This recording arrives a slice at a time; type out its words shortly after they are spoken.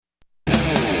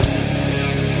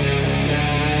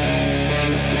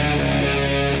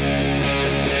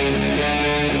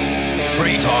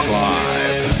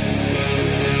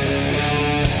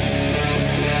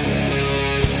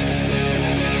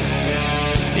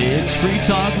It's Free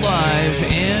Talk Live,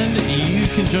 and you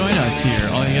can join us here.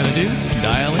 All you got to do,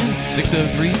 dial in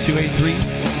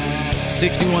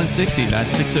 603-283-6160.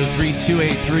 That's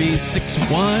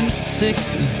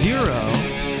 603-283-6160.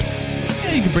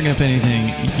 And you can bring up anything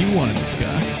you want to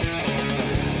discuss.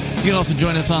 You can also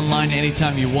join us online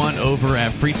anytime you want over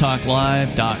at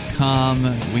freetalklive.com.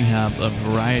 We have a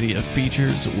variety of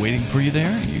features waiting for you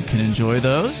there. You can enjoy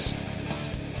those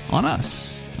on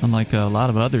us. Unlike a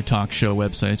lot of other talk show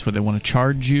websites where they want to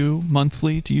charge you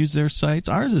monthly to use their sites,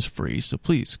 ours is free. So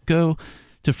please go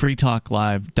to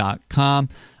freetalklive.com.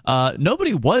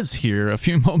 Nobody was here a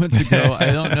few moments ago.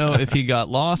 I don't know if he got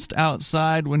lost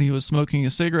outside when he was smoking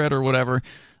a cigarette or whatever.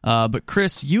 But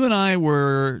Chris, you and I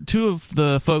were two of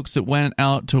the folks that went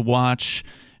out to watch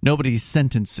Nobody's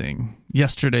Sentencing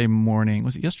yesterday morning.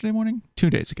 Was it yesterday morning?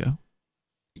 2 days ago.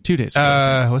 2 days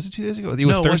ago. Was it 2 days ago? It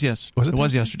was Thursday. It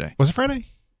was yesterday. Was it Friday?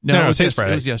 No, it was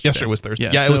Friday. It was yesterday. Yesterday was Thursday.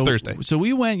 Yeah, it was Thursday. So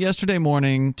we went yesterday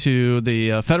morning to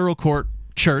the federal court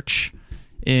church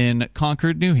in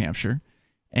Concord, New Hampshire,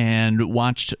 and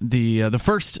watched the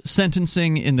first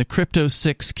sentencing in the Crypto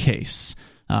 6 case.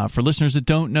 For listeners that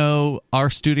don't know, our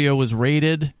studio was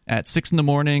raided at 6 in the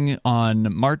morning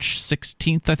on March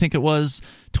 16th, I think it was,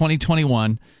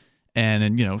 2021.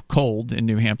 And you know, cold in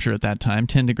New Hampshire at that time,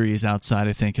 10 degrees outside,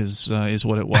 I think is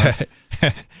what it was.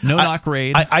 No knock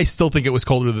raid. I still think it was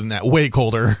colder than that, way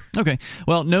colder. Okay,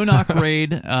 well, no knock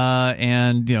raid,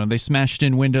 and you know, they smashed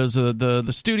in windows of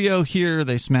the studio here.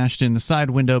 They smashed in the side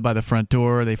window by the front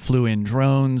door. They flew in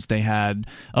drones. They had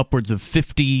upwards of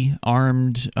 50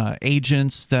 armed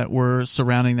agents that were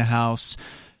surrounding the house.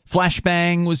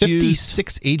 Flashbang was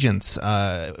 56 agents.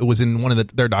 It was in one of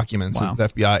their documents. Wow. Of the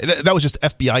FBI. That was just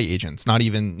FBI agents, not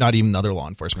even other law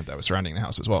enforcement that was surrounding the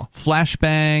house as well.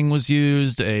 Flashbang was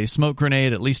used. A smoke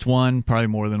grenade, at least one, probably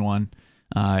more than one.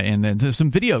 And then some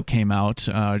video came out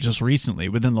just recently,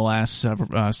 within the last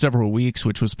several weeks,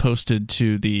 which was posted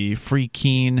to the Free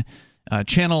Keene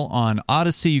channel on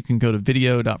Odyssey. You can go to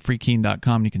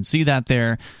video.freekeen.com. You can see that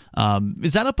there.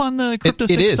 Is that up on the Crypto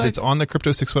 6 It is. site? It's on the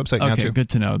Crypto 6 website now, too. Okay, good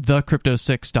to know.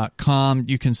 Thecrypto6.com.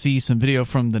 You can see some video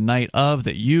from the night of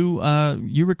that you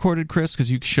recorded, Chris, because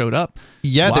you showed up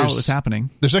while it was happening.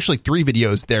 There's actually 3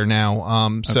 videos there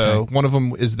now. So one of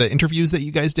them is the interviews that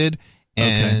you guys did,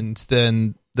 and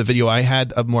then the video I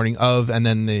had of morning of, and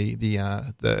then the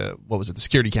what was it, the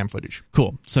security cam footage.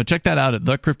 Cool. So check that out at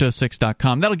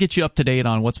thecrypto6.com. That'll get you up to date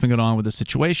on what's been going on with the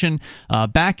situation.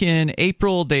 Back in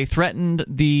April, they threatened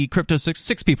the Crypto 6.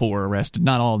 6 people were arrested,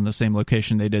 not all in the same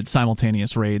location. They did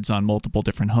simultaneous raids on multiple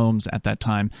different homes at that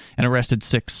time and arrested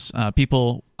 6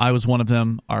 people. I was one of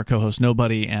them, our co-host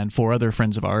Nobody, and 4 other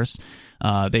friends of ours.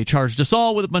 They charged us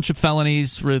all with a bunch of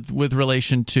felonies with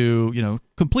relation to, you know,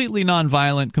 completely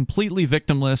nonviolent, completely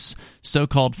victimless,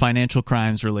 so-called financial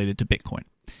crimes related to Bitcoin.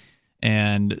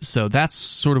 And so that's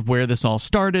sort of where this all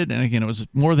started. And again, it was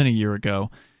more than a year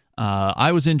ago.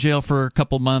 I was in jail for a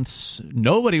couple months.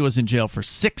 Nobody was in jail for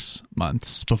 6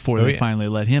 months before they finally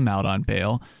let him out on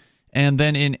bail. And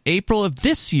then in April of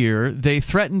this year, they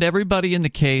threatened everybody in the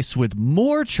case with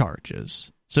more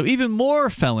charges. So even more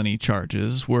felony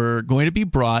charges were going to be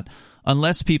brought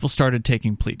unless people started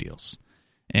taking plea deals.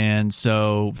 And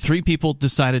so 3 people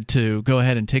decided to go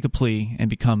ahead and take a plea and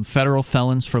become federal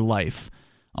felons for life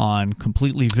on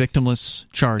completely victimless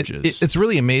charges. It's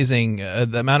really amazing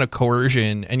the amount of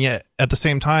coercion, and yet at the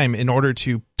same time, in order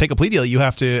to take a plea deal, you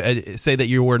have to say that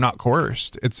you were not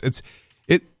coerced. It's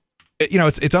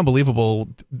unbelievable,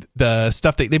 the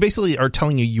stuff they basically are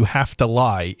telling you have to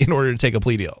lie in order to take a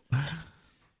plea deal.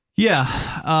 Yeah,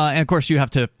 and of course you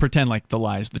have to pretend like the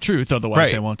lie is the truth,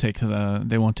 otherwise they won't take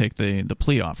the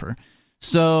plea offer.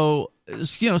 So,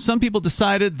 you know, some people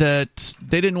decided that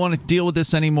they didn't want to deal with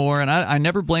this anymore, and I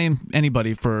never blame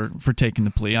anybody for taking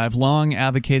the plea. I've long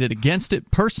advocated against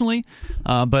it personally,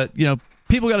 but you know,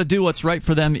 people got to do what's right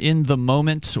for them in the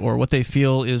moment, or what they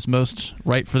feel is most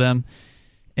right for them.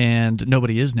 And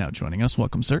Nobody is now joining us.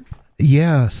 Welcome, sir.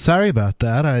 Yeah, sorry about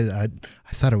that. I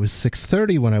thought it was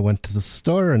 6:30 when I went to the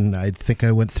store, and I think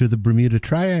I went through the Bermuda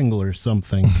Triangle or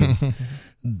something.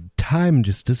 Time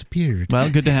just disappeared.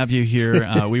 Well, good to have you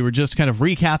here. We were just kind of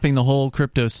recapping the whole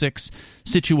Crypto 6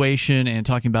 situation and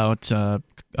talking about a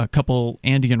couple,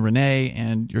 Andy and Renee,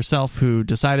 and yourself, who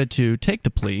decided to take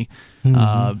the plea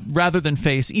rather than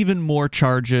face even more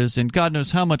charges and God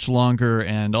knows how much longer,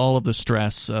 and all of the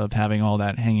stress of having all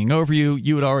that hanging over you.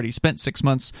 You had already spent 6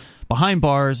 months behind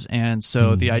bars, and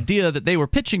so the idea that they were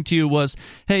pitching to you was,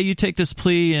 hey, you take this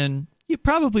plea and you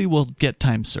probably will get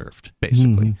time served,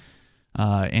 basically.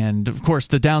 And, of course,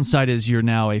 the downside is you're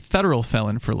now a federal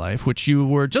felon for life, which you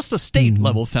were just a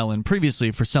state-level felon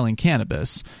previously for selling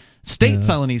cannabis. State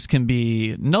felonies can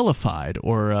be nullified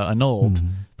or annulled,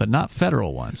 but not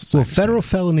federal ones. Well, federal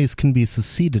felonies can be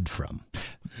seceded from.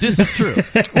 This is true.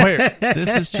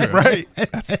 This is true. Right.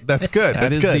 That's good.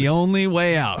 That is the only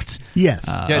way out. Yes.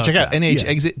 Check out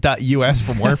nhexit.us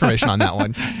for more information on that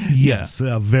one. Yes.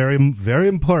 Very, very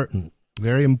important.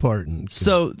 Very important.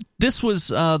 So this was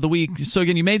the week. So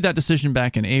again, you made that decision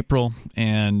back in April,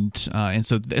 and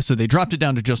so they dropped it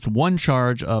down to just one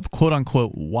charge of quote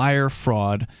unquote wire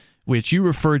fraud, which you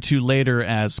referred to later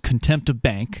as contempt of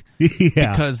bank,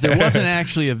 because there wasn't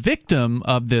actually a victim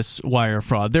of this wire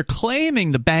fraud. They're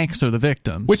claiming the banks are the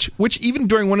victims. Which even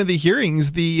during one of the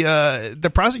hearings,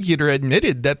 the prosecutor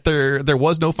admitted that there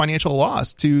was no financial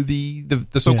loss to the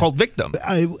so-called victim.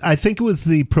 I think it was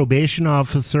the probation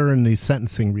officer in the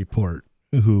sentencing report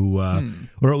who,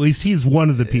 or at least he's one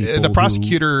of the people. The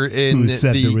prosecutor in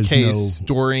the case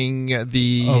during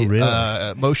the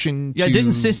really? Motion to... Yeah,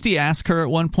 didn't Sisti ask her at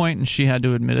one point and she had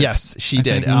to admit it? Yes, she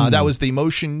did. That was the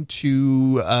motion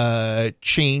to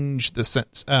change the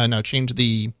sentence. Change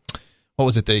the... What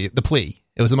was it? The plea.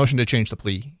 It was the motion to change the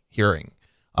plea hearing.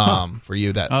 For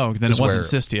you, that then it wasn't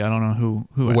Sisti. I don't know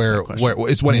who asked that question. Where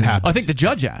is when it happened. I think the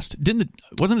judge asked.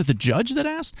 Wasn't it the judge that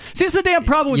asked? See, that's the damn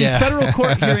problem with these federal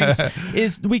court hearings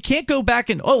is we can't go back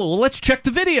and let's check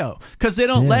the video, because they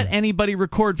don't let anybody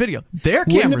record video. Their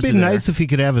cameras. Wouldn't it be nice if you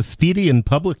could have a speedy and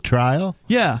public trial?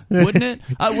 Yeah, wouldn't it?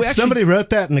 Somebody wrote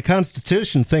that in the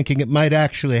Constitution thinking it might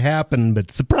actually happen,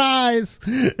 but surprise!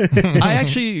 I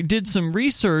actually did some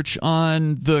research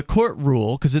on the court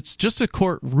rule, because it's just a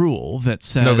court rule that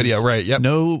says no video, right? Yep.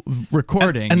 No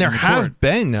recording. And there have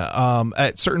been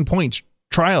at certain points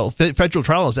federal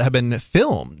trials that have been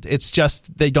filmed. It's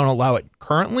just they don't allow it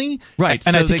currently, right?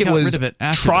 And so I think it was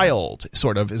trialed,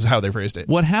 sort of, is how they phrased it.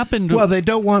 What happened? Well, they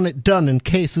don't want it done in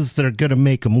cases that are going to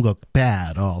make them look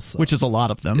bad, also, which is a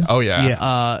lot of them. Oh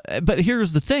yeah. But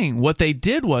here's the thing: what they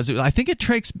did was, I think it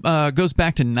goes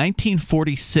back to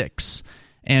 1946,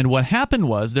 and what happened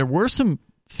was there were some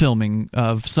filming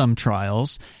of some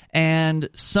trials, and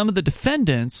some of the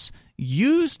defendants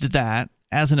used that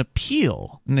as an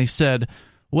appeal. And they said,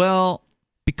 well,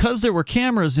 because there were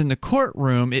cameras in the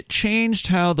courtroom, it changed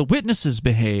how the witnesses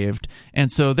behaved, and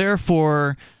so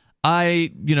therefore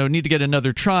I need to get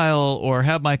another trial or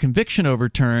have my conviction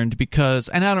overturned because,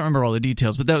 and I don't remember all the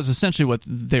details, but that was essentially what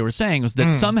they were saying, was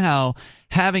that somehow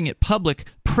having it public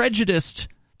prejudiced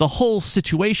the whole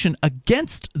situation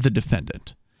against the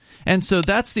defendant. And so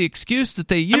that's the excuse that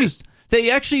they used. They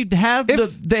actually had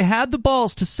the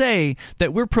balls to say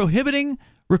that we're prohibiting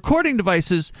recording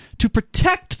devices to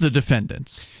protect the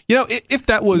defendants. If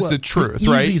that was the truth,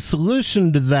 right? The easy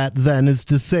solution to that then is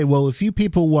to say, well, if you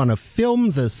people want to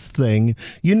film this thing,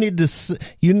 you need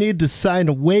to sign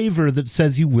a waiver that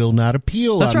says you will not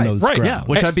appeal those grounds. Yeah,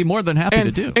 which I'd be more than happy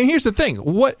to do. And here's the thing: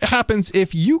 what happens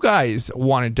if you guys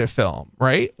wanted to film,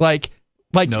 right? Like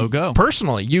no go.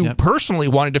 Personally, personally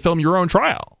wanted to film your own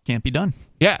trial. Can't be done.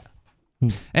 Yeah.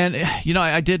 And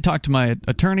I did talk to my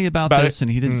attorney about this,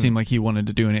 and he didn't seem like he wanted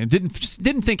to do anything.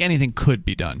 Didn't think anything could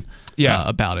be done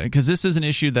about it, because this is an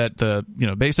issue that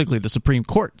basically the Supreme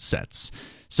Court sets.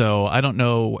 So I don't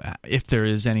know if there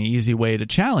is any easy way to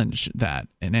challenge that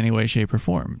in any way, shape, or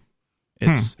form.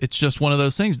 It's just one of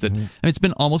those things that it's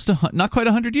been almost not quite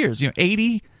 100 years,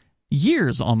 80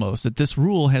 years almost that this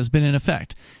rule has been in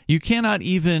effect. You cannot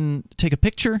even take a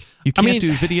picture. You can't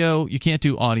do video. You can't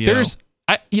do audio.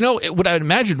 What I would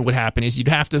imagine would happen is you'd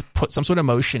have to put some sort of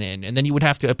motion in, and then you would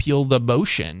have to appeal the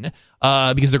motion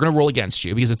because they're going to rule against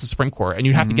you because it's the Supreme Court, and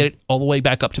you'd have to get it all the way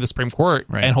back up to the Supreme Court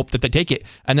and hope that they take it.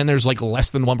 And then there's like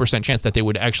less than 1% chance that they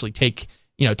would actually take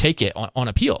it on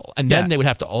appeal, and then they would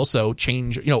have to also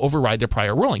change, override their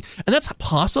prior ruling, and that's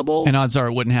possible. And odds are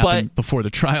it wouldn't happen before the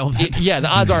trial. The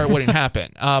odds are it wouldn't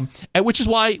happen. And which is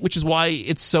why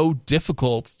it's so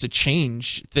difficult to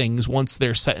change things once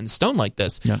they're set in stone like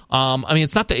this. Yeah.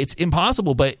 It's not that it's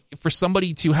impossible, but for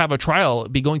somebody to have a trial,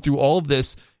 be going through all of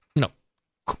this,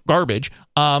 garbage.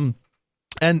 And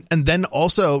then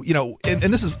also, and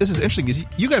this is interesting because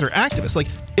you guys are activists. Like,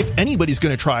 if anybody's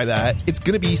going to try that, it's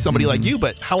going to be somebody like you.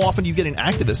 But how often do you get an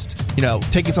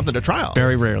activist, taking something to trial?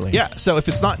 Very rarely. Yeah. So if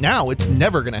it's not now, it's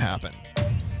never going to happen.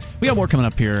 We got more coming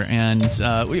up here, and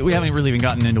we haven't really even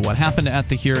gotten into what happened at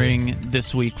the hearing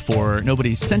this week for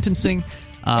Nobody's sentencing.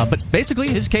 But basically,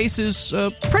 his case is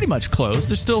pretty much closed.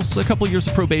 There's still a couple years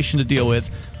of probation to deal with,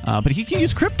 but he can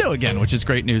use crypto again, which is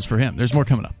great news for him. There's more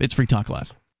coming up. It's Free Talk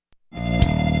Live.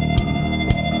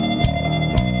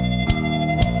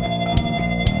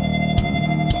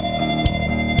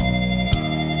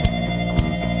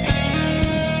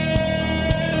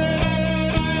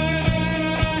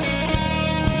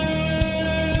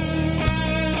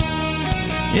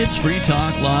 It's Free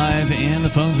Talk Live, and the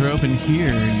phones are open here.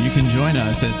 You can join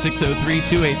us at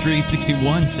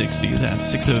 603-283-6160.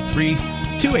 That's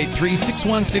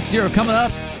 603-283-6160. Coming up,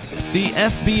 the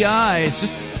FBI is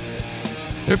just...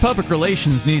 Their public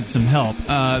relations need some help.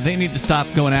 They need to stop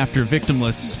going after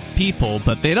victimless people,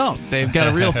 but they don't. They've got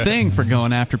a real thing for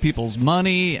going after people's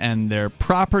money and their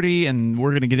property, and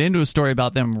we're going to get into a story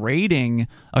about them raiding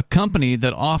a company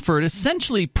that offered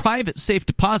essentially private safe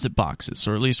deposit boxes,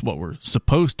 or at least what were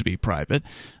supposed to be private.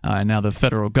 And now the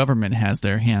federal government has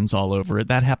their hands all over it.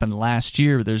 That happened last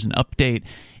year. There's an update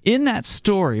in that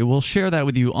story. We'll share that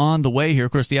with you on the way here.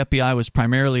 Of course, the FBI was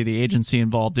primarily the agency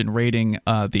involved in raiding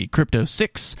the Crypto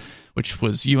 6, which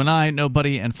was you and I,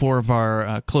 Nobody, and 4 of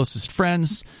our closest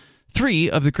friends. 3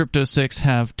 of the Crypto 6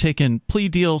 have taken plea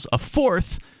deals. A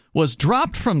 4th was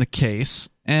dropped from the case,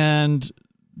 and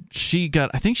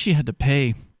I think she had to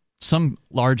pay some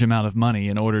large amount of money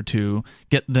in order to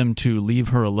get them to leave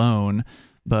her alone.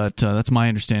 But that's my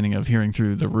understanding of hearing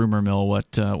through the rumor mill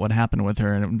what happened with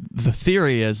her. And the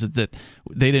theory is that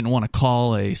they didn't want to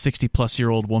call a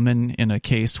 60-plus-year-old woman in a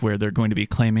case where they're going to be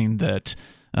claiming that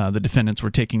the defendants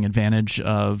were taking advantage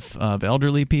of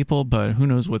elderly people, but who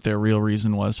knows what their real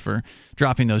reason was for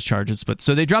dropping those charges. But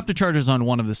so they dropped the charges on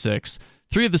 1 of the 6.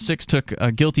 3 of the 6 took a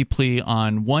guilty plea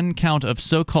on 1 count of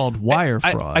so-called wire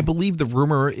fraud. I believe the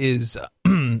rumor is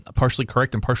partially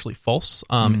correct and partially false,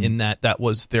 in that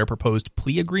was their proposed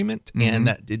plea agreement, and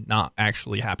that did not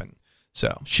actually happen.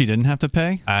 So she didn't have to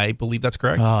pay? I believe that's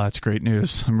correct. Oh, that's great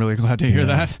news. I'm really glad to hear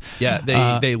that.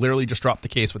 Yeah, they literally just dropped the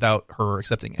case without her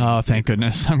accepting it. Oh, thank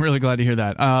goodness. I'm really glad to hear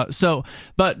that.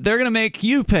 But they're going to make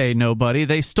you pay, Nobody.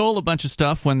 They stole a bunch of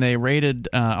stuff when they raided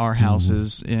our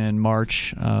houses in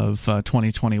March of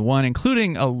 2021,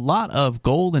 including a lot of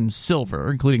gold and silver,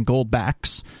 including gold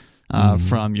backs.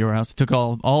 From your house. They took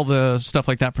all the stuff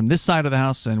like that from this side of the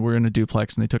house, and we're in a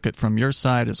duplex, and they took it from your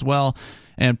side as well.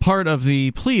 And part of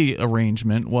the plea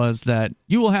arrangement was that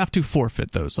you will have to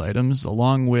forfeit those items,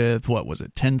 along with, what was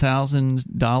it,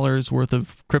 $10,000 worth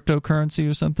of cryptocurrency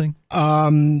or something?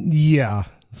 Yeah.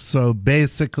 So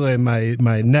basically,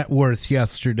 my net worth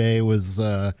yesterday was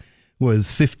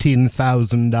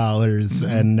 $15,000,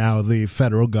 and now the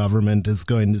federal government is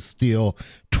going to steal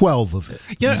 12 of it.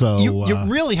 Yeah, so, you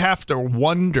really have to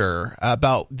wonder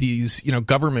about these,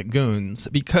 government goons,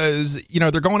 because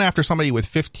they're going after somebody with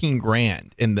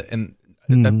 $15,000 in the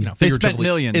they spent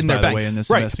millions, in their by bank. the way, in this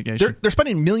right. investigation. They're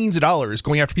spending millions of dollars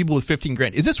going after people with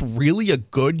 $15,000. Is this really a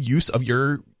good use of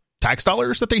your tax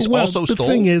dollars that they also stole?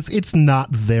 The thing is, it's not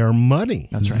their money.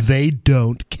 That's right. They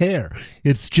don't care.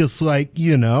 It's just like,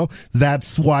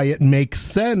 that's why it makes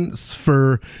sense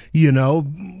for,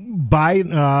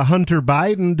 Hunter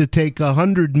Biden to take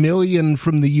 $100 million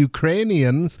from the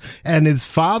Ukrainians and his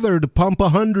father to pump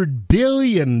 $100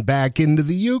 billion back into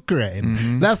the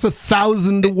Ukraine. That's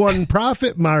 1,000 to 1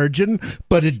 profit margin,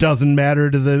 but it doesn't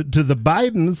matter to the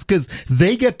Bidens because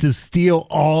they get to steal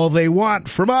all they want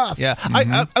from us. Yeah,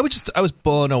 I was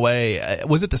blown away.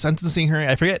 Was it the sentencing hearing?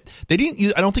 I forget. They didn't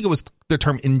use. I don't think it was the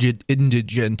term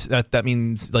indigent. That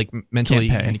means like mentally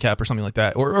handicapped or something like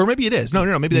that. Or maybe it is. No.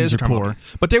 Maybe that is a term. Poor.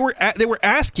 But they were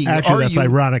asking. Actually, that's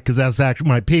ironic because that's actually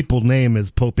my papal name is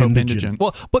Pope Indigent.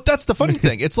 Well, but that's the funny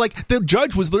thing. It's like the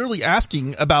judge was literally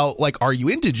asking about like, are you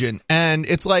indigent? And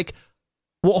it's like,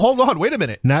 well, hold on, wait a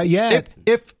minute. Not yet.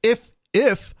 If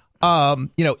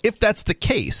that's the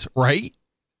case, right?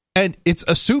 And it's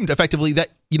assumed effectively that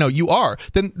you are,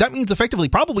 then that means effectively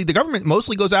probably the government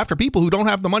mostly goes after people who don't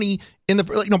have the money in the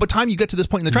by the time you get to this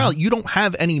point in the trial, you don't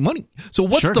have any money. So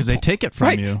what's because they take it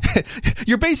from you.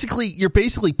 You're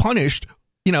basically punished,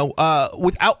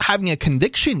 without having a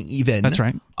conviction even. That's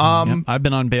right. I've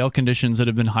been on bail conditions that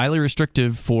have been highly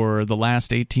restrictive for the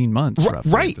last 18 months,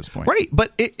 roughly, at this point. Right.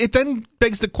 But it then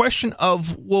begs the question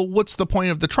of, well, what's the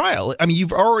point of the trial? I mean,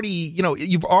 you've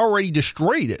already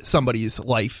destroyed somebody's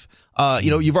life.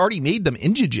 You've already made them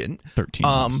indigent. 13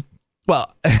 months. Well,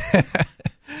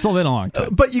 it's been a long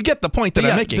time. But you get the point that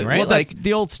I'm making, right?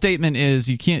 The old statement is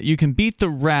you can beat the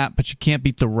rat, but you can't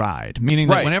beat the ride. Meaning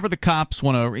that whenever the cops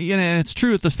want to, and it's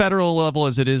true at the federal level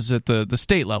as it is at the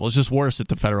state level. It's just worse at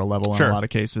the federal level in a lot of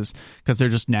cases because they're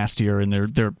just nastier and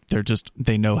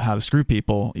they know how to screw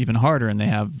people even harder, and they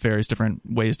have various different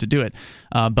ways to do it.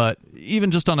 But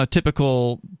even just on a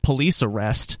typical police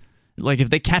arrest, like if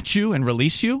they catch you and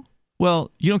release you,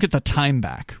 well, you don't get the time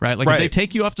back, right? Like if they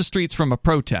take you off the streets from a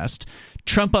protest,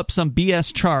 trump up some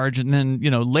BS charge, and then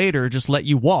later just let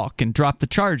you walk and drop the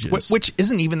charges, which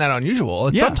isn't even that unusual.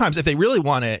 And sometimes if they really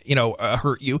want to,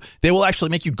 hurt you, they will actually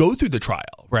make you go through the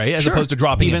trial, right? As opposed to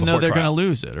dropping it before even though they're going to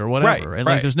lose it or whatever. Right?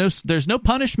 Like there's no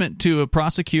punishment to a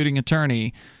prosecuting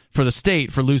attorney for the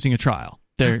state for losing a trial.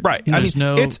 Right. I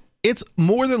mean, it's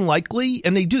more than likely,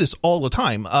 and they do this all the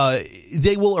time.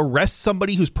 They will arrest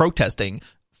somebody who's protesting,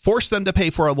 force them to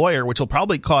pay for a lawyer, which will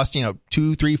probably cost $2,000,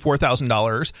 $3,000,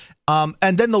 $4,000,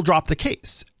 and then they'll drop the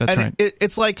case. That's and right.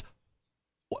 It's like.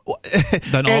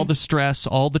 Then all the stress,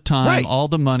 all the time, all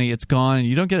the money, it's gone, and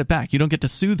you don't get it back. You don't get to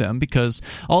sue them because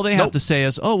all they have to say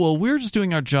is, "Oh, well, we were just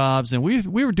doing our jobs, and we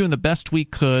were doing the best we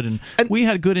could, and we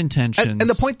had good intentions." And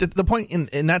the point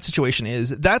in that situation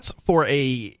is that's for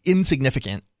a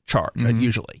insignificant charge,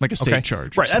 usually like a state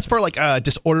charge, right? That's for like a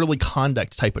disorderly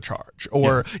conduct type of charge,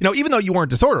 or even though you weren't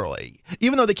disorderly,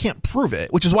 even though they can't prove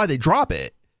it, which is why they drop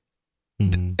it.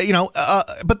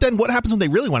 But then what happens when they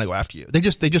really want to go after you? They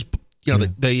just. They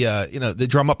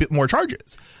drum up more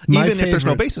charges, even if there's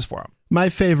no basis for them. My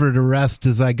favorite arrest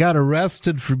is I got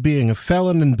arrested for being a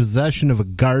felon in possession of a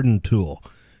garden tool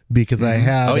because I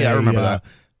had I remember that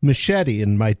machete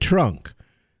in my trunk.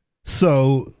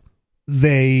 So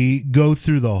they go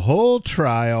through the whole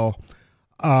trial.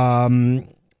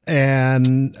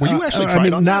 And were you actually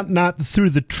tried on that? Not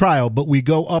through the trial, but we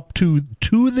go up to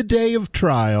the day of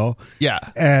trial. Yeah.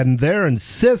 And they're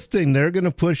insisting they're going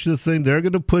to push this thing. They're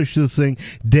going to push this thing.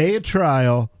 Day of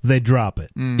trial, they drop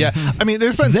it. Yeah. I mean,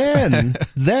 there's been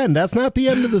then that's not the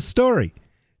end of the story.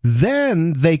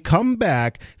 Then they come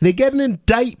back, they get an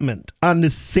indictment on the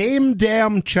same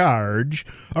damn charge,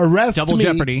 arrest Double me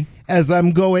jeopardy. as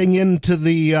I'm going into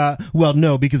the,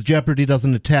 no, because jeopardy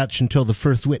doesn't attach until the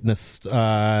first witness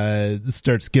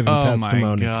starts giving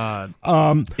testimony. Oh, my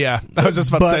God. Yeah, I was just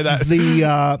about to say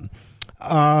that.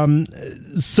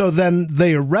 So then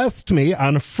they arrest me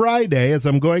on a Friday as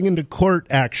I'm going into court,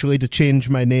 actually, to change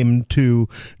my name to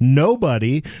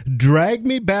Nobody, drag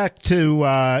me back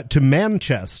to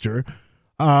Manchester.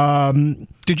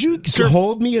 Did you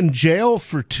hold me in jail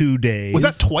for 2 days? Was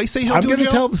that twice they held you in jail? I'm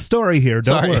going to tell the story here.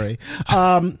 Don't worry.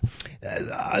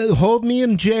 Hold me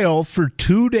in jail for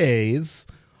 2 days.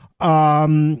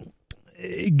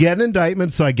 Get an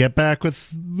indictment, so I get back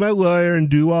with my lawyer and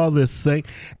do all this thing.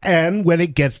 And when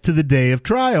it gets to the day of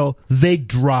trial, they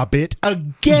drop it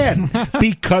again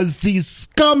because these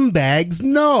scumbags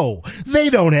know they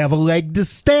don't have a leg to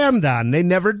stand on. They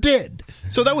never did.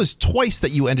 So that was twice that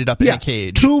you ended up in a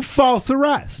cage. 2 false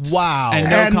arrests. Wow. And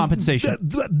no compensation.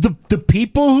 The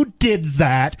people who did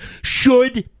that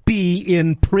should be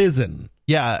in prison.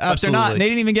 Yeah, absolutely. But they're not. They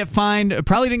didn't even get fined.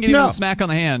 Probably didn't get even a smack on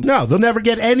the hand. No, they'll never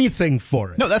get anything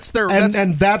for it. No, that's their...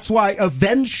 And that's why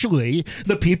eventually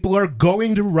the people are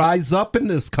going to rise up in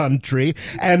this country,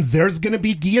 and there's going to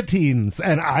be guillotines,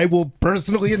 and I will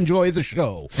personally enjoy the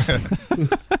show.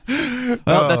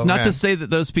 Well, that's not to say that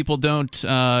those people don't,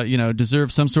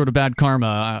 deserve some sort of bad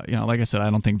karma. Like I said, I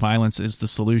don't think violence is the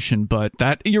solution, but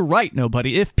you're right,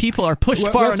 Nobody. If people are pushed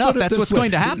far enough, that's what's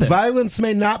going to happen. Violence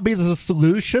may not be the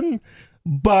solution,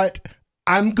 but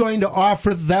I'm going to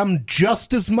offer them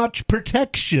just as much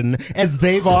protection as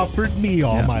they've offered me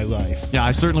all my life. Yeah,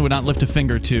 I certainly would not lift a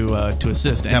finger to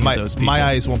assist any of those people. My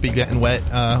eyes won't be getting wet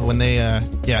when they,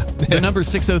 The number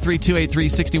is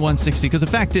 603-283-6160, because the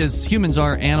fact is, humans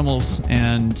are animals,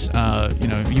 and,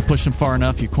 if you push them far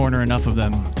enough, you corner enough of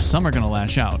them, some are going to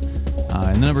lash out.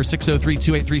 And the number is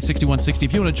 603-283-6160.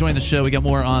 If you want to join the show, we got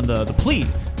more on the plea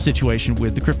situation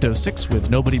with the Crypto 6, with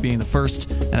Nobody being the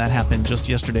first, and that happened just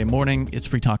yesterday morning. It's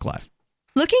Free Talk Live.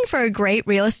 Looking for a great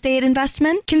real estate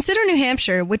investment? Consider New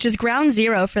Hampshire, which is ground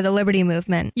zero for the Liberty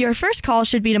Movement. Your first call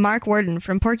should be to Mark Worden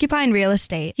from Porcupine Real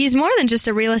Estate. He's more than just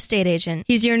a real estate agent.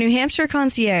 He's your New Hampshire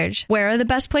concierge. Where are the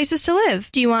best places to live?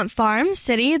 Do you want farm,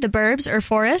 city, the burbs, or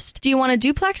forest? Do you want a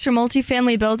duplex or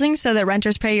multifamily building so that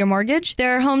renters pay your mortgage?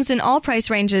 There are homes in all price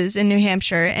ranges in New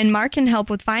Hampshire, and Mark can help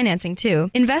with financing too.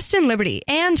 Invest in liberty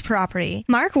and property.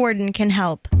 Mark Worden can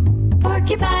help.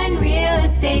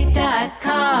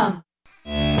 PorcupineRealEstate.com.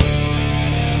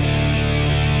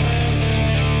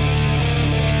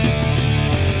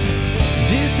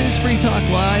 This is Free Talk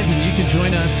Live, and you can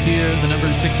join us here. The number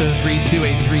is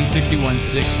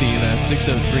 603-283-6160. That's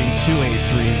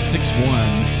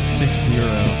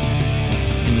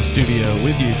 603-283-6160. In the studio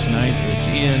with you tonight, it's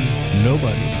Ian,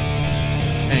 Nobody,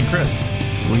 and Chris.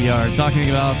 We are talking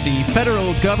about the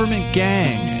federal government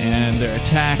gang and their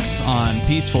attacks on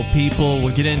peaceful people.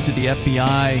 We'll get into the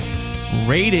FBI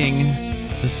raiding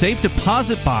the safe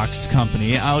deposit box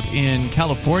company out in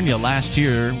California last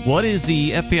year. What is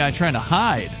the FBI trying to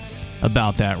hide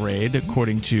about that raid,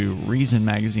 according to Reason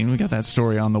Magazine? We got that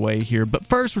story on the way here. But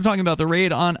first, we're talking about the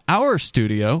raid on our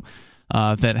studio.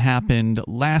 that happened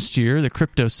last year, the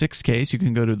Crypto 6 case. You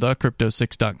can go to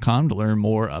thecrypto6.com to learn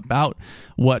more about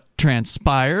what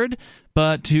transpired.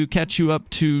 But to catch you up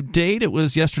to date, it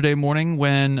was yesterday morning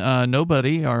when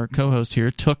Nobody, our co-host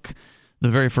here, took the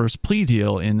very first plea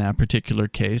deal in that particular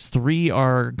case. 3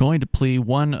 are going to plea.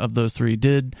 1 of those 3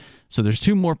 did. So there's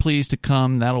 2 more pleas to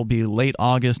come. That'll be late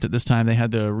August. At this time, they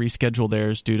had to reschedule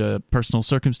theirs due to personal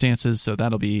circumstances. So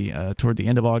that'll be toward the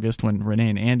end of August when Renee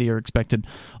and Andy are expected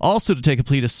also to take a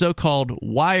plea to so-called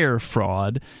wire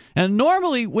fraud. And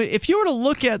normally, if you were to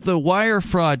look at the wire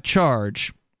fraud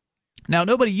charge, now,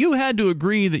 Nobody, you had to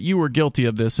agree that you were guilty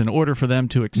of this in order for them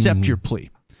to accept your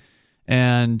plea.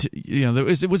 And,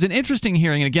 it was an interesting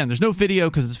hearing. And again, there's no video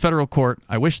because it's federal court.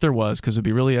 I wish there was, because it would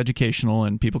be really educational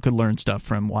and people could learn stuff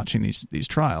from watching these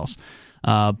trials.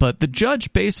 But the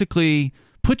judge basically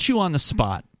put you on the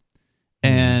spot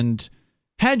and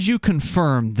had you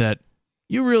confirm that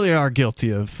you really are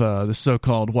guilty of the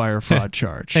so-called wire fraud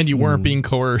charge. And you weren't being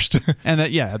coerced. And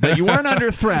that you weren't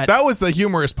under threat. That was the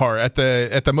humorous part at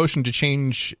the motion to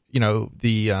change,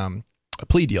 the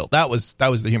plea deal. That was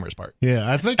the humorous part. Yeah,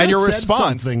 I think and I your said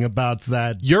response, something about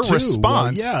that. Your too.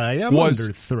 response I am was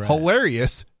under threat.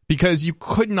 Hilarious because you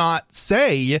could not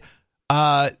say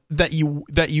that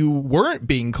you weren't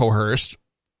being coerced.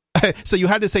 So you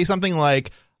had to say something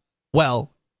like,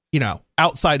 well,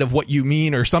 outside of what you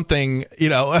mean or something,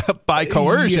 by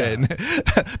coercion,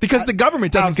 because the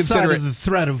government doesn't consider it the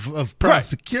threat of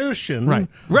prosecution. Right.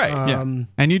 Yeah.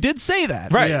 And you did say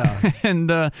that. Right. Yeah.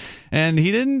 and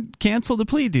he didn't cancel the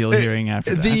plea deal hearing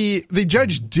after that. The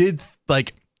judge did,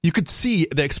 you could see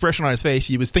the expression on his face.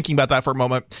 He was thinking about that for a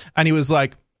moment and he was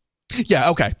like, yeah,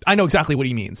 okay, I know exactly what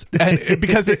he means. And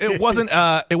because it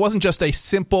wasn't just a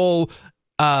simple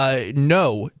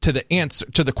no to the answer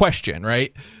to the question,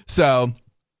 right? So,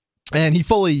 and he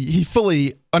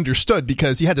fully understood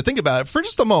because he had to think about it for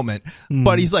just a moment.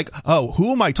 But he's like, oh,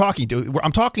 who am I talking to?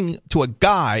 I'm talking to a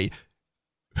guy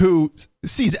who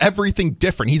sees everything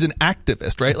different. He's an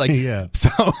activist, right? Yeah. So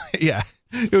yeah,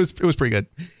 it was pretty good.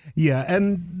 Yeah,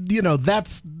 and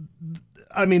that's,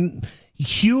 I mean,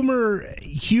 humor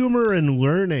and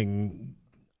learning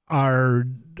are,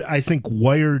 I think,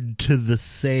 wired to the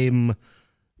same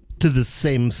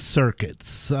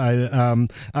circuits.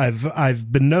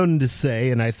 I've been known to say,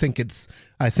 and I think it's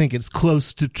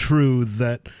close to true,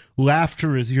 that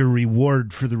laughter is your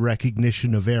reward for the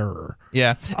recognition of error.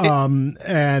 Yeah.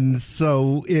 And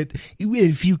so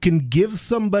if you can give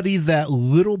somebody that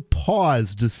little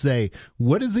pause to say,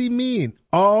 what does he mean?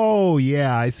 Oh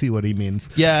yeah, I see what he means.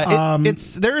 Yeah.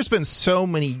 There has been so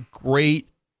many great,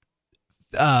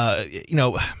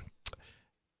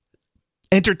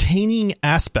 entertaining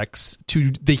aspects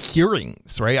to the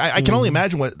hearings, right? I can only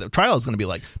imagine what the trial is going to be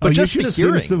like. But just you the should have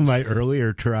hearings, seen some of my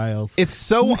earlier trials. It's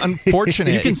so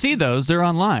unfortunate. You can see those; they're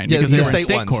online. Yeah, because they the were in state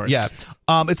state ones. courts. Yeah,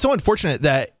 it's so unfortunate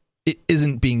that it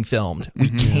isn't being filmed.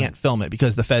 We can't film it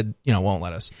because the Fed, won't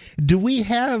let us. Do we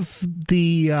have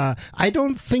the? I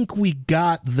don't think we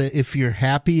got the "If You're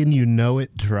Happy and You Know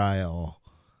It" trial.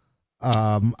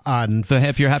 On the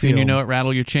 "If You're Happy and You Know It,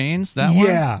 Rattle Your Chains." That one.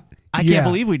 Yeah. I can't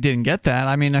believe we didn't get that.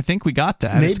 I mean, I think we got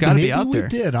that. It's got to be out there.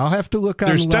 Maybe we did. I'll have to look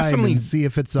There's online definitely and see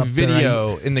if it's up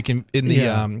video there. in the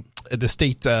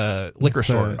state liquor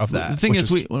store of that. The thing is,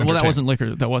 that wasn't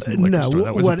liquor. That wasn't a liquor store.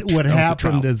 That was what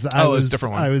happened is it was a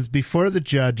different one. I was before the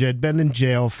judge. I'd been in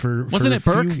jail for wasn't it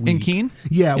Burke in Keene?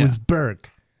 Yeah, it was Burke.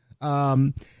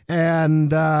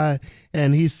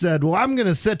 And he said, well, I'm going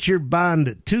to set your bond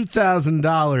at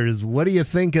 $2,000. What do you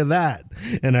think of that?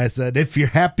 And I said, if you're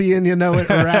happy and you know it,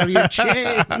 rattle your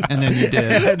chains. And then you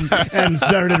did. and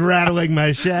started rattling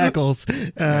my shackles.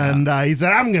 And he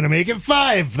said, I'm going to make it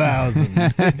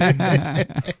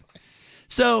 $5,000.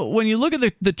 So when you look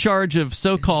at the charge of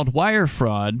so-called wire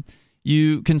fraud,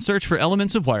 you can search for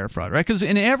elements of wire fraud, right? Because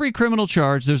in every criminal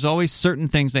charge, there's always certain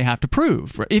things they have to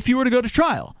prove, right? If you were to go to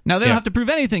trial. Now, they don't have to prove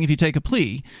anything if you take a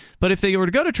plea, but if they were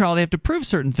to go to trial, they have to prove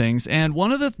certain things. And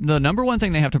one of the number one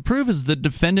thing they have to prove is the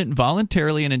defendant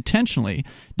voluntarily and intentionally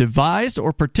devised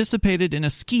or participated in a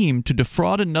scheme to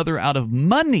defraud another out of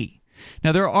money.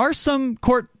 Now, there are some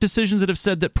court decisions that have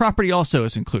said that property also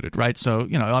is included, right? So,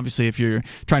 obviously, if you're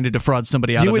trying to defraud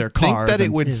somebody out of their car, you would think that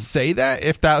it would say that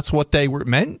if that's what they were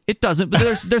meant. It doesn't, but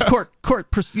there's court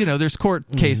there's court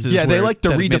cases. Yeah, they like to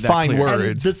redefine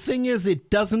words. And the thing is, it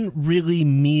doesn't really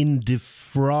mean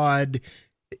defraud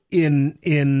in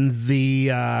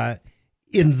the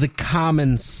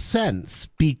common sense,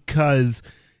 because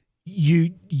you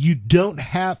don't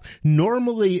have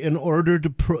normally, in order to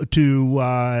prove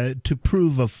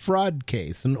a fraud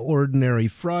case, an ordinary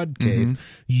fraud case,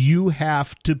 you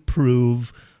have to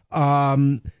prove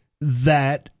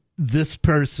that this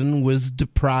person was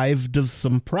deprived of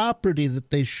some property that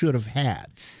they should have had.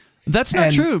 That's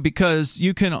not true, because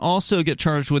you can also get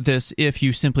charged with this if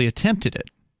you simply attempted it.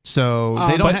 So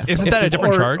they don't have, isn't that a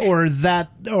different charge? Or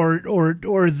that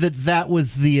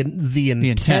was the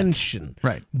intention.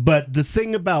 Right. But the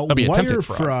thing about wire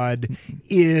fraud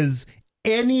is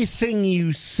anything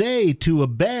you say to a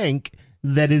bank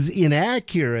that is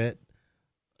inaccurate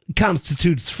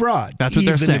constitutes fraud. That's what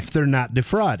they're saying. Even if they're not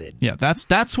defrauded. Yeah,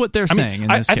 that's what they're saying.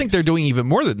 I think they're doing even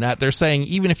more than that. They're saying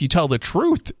even if you tell the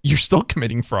truth, you're still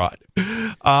committing fraud.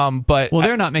 But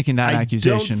they're not making that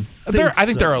accusation. I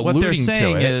think they're alluding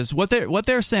to it. What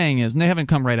they're saying is, and they haven't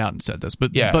come right out and said this,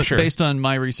 but sure. Based on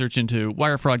my research into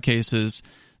wire fraud cases,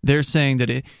 they're saying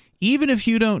that even if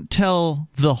you don't tell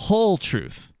the whole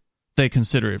truth, they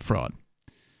consider it fraud.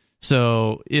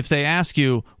 So if they ask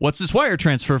you, what's this wire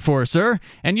transfer for, sir?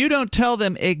 And you don't tell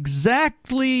them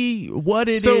exactly what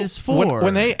it is for.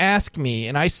 When they ask me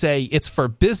and I say it's for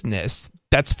business,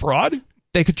 that's fraud?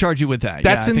 They could charge you with that.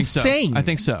 That's insane. I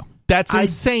think so. That's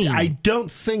insane. I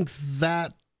don't think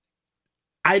that...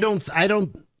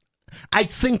 I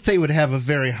think they would have a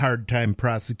very hard time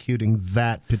prosecuting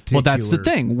that particular. Well, that's the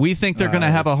thing. We think they're going to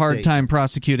have a hard time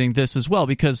prosecuting this as well,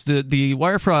 because the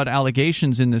wire fraud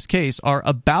allegations in this case are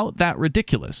about that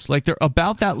ridiculous. Like, they're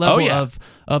about that level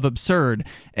of absurd.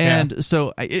 And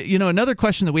so, another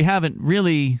question that we haven't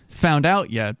really found out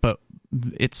yet, but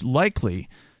it's likely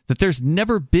that there's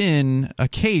never been a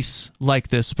case like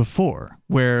this before,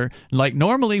 where, like,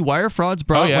 normally wire fraud's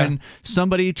brought when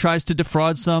somebody tries to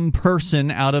defraud some person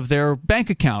out of their bank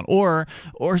account or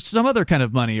some other kind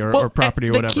of money or property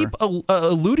or whatever. They keep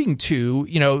alluding to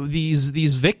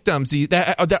these victims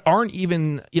that aren't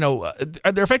even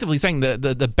they're effectively saying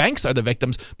the banks are the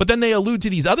victims, but then they allude to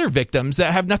these other victims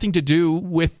that have nothing to do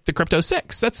with the Crypto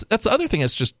 6. That's the other thing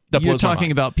that blows my mind. You're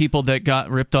talking about people that got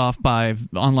ripped off by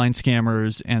online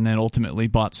scammers and then ultimately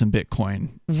bought some Bitcoin.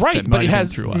 Right, but it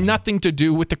has nothing to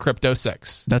do with the Crypto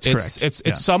 6. That's correct.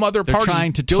 It's some other party. They're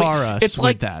trying to tar us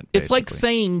with that. Basically. It's like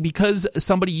saying because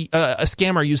somebody, a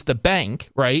scammer used the bank,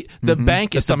 right? The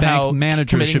bank is somehow the bank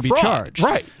manager should be fraud. charged.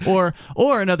 Right. Or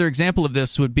another example of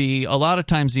this would be, a lot of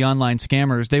times the online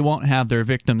scammers, they won't have their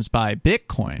victims buy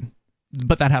Bitcoin.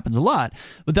 But that happens a lot.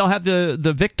 But they'll have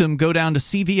the victim go down to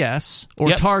CVS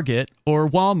or Target or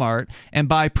Walmart and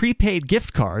buy prepaid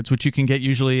gift cards, which you can get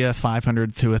usually a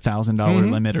 $500 to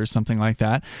 $1,000 limit or something like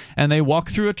that. And they walk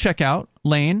through a checkout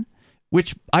lane,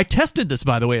 which I tested this,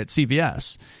 by the way, at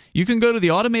CVS. You can go to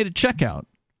the automated checkout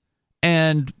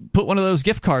and put one of those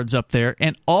gift cards up there,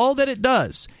 and all that it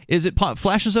does is it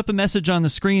flashes up a message on the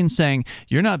screen saying,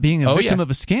 "You're not being a victim of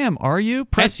a scam, are you?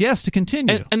 Press yes to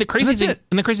continue." And the crazy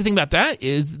thing about that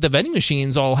is the vending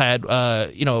machines all had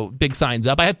big signs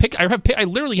up. I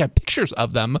literally have pictures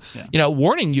of them,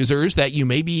 warning users that you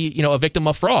may be a victim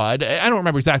of fraud. I don't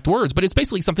remember exact words, but it's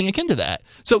basically something akin to that.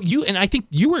 So I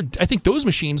think those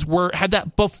machines had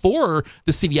that before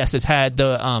the CVS's had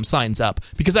the signs up,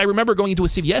 because I remember going into a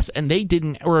CVS and they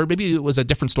didn't, or maybe it was a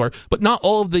different store, but not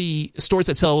all of the stores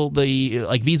that sell the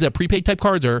Visa prepaid type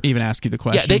cards or even ask you the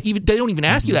question. Yeah, they don't even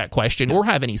ask you that question or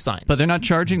have any signs. But they're not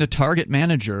charging the Target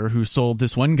manager who sold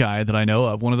this one guy that I know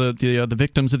of. One of the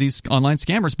victims of these online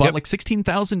scammers bought like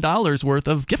 $16,000 worth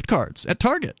of gift cards at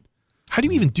Target. How do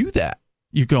you even do that?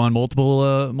 You go on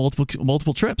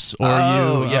multiple trips, or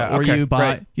you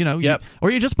buy, or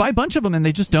you just buy a bunch of them, and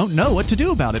they just don't know what to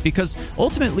do about it, because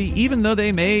ultimately, even though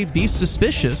they may be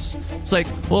suspicious, it's like,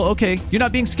 well, okay, you're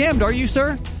not being scammed, are you,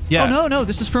 sir? Yeah. Oh no,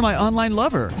 this is for my online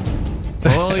lover.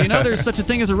 Well, there's such a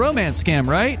thing as a romance scam,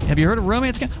 right? Have you heard of a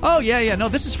romance scam? Oh yeah, no,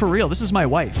 this is for real. This is my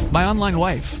wife, my online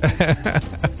wife.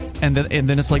 and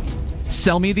then it's like,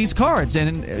 sell me these cards,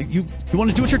 and you want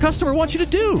to do what your customer wants you to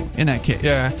do in that case.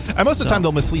 Yeah, and most of the time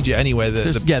they'll mislead you anyway.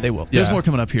 They will. There's more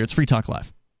coming up here. It's Free Talk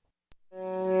Live.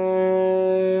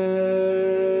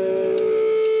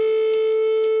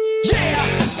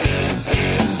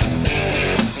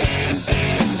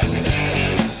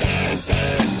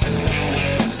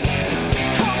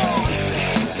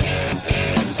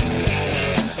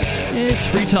 It's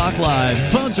Free Talk Live.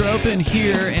 Phones are open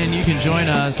here, and you can join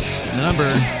us. The number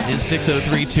is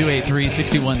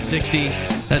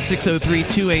 603-283-6160. That's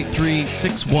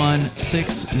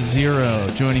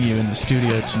 603-283-6160. Joining you in the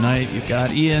studio tonight, you've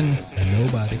got Ian. And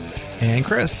nobody. And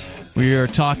Chris. We are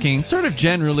talking sort of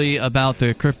generally about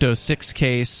the Crypto 6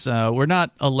 case. We're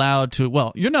not allowed to...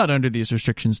 Well, you're not under these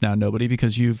restrictions now, nobody,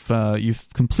 because you've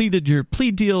completed your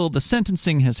plea deal. The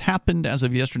sentencing has happened as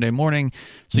of yesterday morning,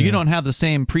 so you don't have the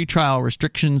same pretrial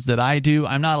restrictions that I do.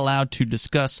 I'm not allowed to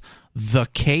discuss the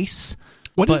case.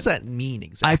 What does that mean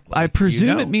exactly? I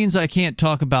presume it means I can't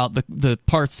talk about the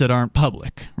parts that aren't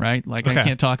public, right? Like I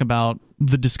can't talk about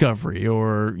the discovery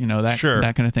or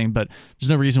that kind of thing. But there's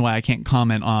no reason why I can't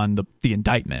comment on the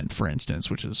indictment, for instance,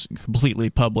 which is completely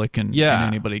public and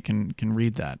anybody can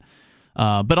read that.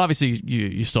 But obviously,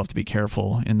 you still have to be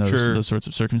careful in those sorts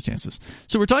of circumstances.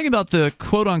 So we're talking about the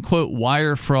quote-unquote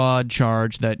wire fraud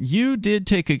charge that you did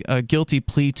take a guilty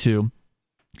plea to.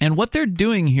 And what they're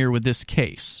doing here with this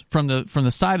case, from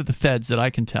the side of the feds that I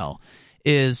can tell,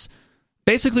 is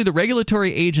basically the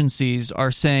regulatory agencies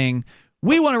are saying,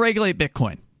 we want to regulate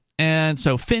Bitcoin. And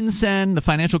so FinCEN, the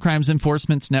Financial Crimes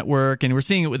Enforcement Network, and we're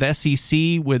seeing it with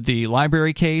SEC with the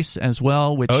library case as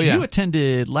well, which you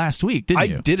attended last week, didn't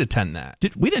you? I did attend that.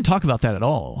 We didn't talk about that at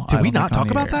all. Did we not talk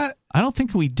about that? I don't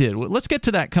think we did. Let's get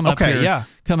to that coming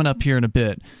up here in a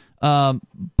bit.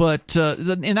 But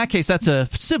in that case, that's a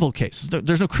civil case.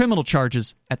 There's no criminal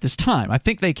charges at this time. I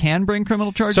think they can bring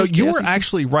criminal charges. So you were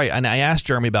actually right, and I asked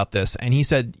Jeremy about this, and he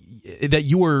said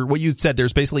that what you said.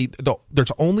 There's basically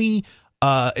it's only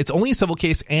a civil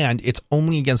case, and it's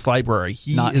only against library.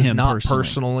 He is not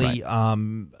personally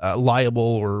liable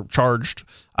or charged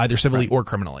either civilly or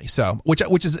criminally. So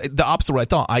which is the opposite of what I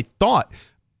thought. I thought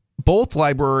both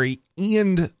library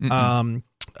and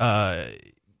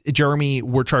Jeremy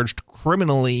were charged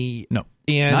criminally. No,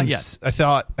 and not yet. I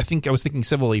think I was thinking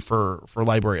civilly for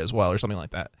library as well, or something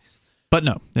like that. But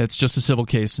no, it's just a civil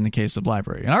case in the case of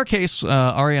library. In our case,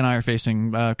 Ari and I are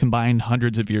facing combined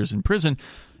hundreds of years in prison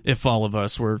if all of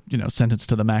us were, sentenced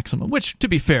to the maximum, which, to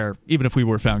be fair, even if we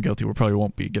were found guilty, we probably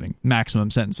won't be getting maximum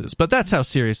sentences. But that's how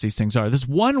serious these things are. This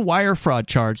one wire fraud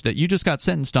charge that you just got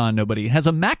sentenced on, nobody, has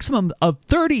a maximum of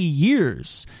 30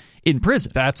 years in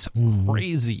prison. That's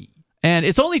crazy. And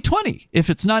it's only 20 if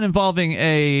it's not involving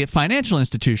a financial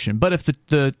institution. But if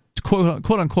the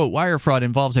quote-unquote wire fraud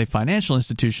involves a financial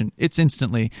institution, it's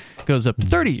instantly goes up to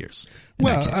 30 years.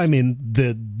 Well, I mean,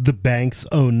 the banks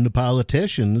own the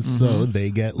politicians, so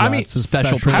they get lots of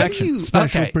special protection.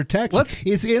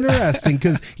 It's interesting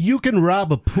because you can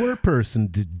rob a poor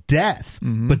person to death,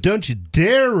 but don't you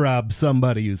dare rob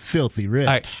somebody who's filthy rich.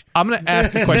 All right, I'm going to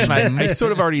ask a question I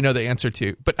sort of already know the answer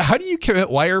to, but how do you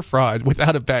commit wire fraud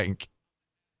without a bank?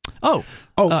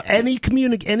 Any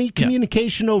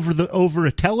communication over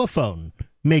a telephone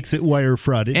makes it wire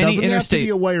fraud. It doesn't have to be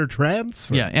a wire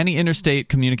transfer. Yeah, any interstate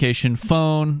communication,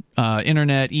 phone,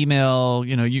 internet, email,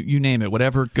 you name it,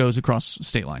 whatever goes across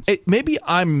state lines. Maybe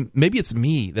it's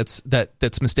me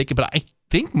that's mistaken, but I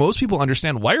think most people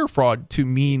understand wire fraud to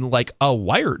mean like a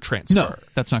wire transfer. No,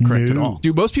 that's not correct at all. Do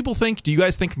you guys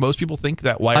think most people think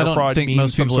that wire fraud means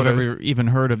most people some sort have ever even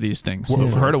heard of these things.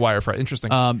 We've heard of wire fraud.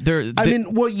 Interesting.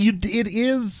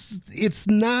 It's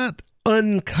not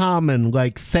uncommon.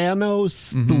 Like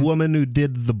Thanos, the woman who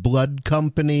did the blood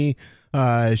company,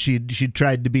 she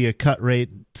tried to be a cut rate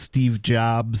Steve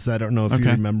Jobs. I don't know if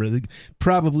you remember.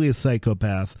 Probably a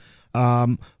psychopath.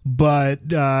 But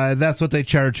that's what they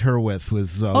charge her with.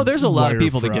 There's a lot of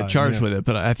people that get charged with it,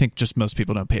 but I think just most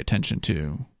people don't pay attention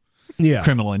to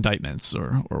criminal indictments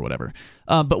or whatever.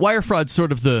 But wire fraud's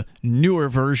sort of the newer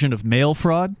version of mail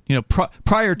fraud.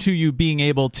 Prior to you being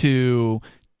able to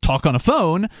talk on a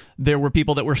phone, there were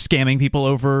people that were scamming people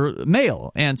over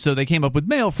mail, and so they came up with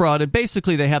mail fraud, and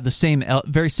basically they have the same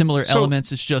very similar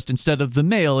elements. It's just instead of the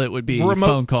mail, it would be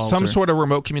phone calls, sort of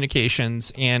remote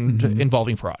communications and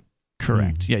involving fraud.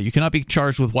 Correct. Yeah, you cannot be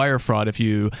charged with wire fraud if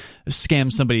you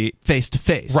scam somebody face to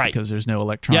face, right? Because there's no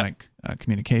electronic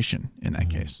communication in that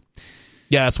case.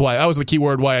 Yeah, that's why. That was the key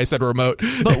word why I said remote.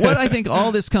 But what I think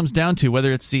all this comes down to,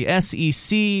 whether it's the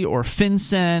SEC or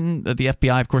FinCEN, the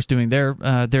FBI, of course, doing their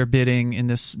bidding in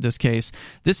this case,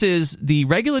 this is the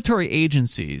regulatory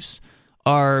agencies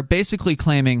are basically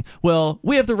claiming, well,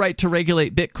 we have the right to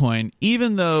regulate Bitcoin,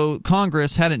 even though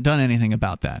Congress hadn't done anything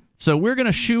about that. So we're going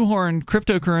to shoehorn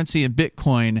cryptocurrency and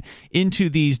Bitcoin into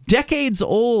these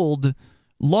decades-old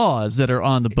laws that are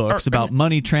on the books about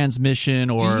money transmission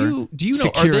or do you know,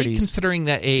 securities. Are they considering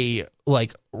that a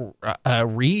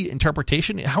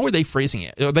reinterpretation? How are they phrasing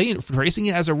it? Are they phrasing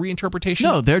it as a reinterpretation?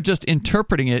 No, they're just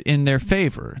interpreting it in their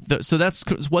favor. So that's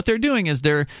what they're doing is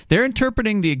they're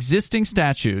interpreting the existing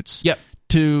statutes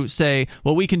to say,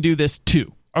 well, we can do this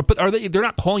too. But they're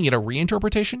not calling it a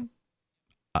reinterpretation?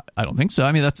 I don't think so.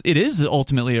 I mean, it is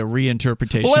ultimately a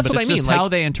reinterpretation. Well, that's but what it's I mean. just how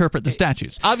they interpret the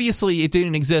statutes. Obviously, it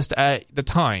didn't exist at the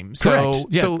time. Correct. So,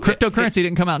 yeah, cryptocurrency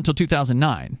didn't come out until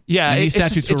 2009. Yeah, these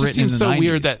statutes were it just written seems in the so 90s.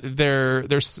 weird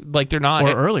that they're not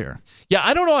or earlier. Yeah,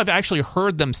 I don't know. I've actually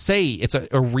heard them say it's a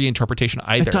reinterpretation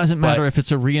either. It doesn't matter if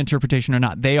it's a reinterpretation or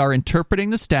not. They are interpreting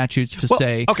the statutes to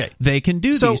say they can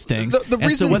do these things. The reason,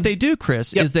 and so what they do,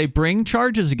 Chris, is they bring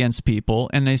charges against people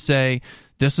and they say,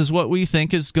 this is what we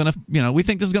think is going to, we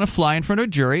think this is going to fly in front of a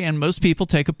jury, and most people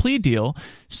take a plea deal.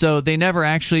 So they never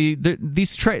actually,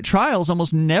 these trials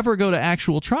almost never go to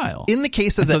actual trial. In the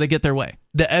case of so they get their way.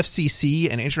 The FCC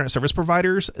and internet service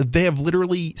providers, they have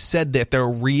literally said that they're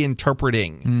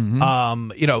reinterpreting,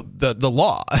 the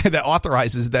law that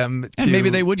authorizes them to. And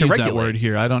maybe they would use regulate. that word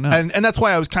here. I don't know. And that's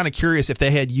why I was kind of curious if they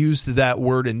had used that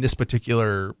word in this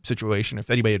particular situation,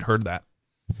 if anybody had heard that.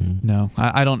 No,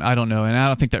 I don't know, and I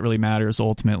don't think that really matters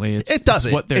ultimately. It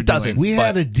doesn't. What they're it doesn't. doing. We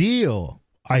had a deal.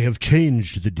 I have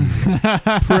changed the deal.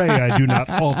 Pray I do not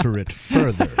alter it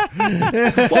further.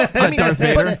 Well, Darth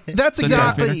Vader? That's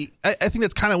exactly. I think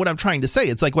that's kind of what I'm trying to say.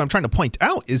 It's like what I'm trying to point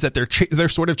out is that they're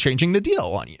sort of changing the deal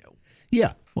on you.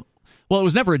 Yeah. Well, it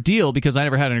was never a deal because I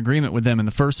never had an agreement with them in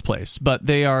the first place. But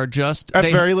they are just... That's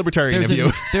very libertarian of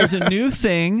you. There's a new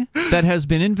thing that has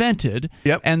been invented,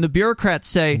 and the bureaucrats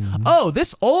say, oh,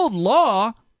 this old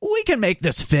law, we can make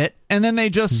this fit. And then they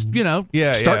just,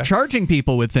 start charging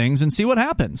people with things and see what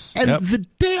happens. And the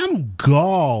damn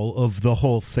gall of the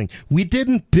whole thing. We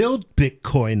didn't build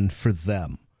Bitcoin for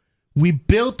them. We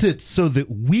built it so that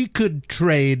we could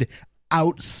trade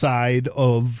outside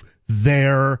of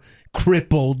their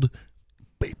crippled,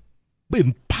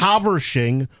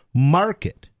 impoverishing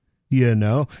market,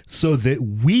 so that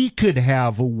we could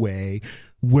have a way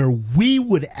where we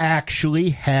would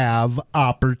actually have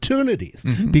opportunities,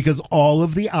 because all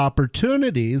of the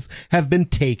opportunities have been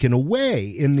taken away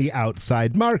in the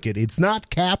outside market. It's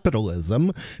not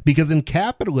capitalism, because in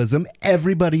capitalism,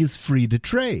 everybody's free to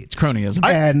trade. It's cronyism.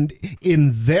 And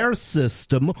in their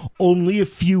system, only a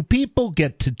few people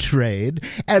get to trade,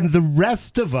 and the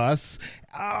rest of us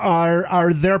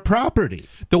are their property.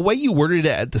 The way you worded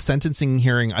it at the sentencing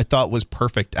hearing, I thought was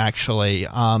perfect, actually.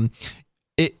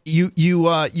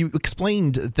 You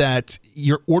explained that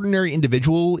your ordinary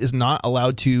individual is not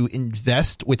allowed to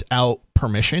invest without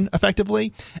permission,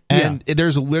 effectively, and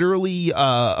there's literally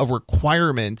a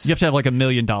requirement. You have to have like $1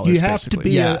 million. You have to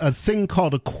be a thing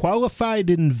called a qualified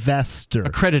investor,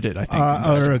 accredited, I think,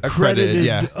 or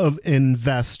accredited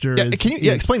investor. Yeah, can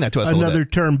you explain that to us? Another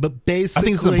term, but basically, I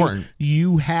think it's important.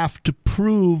 You have to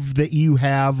prove that you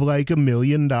have like $1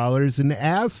 million in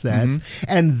assets,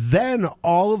 and then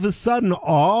all of a sudden,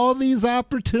 all these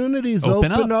opportunities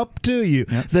open up to you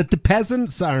that the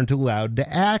peasants aren't allowed to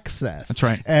access. That's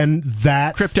right, and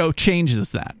crypto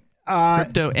changes that.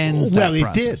 Crypto ends that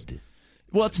process. It did.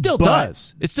 Well, it still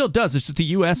does. It still does. It's just the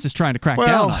U.S. is trying to crack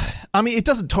down on it. I mean, it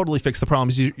doesn't totally fix the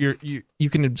problems. You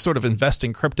can sort of invest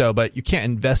in crypto, but you can't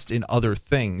invest in other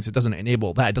things. It doesn't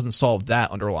enable that. It doesn't solve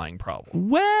that underlying problem.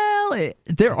 Well,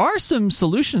 there are some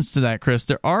solutions to that, Chris.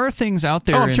 There are things out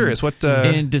there. I'm curious. What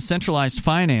in decentralized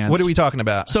finance? What are we talking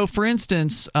about? So, for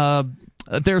instance,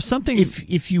 there's something.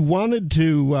 If you wanted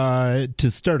to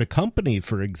start a company,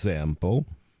 for example,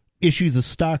 issue the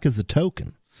stock as a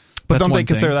token. But don't they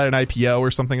consider that an IPO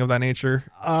or something of that nature?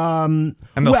 And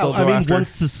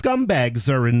once the scumbags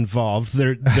are involved,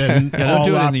 then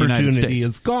all opportunity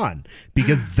is gone,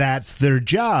 because that's their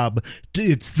job.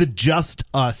 It's the just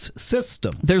us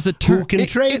system. There's a who can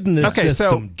trade in this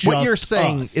system. So what you're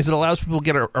saying is it allows people to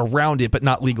get around it, but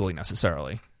not legally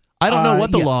necessarily. I don't know what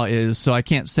the law is, so I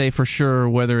can't say for sure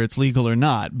whether it's legal or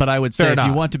not. But I would say if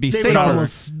you want to be safer,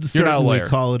 you're not a lawyer.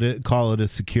 Call it a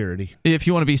security. If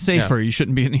you want to be safer, you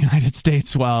shouldn't be in the United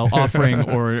States while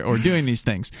offering or doing these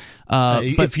things. But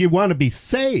if you want to be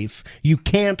safe, you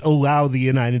can't allow the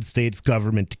United States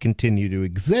government to continue to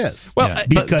exist. Well,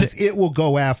 because it will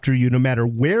go after you no matter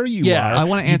where you are. I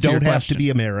want to answer you your don't have question. to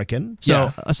be American.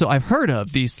 So I've heard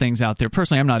of these things out there.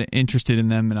 Personally, I'm not interested in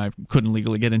them, and I couldn't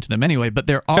legally get into them anyway. But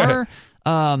there are.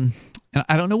 And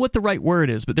I don't know what the right word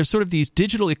is, but there's sort of these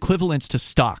digital equivalents to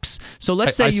stocks. So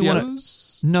let's say you want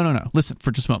to... No. Listen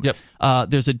for just a moment.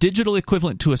 There's a digital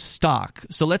equivalent to a stock.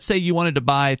 So let's say you wanted to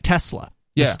buy Tesla,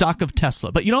 the stock of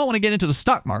Tesla. But you don't want to get into the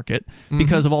stock market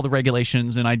because of all the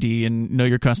regulations and ID and know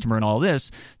your customer and all this.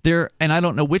 And I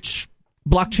don't know which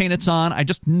blockchain it's on. I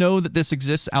just know that this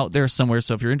exists out there somewhere.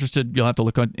 So if you're interested, you'll have to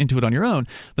look into it on your own.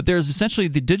 But there's essentially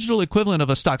the digital equivalent of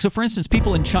a stock. So for instance,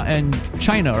 people in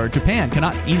China or Japan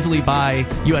cannot easily buy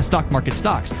U.S. stock market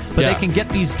stocks, but they can get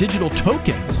these digital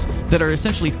tokens that are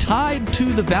essentially tied to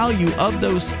the value of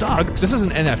those stocks. This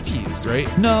isn't NFTs,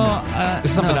 right? No,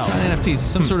 it's something else. It's not NFTs. It's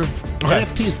some sort of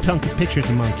NFTs, pictures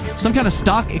of monkeys. Some kind of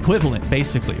stock equivalent,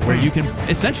 basically, where you can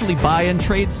essentially buy and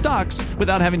trade stocks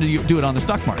without having to do it on the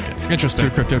stock market. Interesting.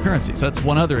 Through cryptocurrency. So that's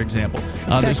one other example.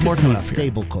 There's more coming up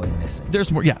here. Stablecoin, I think. There's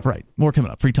more. Yeah, right. More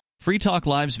coming up. Free Talk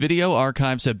Live's video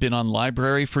archives have been on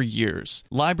LBRY for years.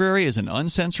 LBRY is an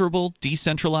uncensorable,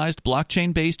 decentralized,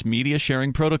 blockchain-based media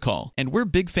sharing protocol, and we're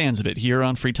big fans of it here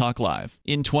on Free Talk Live.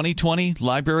 In 2020,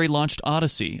 LBRY launched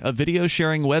Odysee, a video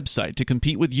sharing website to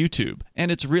compete with YouTube,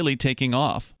 and it's really taking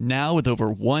off. Now with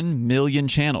over 1 million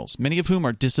channels, many of whom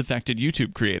are disaffected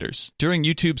YouTube creators. During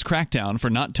YouTube's crackdown for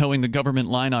not towing the government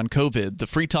line on COVID, the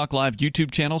Free Talk Live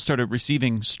YouTube channel started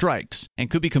receiving strikes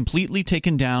and could be completely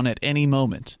taken down at any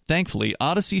moment. Thankfully,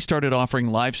 Odysee started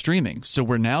offering live streaming, so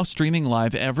we're now streaming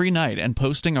live every night and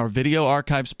posting our video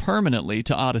archives permanently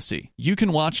to Odysee. You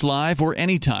can watch live or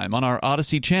anytime on our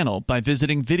Odysee channel by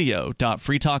visiting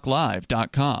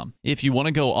video.freetalklive.com. If you want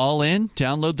to go all in,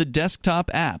 download the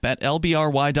desktop app at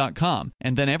lbry.com,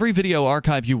 and then every video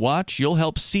archive you watch, you'll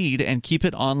help seed and keep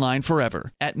it online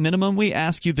forever. At minimum, we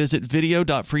ask you visit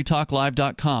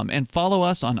video.freetalklive.com and follow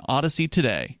us on Odysee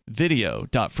today.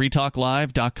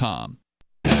 video.freetalklive.com.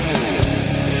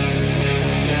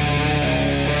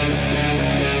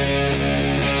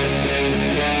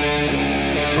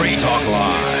 Free Talk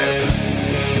Live.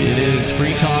 It is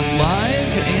Free Talk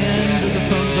Live, and the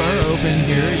phones are open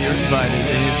here. You're invited.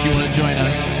 If you want to join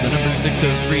us, the number is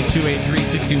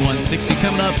 603-283-6160.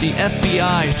 Coming up, the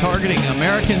FBI targeting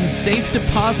Americans' safe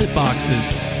deposit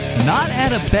boxes, not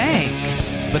at a bank,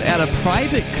 but at a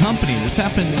private company. This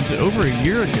happened over a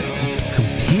year ago.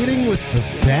 Competing with the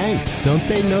banks. Don't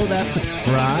they know that's a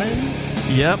crime?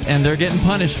 Yep, and they're getting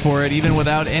punished for it even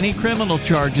without any criminal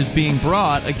charges being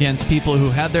brought against people who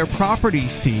had their property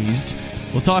seized.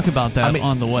 We'll talk about that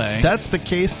on the way. That's the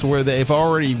case where they've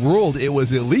already ruled it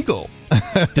was illegal.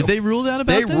 Did they rule that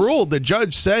about this? They ruled. The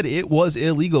judge said it was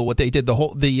illegal what they did.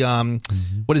 What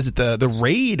is it? The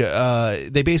raid,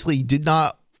 they basically did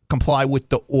not comply with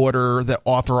the order that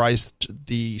authorized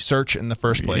the search in the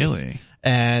first place. Really?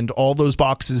 And all those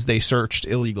boxes they searched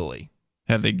illegally.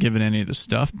 Have they given any of the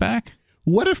stuff back?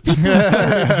 What if people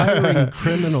started hiring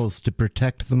criminals to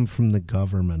protect them from the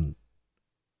government?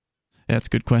 That's a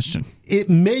good question. It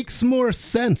makes more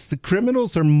sense. The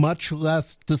criminals are much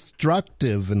less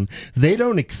destructive, and they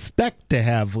don't expect to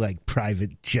have, like,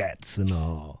 private jets and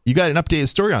all. You got an updated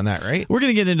story on that, right? We're going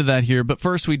to get into that here, but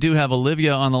first we do have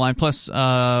Olivia on the line. Plus,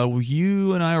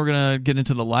 you and I were going to get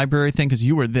into the library thing because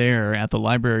you were there at the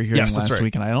library hearing last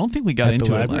week, and I don't think we got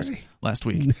into it last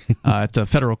week at the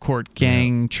federal court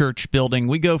gang church building.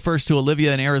 We go first to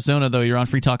Olivia in Arizona, though. You're on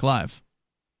Free Talk Live.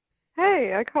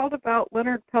 Hey, I called about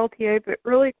Leonard Peltier, but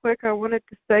really quick, I wanted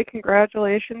to say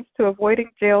congratulations to avoiding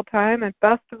jail time and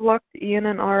best of luck to Ian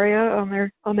and Aria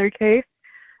on their case.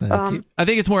 Thank you. I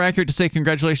think it's more accurate to say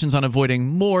congratulations on avoiding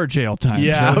more jail time.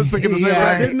 Yeah, I was thinking the same thing.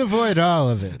 I didn't avoid all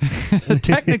of it.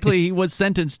 Technically, he was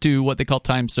sentenced to what they call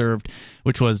time served,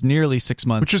 which was nearly 6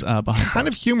 months. Which is kind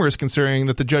of humorous considering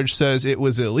that the judge says it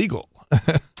was illegal.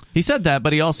 He said that,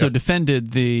 but he also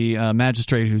defended the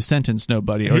magistrate who sentenced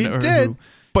nobody. He did.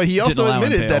 But he also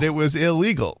admitted that it was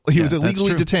illegal. He was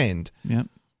illegally detained. Yep.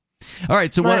 All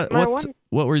right. So what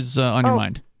was on your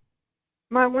mind?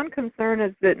 My one concern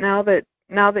is that now that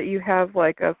you have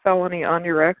like a felony on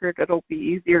your record, it'll be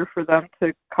easier for them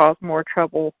to cause more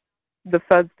trouble. The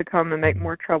feds to come and make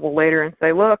more trouble later and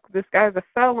say, "Look, this guy's a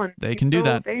felon. They can do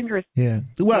that. Dangerous." Yeah.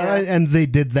 Well, and they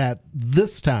did that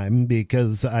this time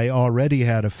because I already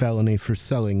had a felony for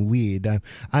selling weed.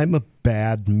 I'm a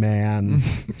bad man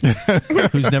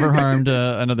who's never harmed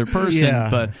another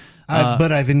person. But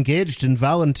I've engaged in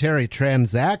voluntary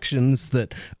transactions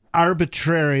that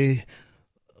arbitrary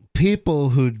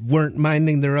people who weren't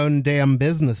minding their own damn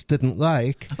business didn't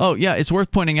like. Oh, yeah, it's worth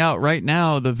pointing out right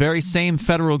now the very same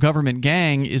federal government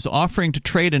gang is offering to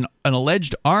trade an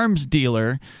alleged arms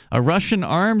dealer, a Russian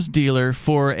arms dealer,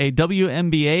 for a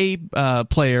WNBA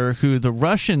player who the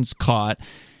Russians caught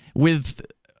with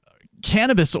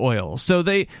cannabis oil. So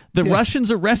the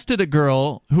Russians arrested a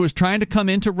girl who was trying to come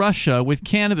into Russia with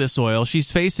cannabis oil.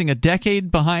 She's facing a decade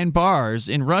behind bars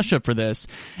in Russia for this.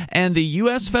 And the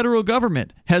U.S. federal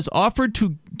government has offered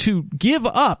to give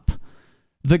up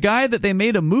The guy that they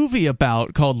made a movie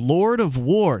about called Lord of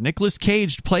War, Nicolas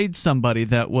Cage played somebody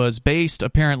that was based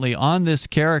apparently on this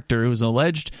character who was an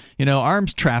alleged,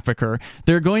 arms trafficker.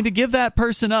 They're going to give that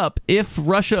person up if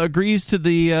Russia agrees to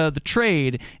the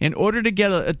trade in order to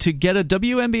get a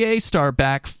WNBA star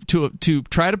back to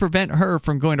try to prevent her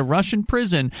from going to Russian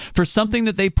prison for something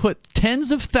that they put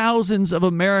tens of thousands of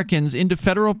Americans into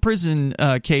federal prison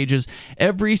cages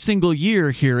every single year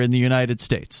here in the United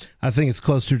States. I think it's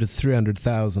closer to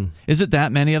 300,000. Is it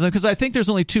that many of them? Because I think there's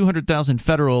only 200,000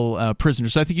 federal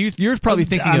prisoners. So I think you're probably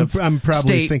thinking I'm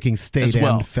probably thinking state as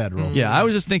well. And federal. Yeah, I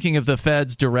was just thinking of the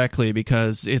feds directly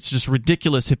because it's just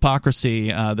ridiculous hypocrisy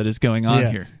that is going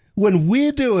on here. When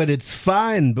we do it, it's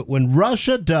fine, but when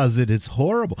Russia does it, it's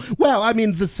horrible. Well, I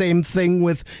mean, the same thing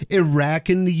with Iraq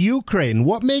and the Ukraine.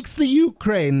 What makes the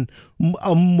Ukraine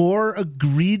a more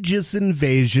egregious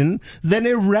invasion than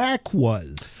Iraq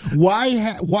was?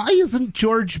 Why isn't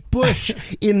George Bush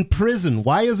in prison?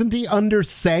 Why isn't he under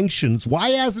sanctions? Why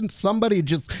hasn't somebody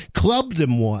just clubbed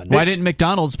him one? Why didn't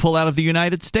McDonald's pull out of the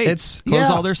United States? Close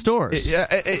all their stores.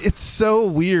 It's so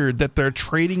weird that they're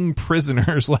trading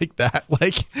prisoners like that.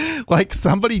 Like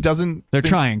somebody doesn't. They're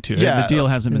trying to. Yeah, the deal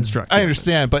hasn't been struck. I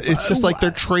understand, but it's just like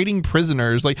they're trading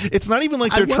prisoners. Like it's not even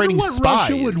like they're trading what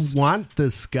spies. Russia would want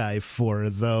this guy for,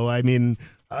 though. I mean,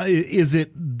 is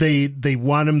it they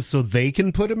want him so they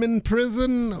can put him in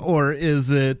prison, or is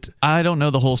it? I don't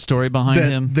know the whole story behind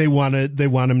him. They want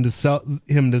him to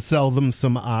sell them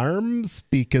some arms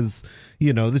because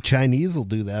the Chinese will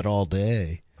do that all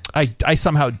day. I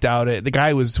somehow doubt it. The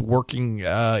guy was working,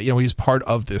 he's part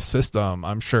of this system,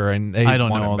 I'm sure, and they I don't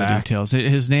want know him all back. the details.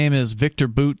 His name is Victor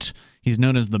Bout. He's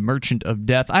known as the Merchant of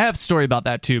Death. I have a story about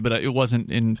that too, but it wasn't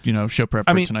in show prep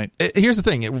for tonight. Here's the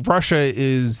thing: Russia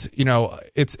is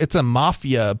it's a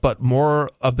mafia, but more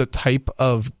of the type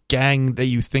of gang that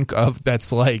you think of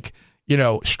that's like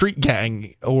street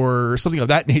gang or something of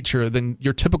that nature than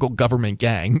your typical government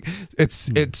gang. It's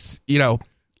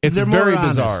They're very more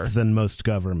bizarre honest than most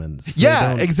governments.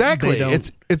 Yeah, exactly. They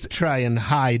don't it's try and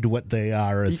hide what they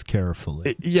are as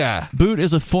carefully. Yeah. Bout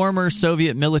is a former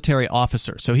Soviet military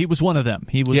officer, so he was one of them.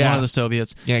 He was one of the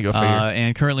Soviets. Yeah, go figure.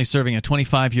 And currently serving a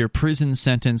 25-year prison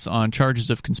sentence on charges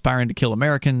of conspiring to kill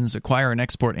Americans, acquire and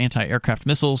export anti-aircraft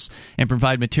missiles, and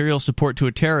provide material support to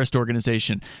a terrorist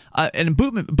organization. And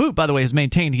Bout, by the way, has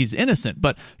maintained he's innocent,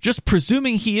 but just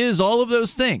presuming he is all of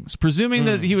those things, presuming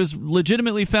that he was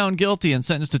legitimately found guilty and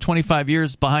sentenced to 25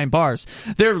 years behind bars,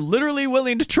 they're literally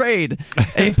willing to trade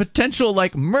a potential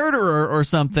murderer or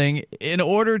something in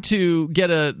order to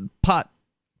get a pot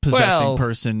possessing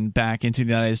person back into the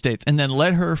United States and then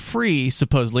let her free,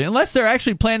 supposedly, unless they're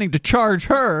actually planning to charge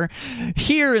her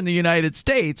here in the United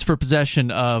States for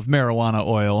possession of marijuana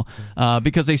oil,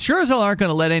 because they sure as hell aren't going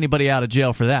to let anybody out of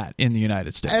jail for that in the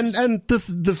United States. And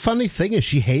the funny thing is,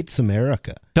 she hates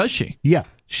America. Does she? Yeah.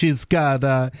 She's got,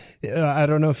 I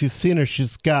don't know if you've seen her,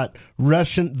 she's got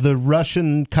the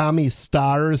Russian commie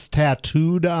stars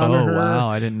tattooed on her. Oh, wow,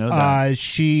 I didn't know that.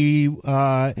 She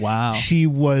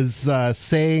was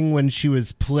saying when she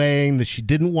was playing that she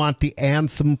didn't want the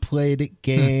anthem played at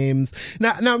games.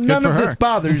 Now none of this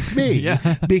bothers me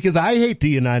because I hate the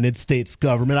United States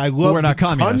government. I love the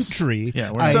country.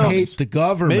 Yeah, I hate the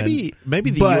government. Maybe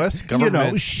the U.S.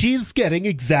 government. She's getting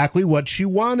exactly what she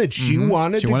wanted. She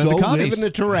wanted to go live in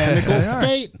a tyrannical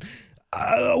state.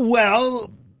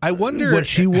 I wonder what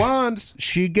she wants.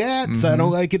 She gets. I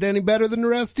don't like it any better than the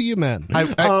rest of you men.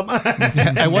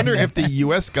 I wonder if the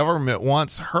U.S. government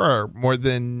wants her more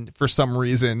than, for some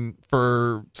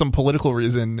political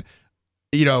reason,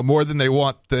 more than they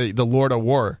want the Lord of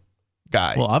War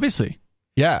guy. Well, obviously.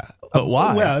 Yeah. But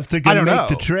why? Well, if they're going to make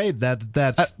the trade, that's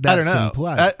I don't know.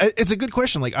 implied. It's a good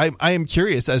question. I am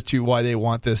curious as to why they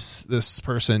want this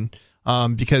person.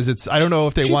 Because I don't know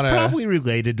if they want to. She's probably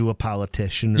related to a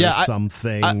politician or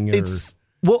something.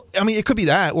 It could be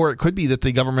that, or it could be that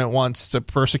the government wants to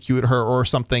persecute her or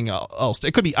something else.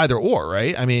 It could be either or,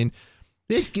 right? I mean,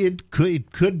 it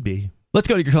could be. Let's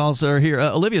go to your calls here.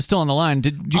 Olivia's still on the line.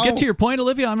 Did you get to your point,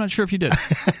 Olivia? I'm not sure if you did.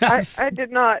 I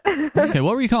did not. Okay,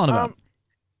 what were you calling about?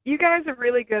 You guys are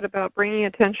really good about bringing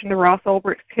attention to Ross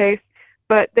Ulbricht's case.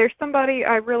 But there's somebody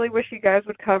I really wish you guys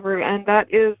would cover, and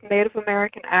that is Native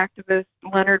American activist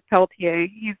Leonard Peltier.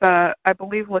 He's I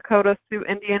believe, Lakota Sioux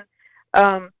Indian.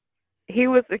 He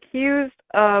was accused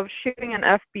of shooting an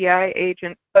FBI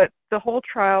agent, but the whole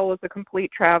trial was a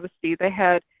complete travesty. They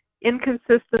had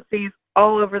inconsistencies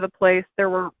all over the place. There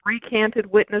were recanted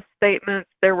witness statements.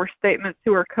 There were statements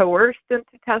who were coerced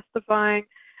into testifying.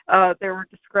 There were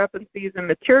discrepancies in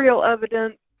material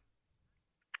evidence.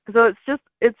 So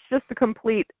it's just a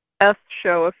complete S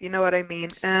show, if you know what I mean.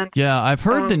 And yeah, I've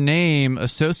heard the name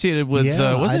associated with.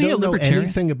 Wasn't he a libertarian? I don't know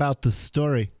anything about the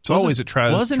story. It's always a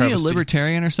travesty. Wasn't he a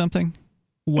libertarian or something?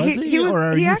 Was he or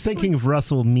are you thinking of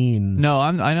Russell Means? No,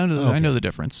 I know the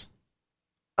difference.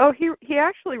 Oh, he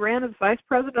actually ran as vice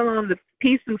president on the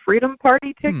Peace and Freedom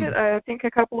Party ticket, I think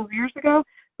a couple of years ago,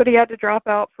 but he had to drop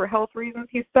out for health reasons.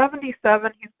 He's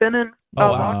 77. He's been in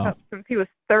lockup since he was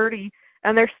 30,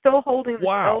 and they're still holding this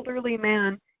elderly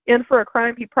man in for a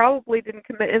crime he probably didn't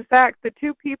commit. In fact, the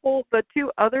two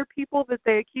other people that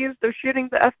they accused of shooting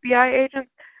the FBI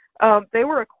agents, they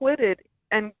were acquitted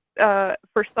and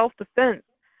for self-defense.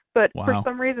 But for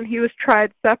some reason, he was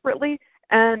tried separately,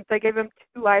 and they gave him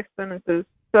 2 life sentences.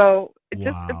 So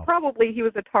probably he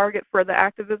was a target for the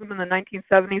activism in the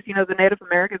 1970s. You know, the Native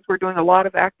Americans were doing a lot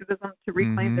of activism to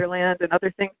reclaim their land and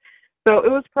other things. So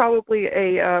it was probably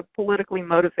a politically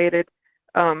motivated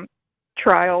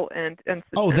trial and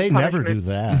they never do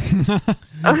that.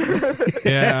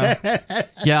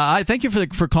 I thank you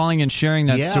for calling and sharing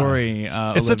that story,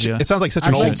 Olivia. It sounds like such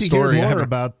an old story. I'd like to hear more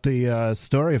about the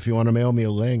story if you want to mail me a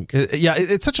link.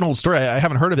 It's such an old story. I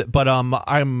haven't heard of it, but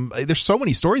there's so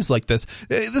many stories like this.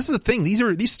 This is the thing.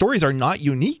 These stories are not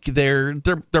unique. They're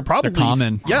probably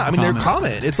common. Yeah, I mean they're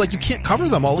common. It's like you can't cover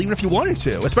them all, even if you wanted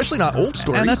to, especially not old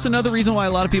stories. And that's another reason why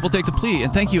a lot of people take the plea.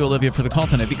 And thank you, Olivia, for the call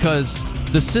tonight, because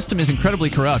the system is incredibly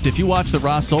corrupt. If you watch the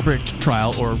Ross Ulbricht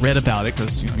trial or read about it,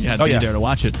 because you had to be there to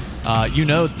watch it,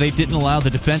 they didn't allow the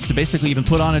defense to basically even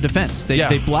put on a defense.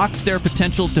 They blocked their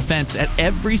potential defense at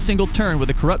every single turn with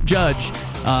a corrupt judge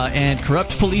and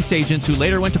corrupt police agents who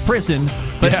later went to prison.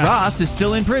 But Ross is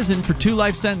still in prison for 2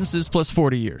 life sentences plus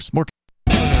 40 years. More.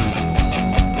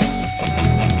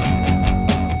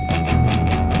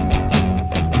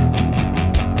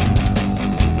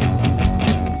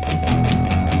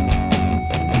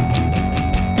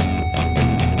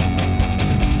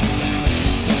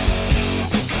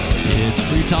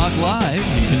 Talk Live.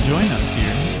 You can join us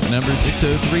here. The number is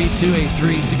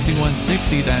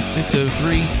 603-283-6160. That's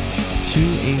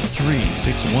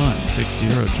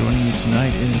 603-283-6160. Joining you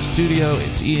tonight in the studio,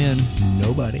 it's Ian.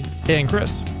 Nobody. And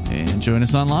Chris. And join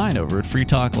us online over at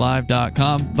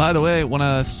freetalklive.com. By the way, I want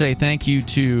to say thank you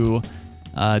to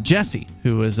Jesse,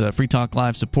 who is a Free Talk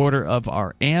Live supporter of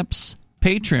our AMPS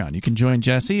Patreon. You can join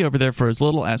Jesse over there for as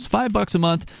little as $5 a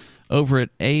month over at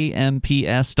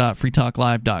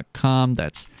amps.freetalklive.com.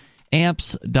 That's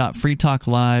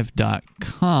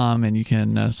amps.freetalklive.com, and you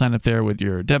can sign up there with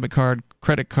your debit card,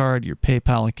 credit card, your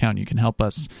PayPal account. You can help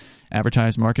us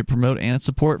advertise, market, promote, and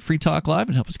support Free Talk Live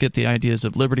and help us get the ideas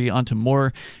of liberty onto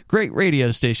more great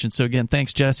radio stations. So again,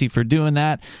 thanks, Jesse, for doing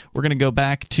that. We're going to go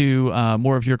back to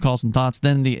more of your calls and thoughts.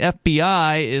 Then the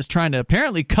FBI is trying to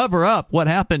apparently cover up what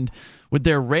happened with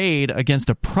their raid against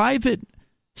a private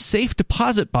safe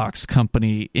deposit box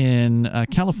company in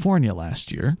California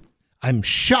last year. I'm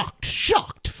shocked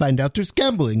to find out there's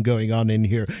gambling going on in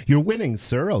here. You're winning,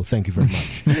 sir. Oh, thank you very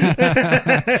much.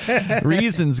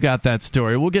 Reason's got that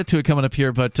story. We'll get to it coming up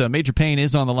here, but Major Payne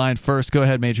is on the line first. Go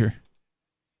ahead, Major.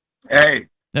 Hey.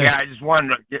 Yeah, I just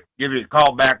wanted to give you a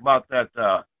call back about that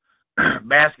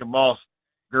basketball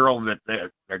girl that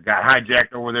got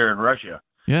hijacked over there in Russia.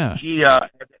 Yeah. She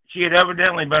had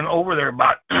evidently been over there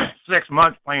about 6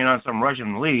 months playing on some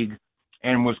Russian league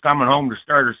and was coming home to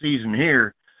start her season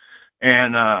here.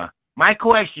 And my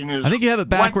question is... I think you have it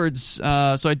backwards.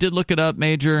 So I did look it up,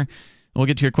 Major. We'll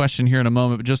get to your question here in a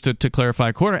moment, but just to clarify,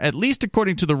 at least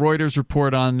according to the Reuters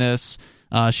report on this,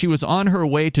 she was on her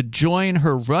way to join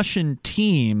her Russian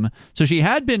team. So she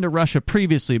had been to Russia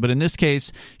previously, but in this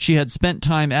case, she had spent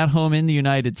time at home in the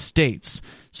United States.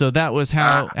 So that was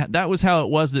how it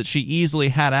was that she easily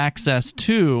had access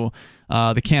to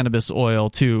the cannabis oil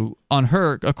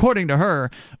according to her,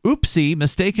 oopsie,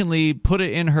 mistakenly put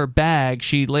it in her bag.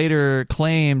 She later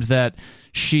claimed that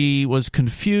she was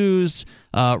confused,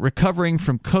 recovering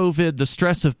from COVID, the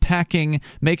stress of packing,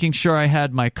 making sure I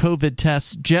had my COVID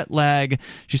tests, jet lag.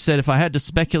 She said, if I had to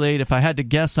speculate, if I had to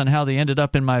guess on how they ended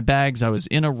up in my bags, I was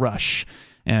in a rush.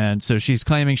 And so she's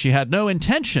claiming she had no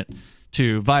intention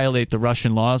to violate the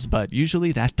Russian laws, but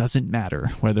usually that doesn't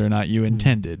matter whether or not you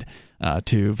intended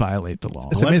to violate the law.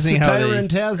 It's amazing how the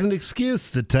tyrant has an excuse.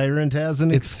 The tyrant has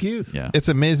an excuse. Yeah. It's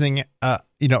amazing, how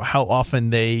often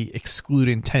they exclude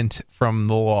intent from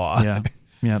the law. Yeah.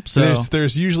 Yep. So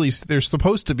there's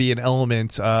supposed to be an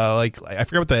element, like I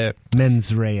forget what the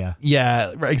mens rea.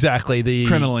 Yeah, exactly. The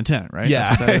criminal intent, right?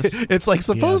 Yeah, it's like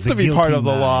supposed to be part of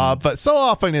the law, but so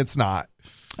often it's not.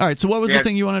 All right. So what was the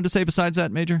thing you wanted to say besides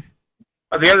that, Major?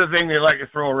 The other thing they like to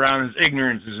throw around is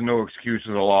ignorance is no excuse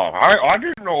of the law. I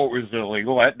didn't know it was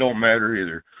illegal. That don't matter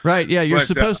either. Right, yeah, you're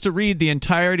supposed to read the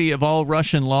entirety of all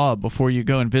Russian law before you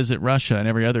go and visit Russia and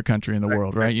every other country in the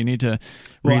world, right? You need to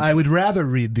read... Well, I would rather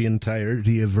read the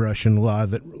entirety of Russian law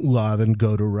than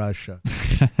go to Russia.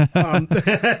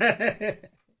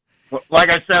 Well, like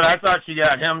I said, I thought she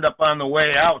got hemmed up on the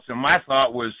way out, so my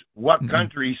thought was, what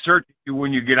country searches you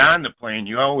when you get on the plane?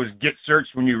 You always get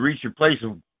searched when you reach your place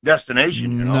of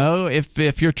destination, you know? No,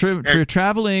 if you're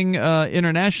traveling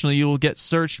internationally, you will get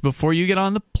searched before you get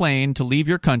on the plane to leave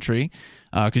your country,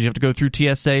 because you have to go through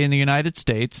TSA in the United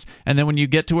States, and then when you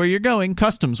get to where you're going,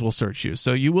 customs will search you.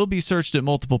 So you will be searched at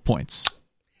multiple points.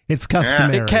 It's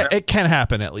customary. It can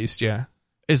happen, at least, yeah.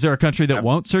 Is there a country that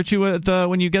won't search you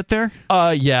when you get there?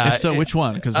 Yeah. If so, which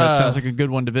one? Because that sounds like a good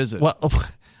one to visit. Well,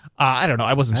 I don't know.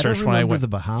 I wasn't searched when I went. The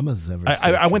Bahamas ever.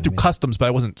 I went through customs, but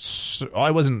I wasn't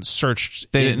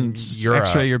searched. They didn't Europe.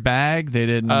 X-ray your bag. They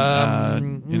didn't.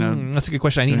 That's a good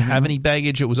question. I didn't have any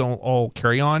baggage. It was all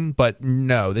carry on, but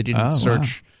no, they didn't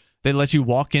search. Wow. They let you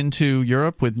walk into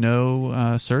Europe with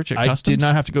no search at customs? I did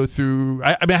not have to go through.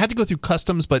 I mean, I had to go through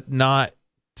customs, but not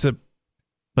to.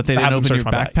 But they didn't open your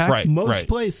backpack? Right. Most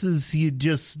places,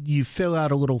 you fill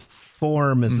out a little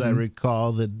form, as I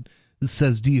recall, that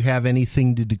says, do you have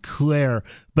anything to declare?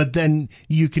 But then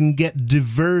you can get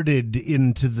diverted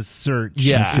into the search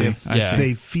if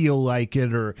they feel like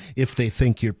it or if they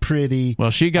think you're pretty.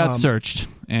 Well, she got searched,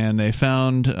 and they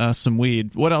found some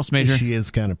weed. What else, Major? She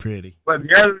is kind of pretty. But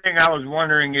the other thing I was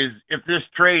wondering is, if this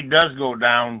trade does go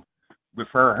down,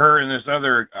 for her and this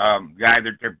other guy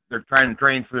that they're trying to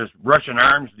train for this Russian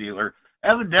arms dealer.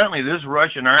 Evidently, this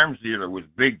Russian arms dealer was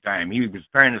big time. He was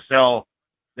trying to sell.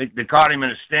 They caught him in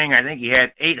a sting. I think he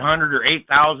had 800 or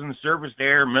 8,000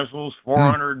 surface-to-air missiles,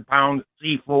 400 pounds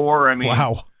C4. I mean,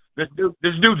 wow. This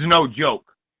dude's no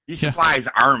joke. He supplies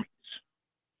armies.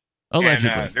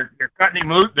 Allegedly, and, they're cutting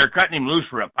him loose. They're cutting him loose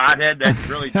for a pothead. That's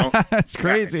really don't. That's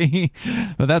crazy,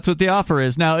 but that's what the offer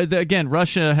is. Now, again,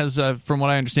 Russia has, from what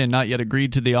I understand, not yet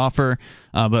agreed to the offer.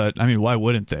 But I mean, why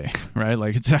wouldn't they? Right?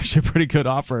 Like, it's actually a pretty good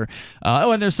offer.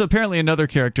 And there's apparently another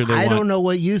character they want. I don't know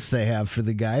what use they have for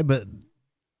the guy, but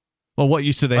what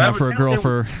use do they have for a girl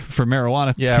for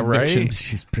marijuana? Yeah, conviction? right.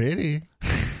 She's pretty.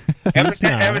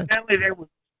 Evidently,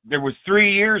 there was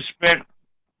 3 years spent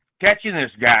catching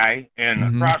this guy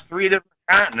and across 3 different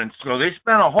continents, so they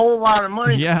spent a whole lot of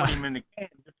money to put him in the can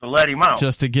just to let him out,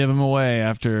 just to give him away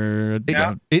after. It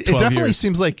definitely years.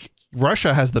 Seems like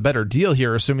Russia has the better deal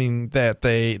here, assuming that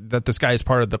this guy is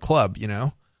part of the club. You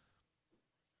know.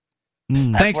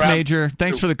 Thanks, Major.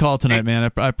 Thanks for the call tonight,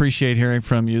 man. I appreciate hearing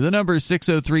from you. The number is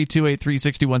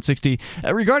 603-283-6160.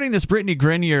 Regarding this Brittany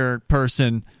Grenier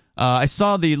person, I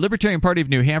saw the Libertarian Party of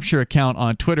New Hampshire account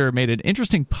on Twitter made an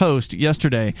interesting post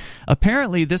yesterday.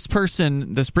 Apparently, this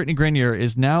person, this Brittany Grenier,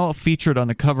 is now featured on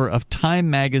the cover of Time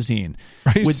magazine.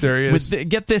 Are you serious?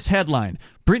 Get this headline: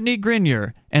 Brittany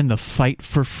Grenier and the Fight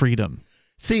for Freedom.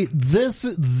 See, there's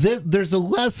a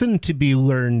lesson to be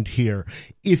learned here.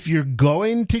 If you're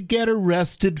going to get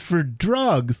arrested for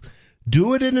drugs,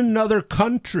 do it in another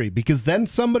country, because then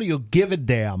somebody will give a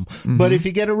damn. But if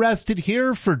you get arrested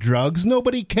here for drugs,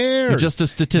 nobody cares. You're just a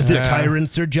statistic. The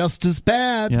tyrants are just as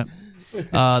bad. Yep.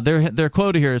 Their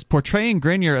quote here is, portraying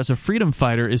Grenier as a freedom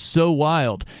fighter is so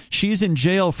wild. She's in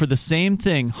jail for the same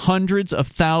thing hundreds of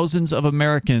thousands of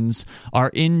Americans are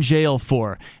in jail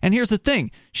for. And here's the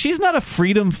thing. She's not a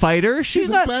freedom fighter. She's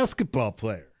a not basketball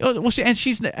player. Well,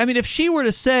 if she were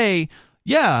to say,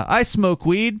 yeah, I smoke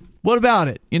weed, what about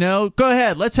it? Go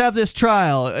ahead. Let's have this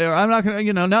trial. I'm not going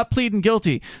to, not pleading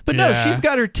guilty. But no, she's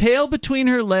got her tail between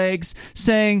her legs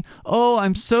saying, oh,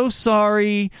 I'm so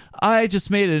sorry. I just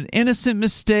made an innocent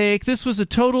mistake. This was a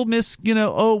total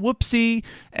whoopsie.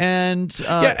 And,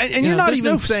 and you're not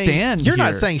even saying, you're here.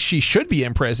 Not saying she should be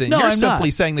in prison. No, you're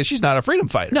simply saying that she's not a freedom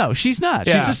fighter. No, she's not.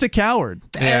 She's just a coward.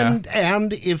 And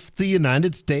if the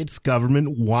United States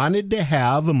government wanted to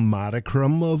have a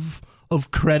modicum of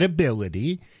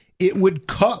credibility, it would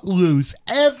cut loose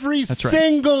every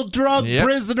single drug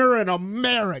prisoner in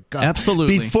America.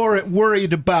 Absolutely. Before it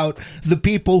worried about the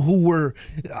people worry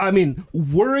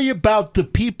about the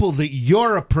people that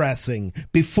you're oppressing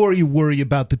before you worry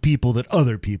about the people that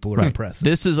other people are oppressing.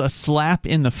 This is a slap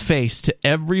in the face to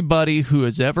everybody who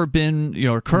has ever been,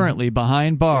 currently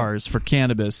behind bars for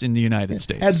cannabis in the United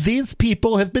States. And these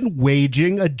people have been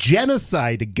waging a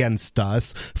genocide against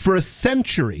us for a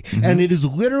century. And it is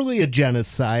literally a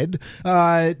genocide did.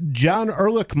 John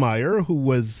Ehrlichmeyer, who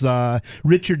was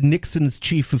Richard Nixon's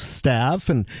chief of staff,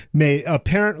 and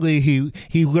apparently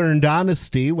he learned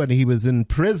honesty when he was in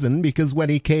prison, because when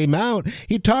he came out,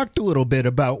 he talked a little bit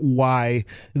about why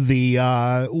the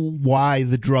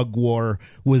drug war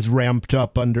was ramped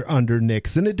up under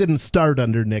Nixon. It didn't start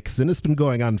under Nixon. It's been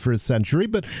going on for a century,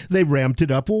 but they ramped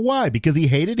it up. Well, why? Because he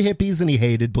hated hippies and he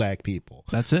hated black people.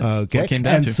 That's it. Okay.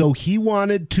 And so he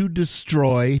wanted to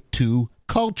destroy two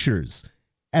cultures.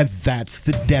 And that's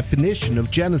the definition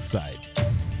of genocide.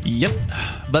 Yep.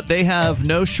 But they have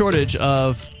no shortage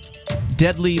of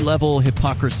deadly level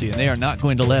hypocrisy, and they are not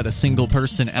going to let a single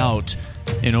person out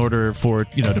in order for,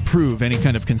 to prove any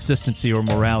kind of consistency or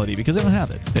morality, because they don't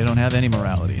have it. They don't have any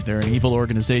morality. They're an evil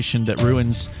organization that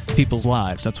ruins people's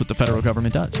lives. That's what the federal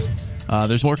government does.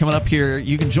 There's more coming up here.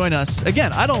 You can join us.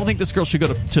 Again, I don't think this girl should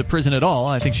go to prison at all.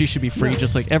 I think she should be free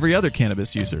just like every other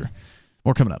cannabis user.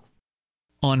 More coming up.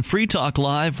 On Free Talk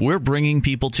Live, we're bringing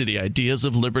people to the ideas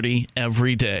of liberty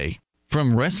every day.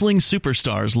 From wrestling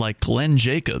superstars like Glenn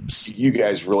Jacobs. You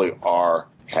guys really are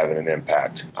having an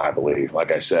impact, I believe.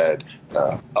 Like I said,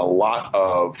 a lot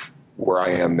of where I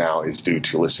am now is due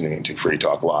to listening to Free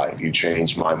Talk Live. You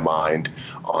changed my mind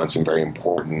on some very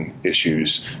important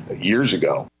issues years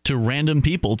ago. To random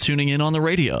people tuning in on the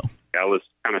radio. I was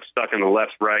kind of stuck in the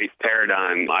left-right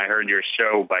paradigm. I heard your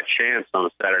show by chance on a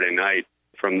Saturday night.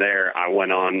 From there, I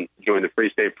went on, joined the Free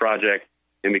State Project,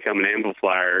 and become an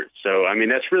amplifier. So, I mean,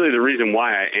 that's really the reason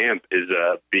why I amp, is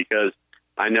because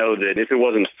I know that if it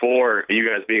wasn't for you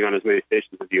guys being on as many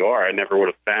stations as you are, I never would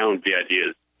have found the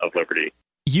ideas of liberty.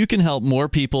 You can help more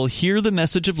people hear the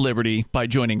message of liberty by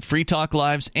joining Free Talk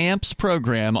Live's AMPS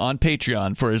program on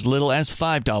Patreon for as little as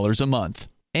 $5 a month.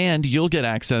 And you'll get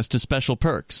access to special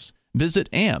perks. Visit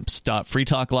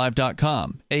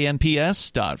amps.freetalklive.com,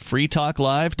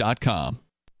 amps.freetalklive.com.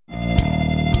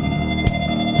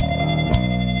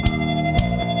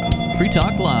 Free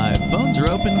Talk Live. Phones are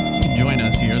open. You can join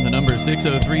us here. The number is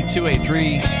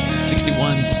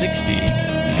 603-283-6160.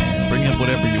 And bring up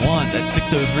whatever you want. That's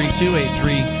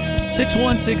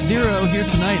 603-283-6160. Here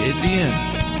tonight, it's Ian.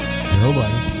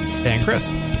 Nobody. And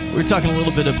Chris. We're talking a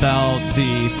little bit about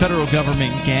the federal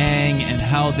government gang and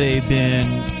how they've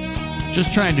been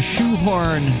just trying to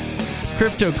shoehorn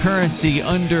cryptocurrency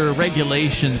under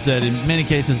regulations that in many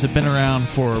cases have been around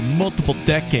for multiple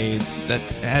decades, that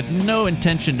had no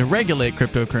intention to regulate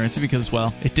cryptocurrency because,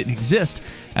 well, it didn't exist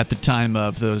at the time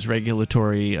of those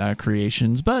regulatory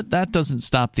creations. But that doesn't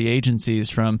stop the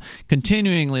agencies from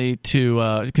continuing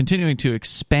to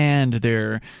expand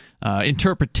their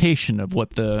interpretation of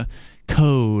what the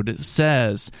code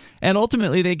says. And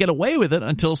ultimately they get away with it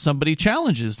until somebody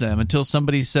challenges them, until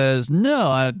somebody says, no,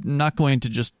 I'm not going to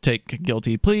just take a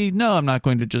guilty plea. No, I'm not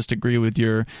going to just agree with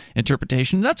your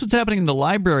interpretation. That's what's happening in the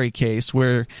LBRY case,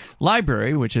 where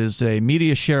LBRY, which is a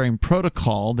media sharing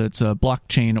protocol that's a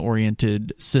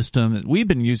blockchain-oriented system that we've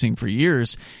been using for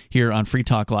years here on Free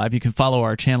Talk Live. You can follow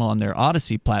our channel on their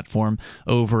Odyssey platform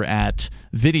over at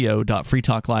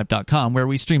video.freetalklive.com, where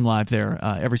we stream live there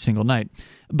every single night.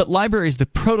 But LBRY is the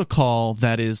protocol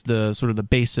that is the sort of the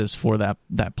basis for that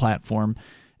platform.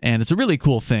 And it's a really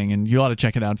cool thing, and you ought to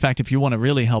check it out. In fact, if you want to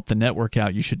really help the network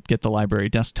out, you should get the LBRY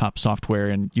desktop software,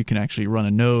 and you can actually run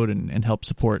a node and help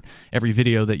support every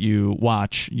video that you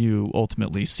watch. You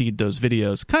ultimately seed those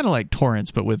videos, kind of like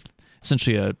torrents, but with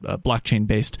essentially a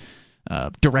blockchain-based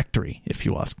directory, if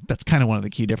you will. That's kind of one of the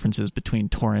key differences between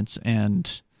torrents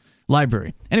and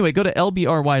LBRY. Anyway, go to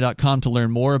lbry.com to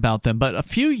learn more about them. But a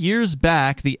few years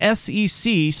back, the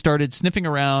SEC started sniffing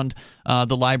around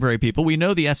the LBRY people. We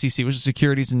know the SEC, which is the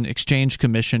Securities and Exchange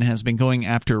Commission, has been going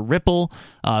after Ripple.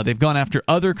 They've gone after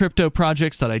other crypto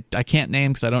projects that I can't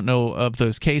name because I don't know of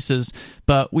those cases.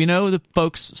 But we know the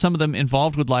folks, some of them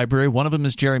involved with LBRY. One of them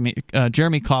is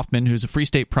Jeremy Kauffman, who's a Free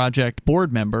State Project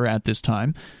board member at this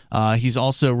time. He's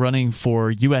also running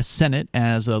for U.S. Senate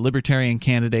as a Libertarian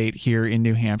candidate here in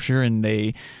New Hampshire, and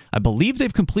I believe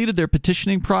they've completed their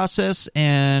petitioning process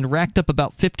and racked up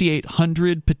about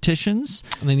 5,800 petitions.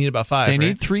 And they need about 5, They right?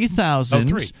 need 3,000.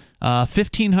 3.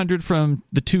 1,500 from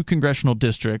the 2 congressional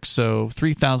districts, so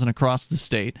 3,000 across the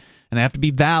state. And they have to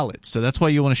be valid, so that's why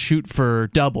you want to shoot for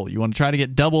double. You want to try to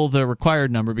get double the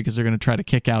required number because they're going to try to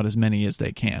kick out as many as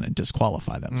they can and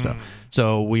disqualify them.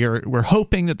 So we're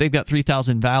hoping that they've got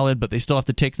 3,000 valid, but they still have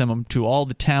to take them to all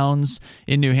the towns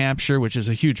in New Hampshire, which is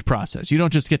a huge process. You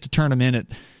don't just get to turn them in at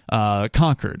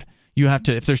Concord. You have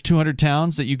to, if there's 200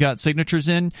 towns that you got signatures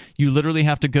in, you literally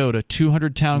have to go to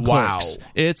 200 town clerks.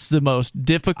 It's the most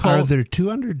difficult. Are there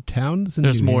 200 towns in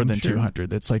There's New more Hampshire? than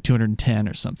 200. It's like 210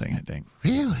 or something, I think.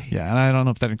 Really? Yeah, and I don't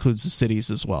know if that includes the cities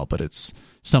as well, but it's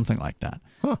something like that.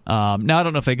 Now, I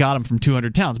don't know if they got them from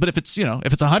 200 towns, but if it's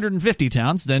 150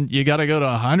 towns, then you got to go to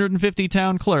 150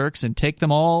 town clerks and take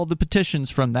them all the petitions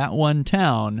from that one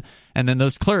town, and then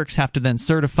those clerks have to then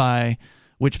certify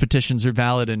which petitions are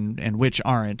valid and which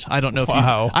aren't. I don't know if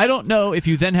I don't know if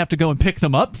you then have to go and pick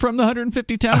them up from the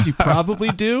 150 towns. You probably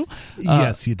do.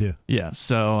 Yes, you do. Yeah,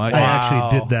 so I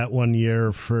actually did that one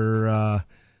year for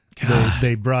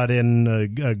they brought in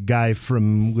a guy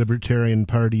from Libertarian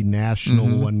Party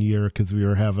National one year because we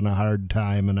were having a hard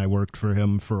time, and I worked for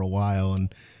him for a while. And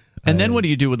then what do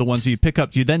you do with the ones that you pick up?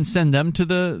 Do you then send them to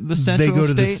the central They go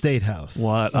to state? the state house.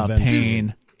 What a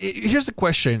pain. Here's the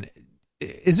question.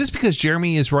 Is this because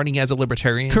Jeremy is running as a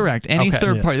libertarian? Correct. Any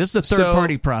third party. This is a third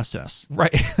party process.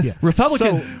 Right. Yeah.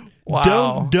 Republican.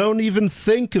 So don't even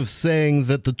think of saying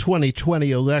that the 2020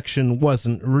 election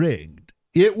wasn't rigged.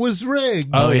 It was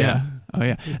rigged. Oh yeah.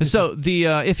 So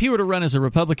if he were to run as a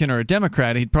Republican or a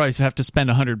Democrat, he'd probably have to spend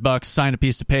 $100, sign a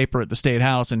piece of paper at the state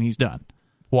house, and he's done.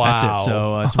 Wow. That's it.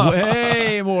 So it's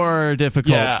way more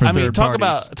difficult for third talk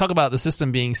parties. about the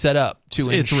system being set up to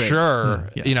ensure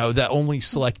that only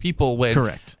select people win.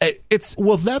 Correct.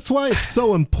 That's why it's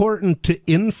so important to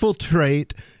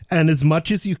infiltrate and as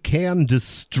much as you can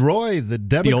destroy the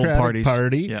Democratic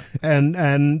Party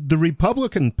and the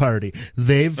Republican Party.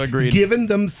 They've given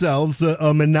themselves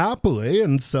a monopoly,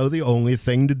 and so the only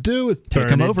thing to do is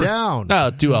turn it down.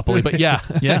 Duopoly, but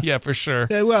yeah, for sure.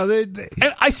 Well, and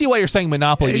I see why you're saying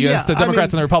monopoly, because the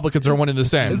Democrats and the Republicans are one and the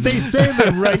same. They say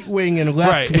the right wing and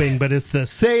left wing, but it's the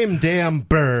same damn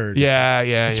bird. Yeah,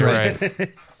 you're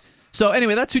right. So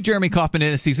anyway, that's who Jeremy Kauffman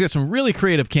is. He's got some really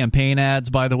creative campaign ads,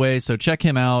 by the way, so check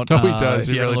him out. Oh, he does.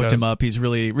 He really looked does. him up. He's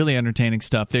really, really entertaining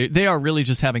stuff. They are really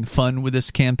just having fun with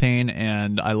this campaign,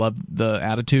 and I love the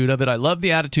attitude of it. I love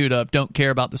the attitude of don't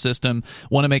care about the system,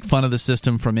 want to make fun of the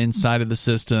system from inside of the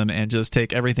system, and just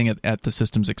take everything at the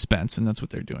system's expense, and that's what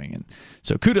they're doing. And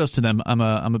so kudos to them. I'm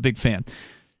a big fan.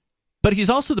 But he's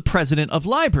also the president of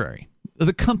LBRY,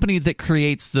 the company that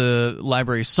creates the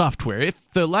LBRY software.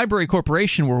 If the LBRY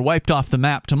Corporation were wiped off the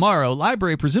map tomorrow,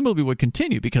 LBRY presumably would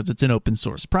continue because it's an open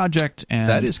source project. And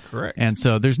that is correct. And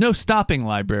so there's no stopping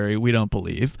LBRY, we don't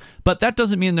believe. But that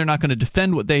doesn't mean they're not going to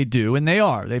defend what they do, and they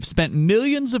are. They've spent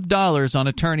millions of dollars on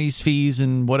attorneys' fees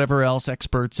and whatever else,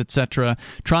 experts, etc.,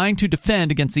 trying to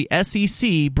defend against the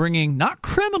SEC, bringing not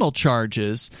criminal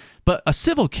charges, but a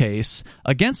civil case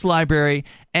against LBRY.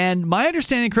 And my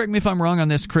understanding, correct me if I'm wrong on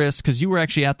this, Chris, because you were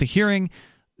actually at the hearing,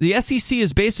 the SEC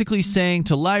is basically saying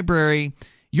to LBRY,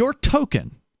 your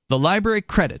token, the LBRY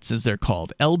credits, as they're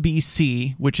called,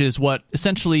 LBC, which is what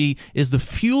essentially is the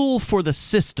fuel for the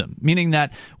system, meaning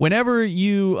that whenever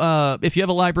you, if you have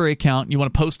a LBRY account, you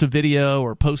want to post a video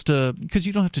or because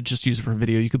you don't have to just use it for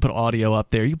video, you could put audio up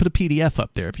there, you can put a PDF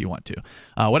up there if you want to,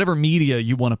 whatever media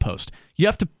you want to post, you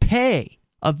have to pay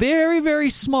a very, very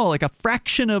small, like a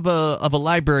fraction of a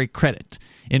LBRY credit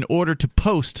in order to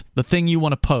post the thing you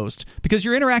want to post, because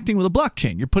you're interacting with a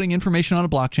blockchain. You're putting information on a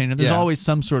blockchain, and there's always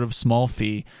some sort of small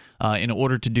fee in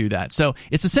order to do that. So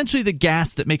it's essentially the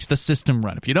gas that makes the system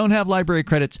run. If you don't have LBRY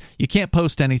credits, you can't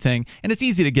post anything, and it's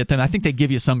easy to get them. I think they give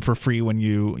you some for free when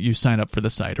you sign up for the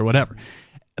site or whatever.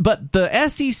 But the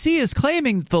SEC is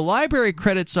claiming the LBRY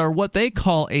credits are what they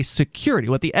call a security.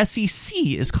 What the SEC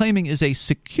is claiming is a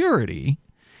security.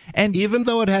 And even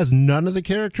though it has none of the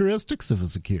characteristics of a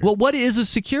security. Well, what is a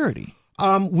security?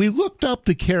 We looked up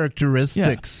the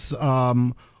characteristics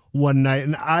one night,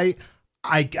 and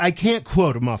I can't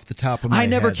quote them off the top of my head. I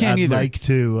never can either. I'd like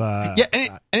to.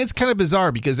 And it's kind of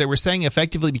bizarre because they were saying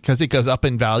effectively because it goes up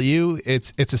in value,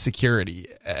 it's a security.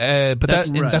 But that's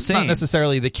not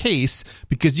necessarily the case,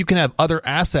 because you can have other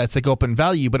assets that go up in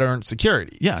value but aren't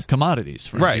securities. Yeah,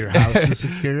 commodities. Right. Your house is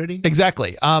security?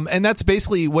 Exactly. And that's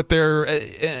basically what they're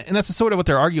and that's sort of what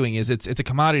they're arguing is it's a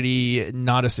commodity,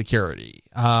 not a security.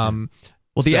 Well,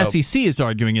 the SEC is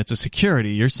arguing it's a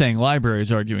security. You're saying LBRY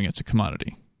is arguing it's a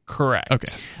commodity. Correct. Okay.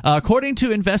 According to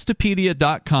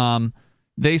Investopedia.com,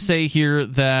 they say here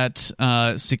that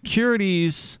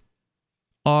securities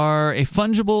are a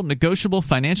fungible, negotiable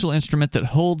financial instrument that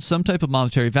holds some type of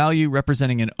monetary value,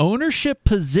 representing an ownership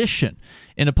position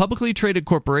in a publicly traded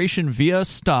corporation via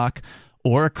stock,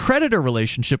 or a creditor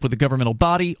relationship with a governmental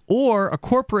body, or a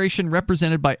corporation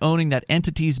represented by owning that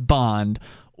entity's bond,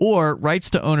 or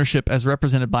rights to ownership as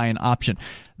represented by an option.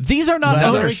 These are not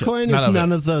ownership. Coin is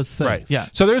none of those things. Right. Yeah.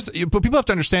 So but people have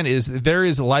to understand is there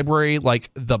is a LBRY,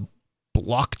 like the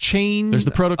blockchain. There's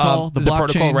the protocol, the blockchain,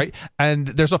 protocol, right? And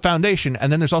there's a foundation,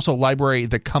 and then there's also Library,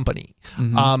 the company.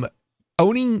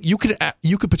 Owning, you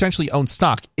could potentially own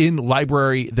stock in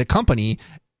Library, the company,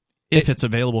 if it's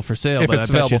available for sale. If it's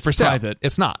available for sale, private.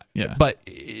 It's not. Yeah. But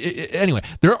anyway,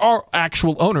 there are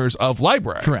actual owners of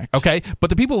Library. Correct. Okay. But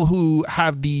the people who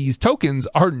have these tokens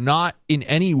are not in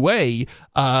any way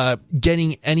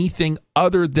getting anything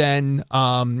other than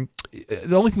the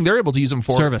only thing they're able to use them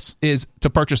for service is to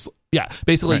purchase. Yeah,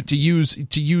 basically right. to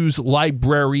use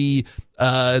Library,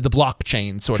 the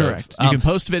blockchain sort Correct. of. You can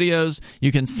post videos.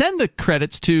 You can send the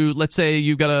credits to, let's say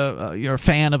you're a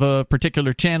fan of a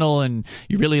particular channel and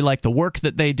you really like the work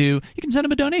that they do. You can send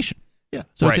them a donation. Yeah.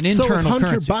 So it's an internal So if Hunter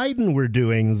currency. Biden were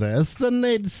doing this, then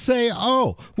they'd say,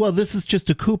 oh, well, this is just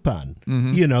a coupon.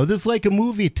 You know, this is like a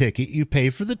movie ticket. You pay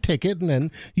for the ticket and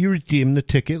then you redeem the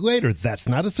ticket later. That's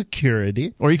not a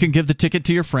security. Or you can give the ticket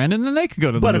to your friend and then they could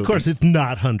go to the But movie. of course, it's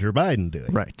not Hunter Biden doing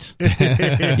it. Right.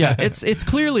 Yeah, it's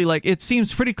clearly like it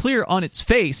seems pretty clear on its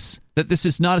face that this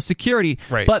is not a security,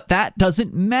 right. But that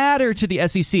doesn't matter to the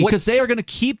SEC because they are going to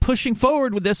keep pushing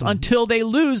forward with this until they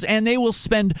lose, and they will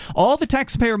spend all the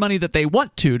taxpayer money that they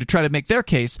want to try to make their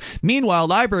case. Meanwhile,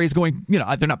 Library is going,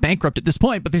 they're not bankrupt at this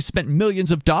point, but they've spent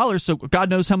millions of dollars, so God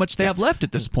knows how much they have left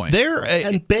at this point.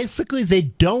 And basically, they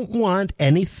don't want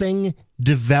anything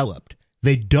developed.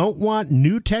 They don't want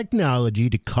new technology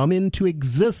to come into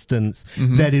existence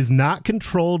that is not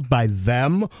controlled by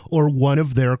them or one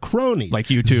of their cronies. Like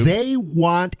YouTube. They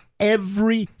want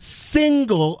every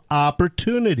single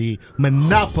opportunity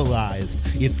monopolized.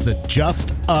 It's the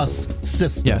just us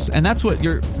system. Yes, and that's what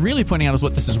you're really pointing out is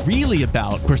what this is really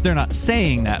about. Of course, they're not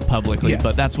saying that publicly,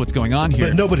 but that's what's going on here.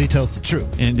 But nobody tells the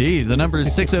truth. Indeed. The number is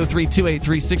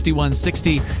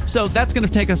 603-283-6160. So that's going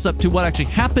to take us up to what actually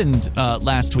happened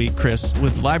last week, Chris,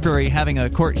 with Library having a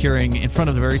court hearing in front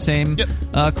of the very same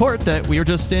court that we were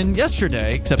just in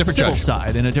yesterday, except different civil judge.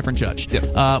 side and a different judge.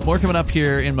 Yep. More coming up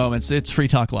here in moments. It's Free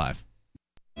Talk Live.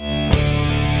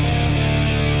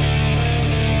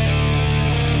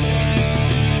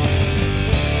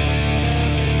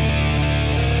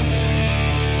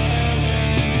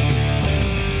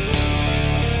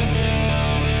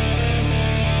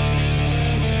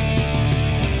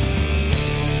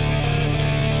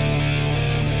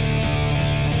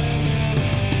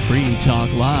 Free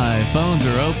Talk Live. Phones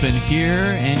are open here,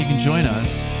 and you can join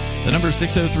us. The number is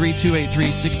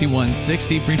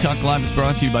 603-283-6160. Free Talk Live is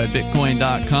brought to you by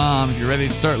Bitcoin.com. If you're ready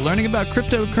to start learning about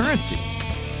cryptocurrency,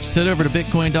 just head over to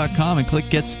Bitcoin.com and click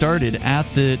Get Started at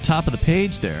the top of the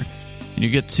page there. And you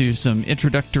get to some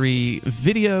introductory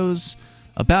videos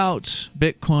about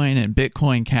Bitcoin and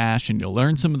Bitcoin Cash, and you'll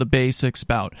learn some of the basics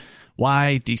about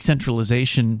why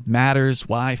decentralization matters,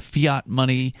 why fiat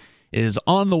money is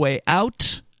on the way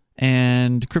out,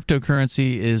 and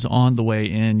cryptocurrency is on the way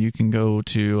in. You can go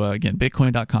to, again,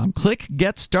 Bitcoin.com. Click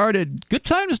Get Started. Good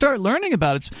time to start learning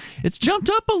about it. It's jumped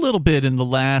up a little bit in the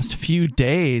last few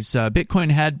days.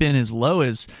 Bitcoin had been as low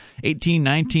as $18,000,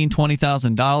 $19,000,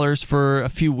 $20,000 for a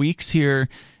few weeks here.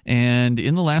 And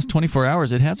in the last 24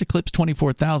 hours, it has eclipsed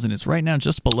 24,000. It's right now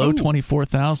just below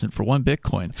 24,000 for one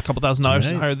Bitcoin. It's a couple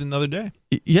 $1,000 higher than the other day.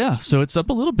 Yeah, so it's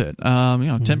up a little bit. Up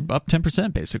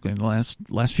 10% basically in the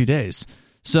last few days.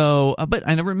 So, but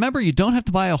I remember you don't have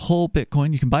to buy a whole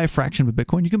Bitcoin. You can buy a fraction of a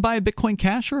Bitcoin. You can buy a Bitcoin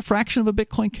Cash or a fraction of a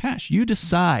Bitcoin Cash. You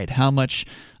decide how much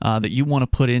that you want to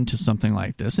put into something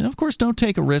like this. And of course, don't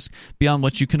take a risk beyond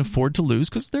what you can afford to lose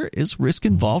because there is risk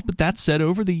involved. But that said,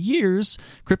 over the years,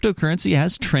 cryptocurrency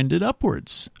has trended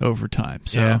upwards over time.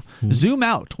 So zoom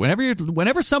out.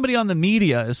 Whenever somebody on the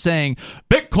media is saying,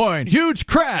 Bitcoin, huge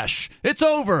crash, it's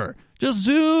over, just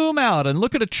zoom out and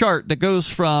look at a chart that goes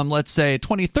from, let's say,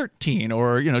 2013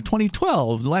 or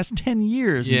 2012, the last 10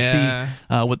 years, and see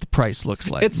what the price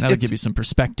looks like. That'll give you some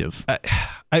perspective.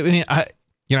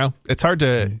 It's hard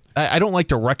to. I don't like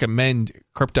to recommend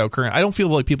cryptocurrency. I don't feel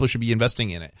like people should be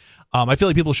investing in it. I feel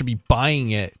like people should be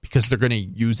buying it because they're going to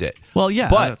use it. Well, yeah,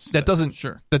 but that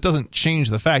doesn't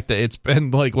change the fact that it's been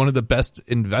like one of the best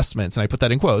investments, and I put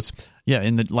that in quotes. Yeah,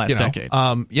 in the last decade.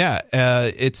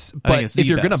 It's if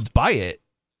you're going to buy it,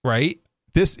 right,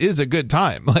 this is a good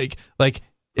time. Like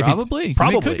Probably.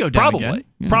 Probably. It could go down again,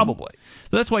 Probably.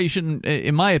 But that's why you shouldn't,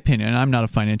 in my opinion, I'm not a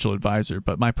financial advisor,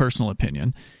 but my personal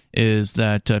opinion is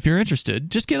that if you're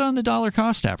interested, just get on the dollar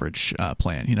cost average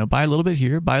plan. Buy a little bit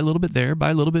here, buy a little bit there,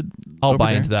 buy a little bit I'll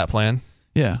buy there. into that plan.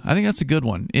 Yeah, I think that's a good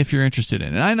one if you're interested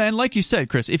in it. And like you said,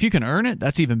 Chris, if you can earn it,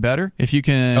 that's even better. If you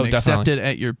can accept it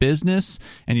at your business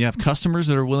and you have customers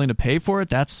that are willing to pay for it,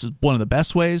 that's one of the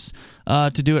best ways to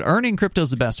do it. Earning crypto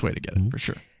is the best way to get it, for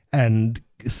sure. and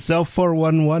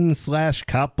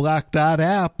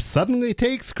Cell411/copblock.app suddenly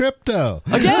takes crypto.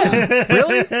 Again?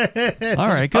 Really? All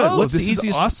right, good. Oh, what's this the is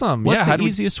easiest, awesome. What's Yeah, the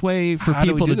easiest way for how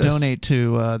do we people to do this? donate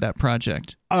to that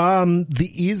project? The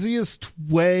easiest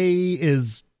way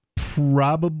is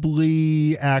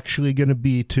probably actually going to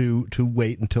be to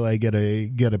wait until I get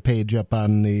a page up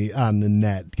on the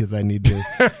net, because I need to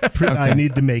I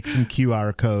need to make some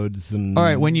QR codes. And all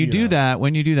right, when you do that,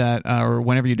 or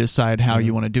whenever you decide how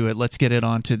you want to do it, let's get it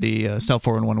onto the Cell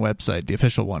 411 website, the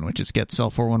official one, which is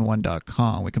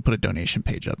getcell411.com. We can put a donation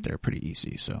page up there pretty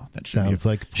easy, so that Sounds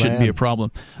like a plan. shouldn't be a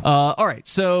problem. All right,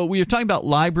 so we were talking about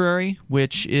LBRY,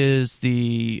 which is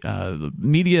the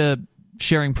media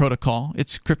sharing protocol.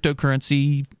 It's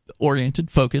cryptocurrency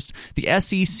oriented, focused. The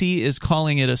SEC is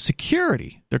calling it a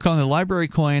security. They're calling the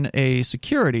LBRY coin a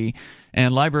security,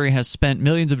 and LBRY has spent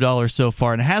millions of dollars so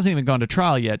far, and it hasn't even gone to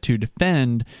trial yet to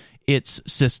defend its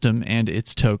system and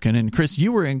its token. And Chris,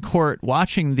 you were in court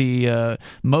watching the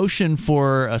motion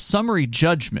for a summary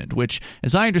judgment, which,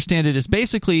 as I understand it, is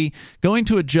basically going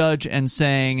to a judge and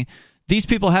saying, these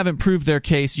people haven't proved their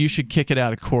case, you should kick it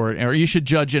out of court, or you should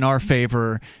judge in our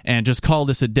favor and just call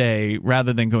this a day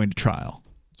rather than going to trial.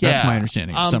 That's Yeah. my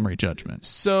understanding of summary judgment.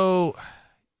 So,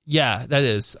 yeah, that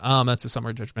is. That's a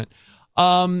summary judgment.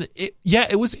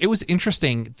 It was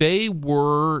interesting. They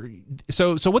were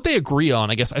so what they agree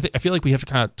on. I guess I feel like we have to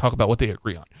kind of talk about what they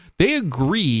agree on. They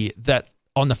agree that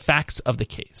on the facts of the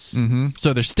case.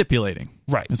 So they're stipulating,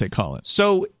 right, as they call it.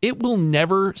 So it will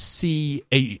never see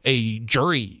a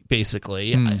jury,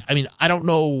 basically. I mean, I don't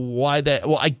know why that.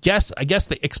 Well, I guess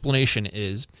the explanation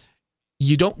is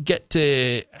you don't get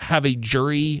to have a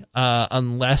jury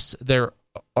unless there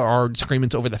are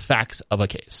disagreements over the facts of a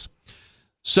case.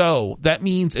 So that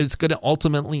means it's going to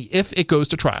ultimately, if it goes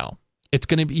to trial, it's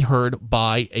going to be heard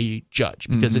by a judge,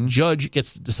 because a judge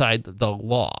gets to decide the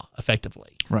law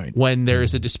effectively, right, when there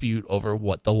is a dispute over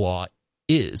what the law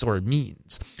is or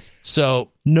means.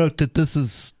 So note that this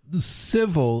is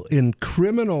civil. In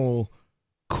criminal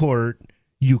court,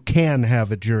 you can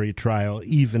have a jury trial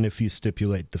even if you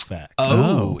stipulate the facts.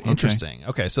 Oh, interesting.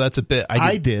 Okay, so that's a bit.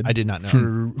 I did not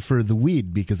know for the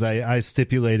weed, because I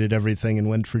stipulated everything and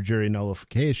went for jury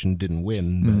nullification, didn't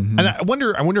win. But. And I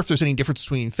wonder if there's any difference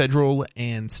between federal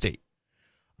and state,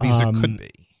 because there could be.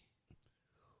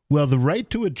 Well, the right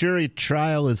to a jury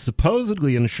trial is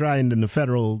supposedly enshrined in the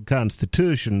federal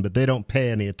Constitution, but they don't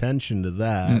pay any attention to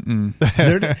that.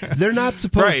 They're not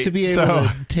supposed to be able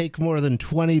to take more than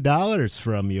 $20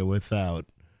 from you without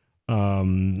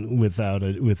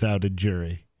a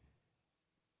jury.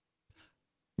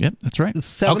 Yep, that's right. The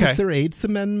 7th or 8th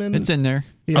Amendment. It's in there.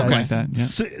 Yeah, like that.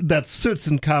 Yeah. That's suits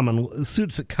at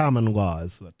common law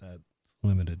is what that's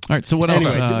limited. All right. So what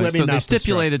Anyway, else? So they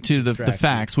stipulated to the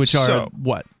facts, which are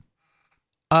what?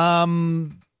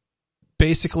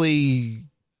 Basically,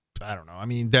 I don't know. I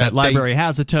mean, that LBRY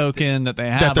has a token, that they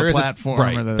have a platform.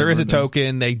 Right. There is a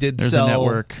token. They did sell a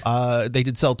network. They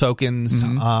did sell tokens.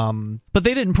 But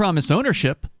they didn't promise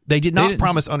ownership. They did not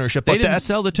promise ownership. They didn't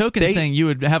sell the token saying you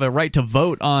would have a right to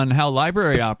vote on how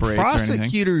LBRY operates. The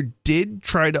prosecutor did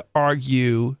try to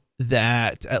argue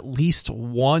that at least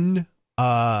one.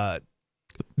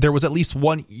 There was at least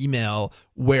one email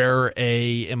where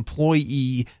a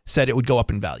employee said it would go up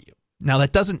in value. Now,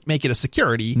 that doesn't make it a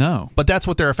security. No. But that's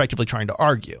what they're effectively trying to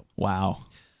argue. Wow.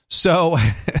 So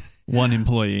one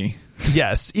employee.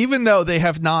 Yes, even though they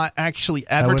have not actually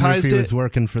advertised I wonder if he it was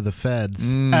working for the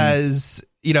feds as,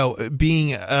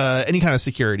 being any kind of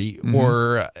security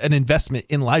or an investment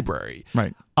in LBRY.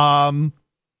 Right.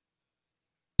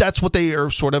 That's what they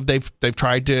are sort of they've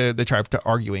tried to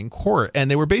argue in court, and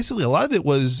they were basically, a lot of it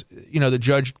was the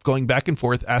judge going back and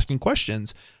forth asking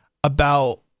questions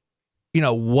about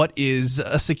what is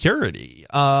a security,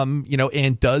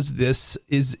 and does this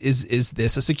is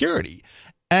this a security?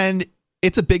 And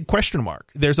it's a big question mark.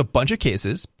 There's a bunch of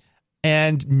cases,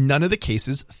 and none of the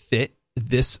cases fit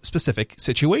this specific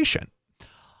situation.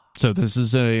 So this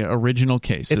is a original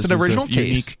case. It's an original case.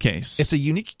 Unique case. It's a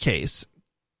unique case.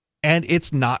 And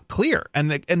it's not clear.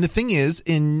 And the thing is,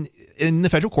 in the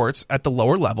federal courts at the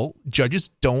lower level, judges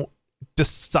don't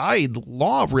decide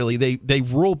law, really. They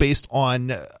rule based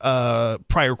on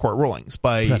prior court rulings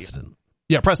by precedent.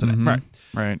 Yeah, precedent.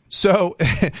 Right. So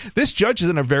this judge is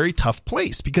in a very tough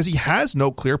place because he has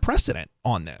no clear precedent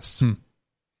on this.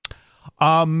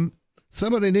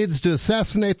 Somebody needs to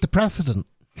assassinate the precedent.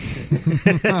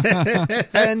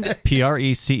 And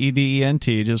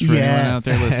PRECEDENT, just for anyone out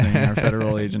there listening, our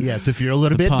federal agent. Yes, if you're a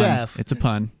little bit deaf. It's a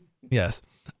pun. Yes.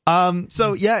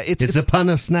 So yeah, it's upon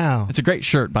us now. It's a great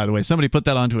shirt, by the way. Somebody put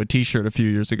that onto a T-shirt a few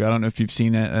years ago. I don't know if you've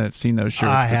seen it. Seen those shirts.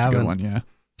 I but it's haven't. a good one. Yeah.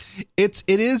 It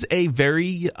is a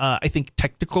very, I think,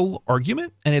 technical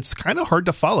argument, and it's kind of hard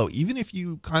to follow, even if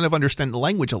you kind of understand the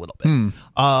language a little bit.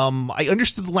 I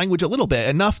understood the language a little bit,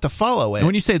 enough to follow it. And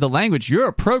when you say the language, you're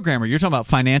a programmer. You're talking about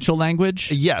financial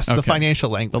language? Yes, the financial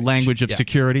language. The language of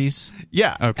securities?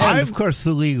 Yeah. Okay. And, of course,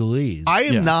 the legalese.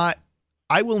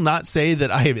 I will not say that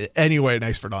I am in any way an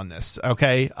expert on this,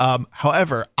 okay?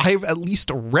 However, I've at least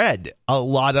read a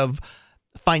lot of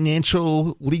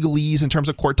financial legalese in terms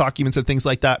of court documents and things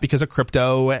like that because of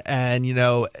crypto and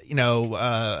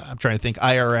I'm trying to think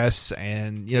IRS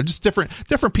and just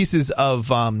different pieces of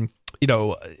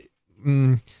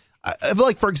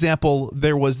like, for example,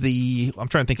 there was I'm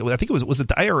trying to think, I think was it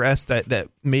the IRS that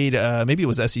made, maybe it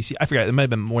was SEC. I forgot. It might have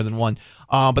been more than one.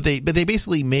 But they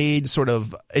basically made sort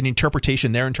of their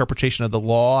interpretation of the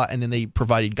law, and then they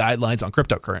provided guidelines on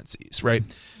cryptocurrencies. Right.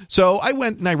 So I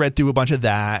went and I read through a bunch of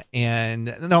that,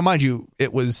 and now, mind you, they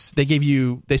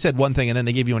said one thing and then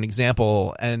they gave you an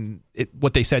example, and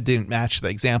what they said didn't match the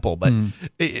example. But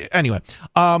anyway,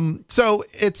 so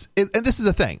and this is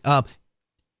the thing,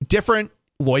 different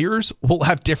lawyers will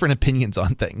have different opinions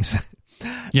on things.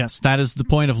 Yes, that is the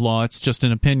point of law. It's just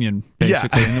an opinion,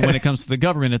 basically. And when it comes to the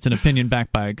government, it's an opinion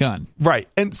backed by a gun. Right.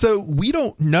 And so we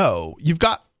don't know. You've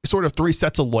got sort of three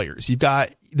sets of lawyers. You've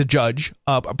got the judge,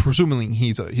 presumably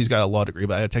he's got a law degree,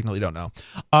 but I technically don't know.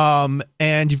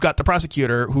 And you've got the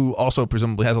prosecutor, who also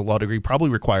presumably has a law degree, probably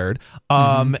required.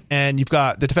 And you've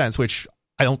got the defense, which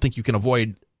I don't think you can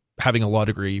avoid having a law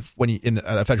degree when you in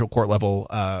a federal court level.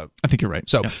 I think you're right.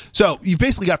 So you've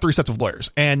basically got three sets of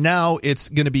lawyers, and now it's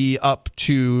going to be up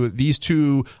to these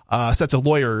two sets of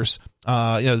lawyers.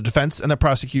 The defense and the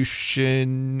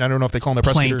prosecution. I don't know if they call them the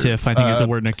prosecutor. Plaintiff, I think is the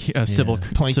word in a civil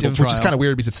plaintiff, civil trial. Which is kind of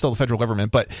weird because it's still the federal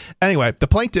government. But anyway, the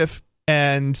plaintiff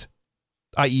and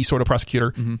i.e. sort of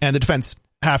prosecutor and the defense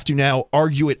have to now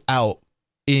argue it out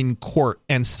in court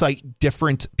and cite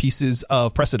different pieces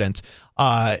of precedent.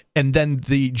 And then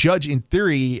the judge, in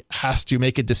theory, has to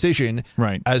make a decision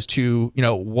as to,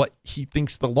 what he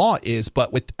thinks the law is,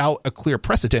 but without a clear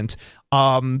precedent.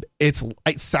 It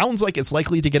sounds like it's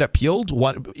likely to get appealed,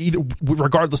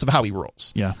 regardless of how he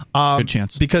rules. Yeah, good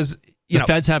chance. Because the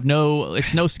feds have no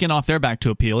skin off their back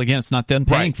to appeal. Again, it's not them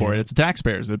paying for it; it's the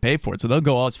taxpayers that pay for it. So they'll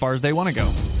go as far as they want to go.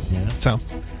 Yeah.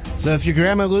 So if your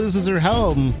grandma loses her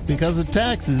home because of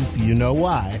taxes, you know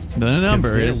why. The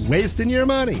number is wasting your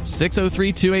money.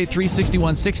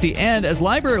 603-283-6160. And as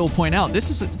Library will point out,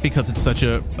 this is because it's such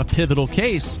a pivotal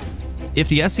case. If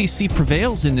the SEC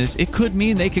prevails in this, it could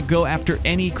mean they could go after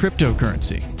any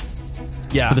cryptocurrency.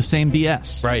 Yeah. For the same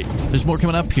BS. Right. There's more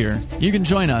coming up here. You can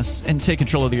join us and take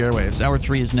control of the airwaves. Hour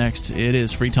 3 is next. It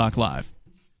is Free Talk Live.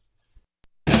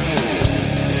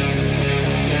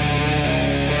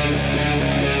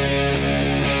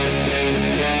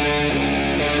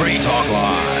 Free Talk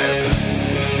Live.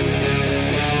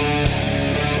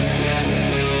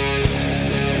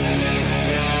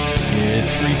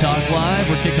 It's Free Talk Live.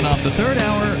 We're kicking off the third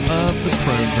hour of the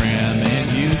program,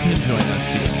 and you can join us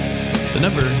here. The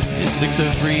number is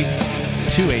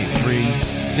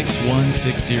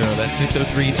 603-283-6160. That's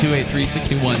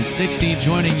 603-283-6160.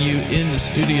 Joining you in the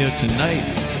studio tonight,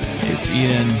 it's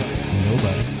Ian,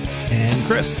 nobody, and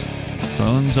Chris.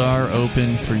 Phones are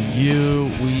open for you.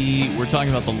 We're talking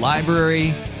about the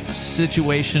library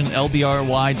situation,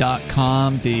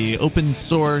 lbry.com, the open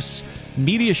source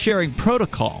media sharing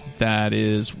protocol that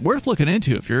is worth looking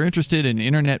into if you're interested in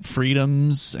internet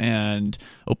freedoms and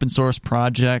open source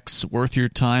projects worth your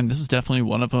time. This is definitely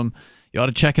one of them. You ought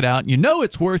to check it out. You know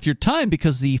it's worth your time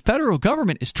because the federal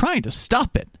government is trying to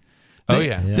stop it.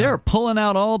 They're pulling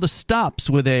out all the stops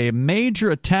with a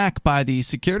major attack by the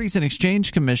Securities and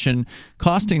Exchange Commission,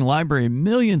 costing library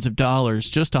millions of dollars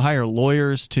just to hire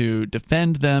lawyers to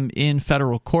defend them in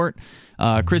federal court.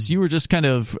 Chris, you were just kind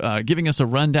of giving us a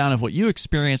rundown of what you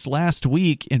experienced last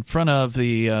week in front of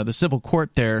the civil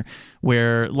court there,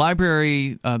 where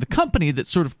Library, the company that's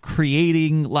sort of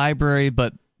creating Library,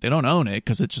 but they don't own it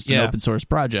because it's just an open source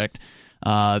project,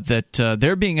 that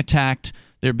they're being attacked.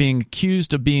 They're being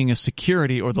accused of being a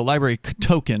security, or the library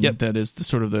token that is the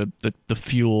sort of the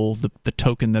fuel, the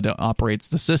token that operates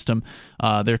the system.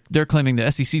 They're claiming,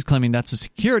 the SEC's claiming that's a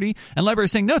security, and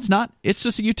library's saying no, it's not. It's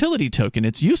just a utility token.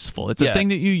 It's useful. It's a thing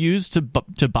that you use to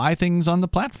buy things on the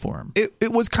platform.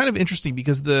 It was kind of interesting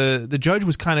because the judge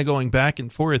was kind of going back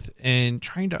and forth and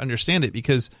trying to understand it,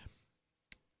 because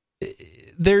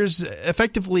there's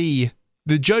effectively,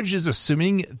 the judge is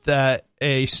assuming that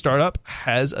a startup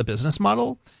has a business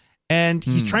model, and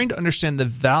he's trying to understand the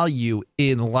value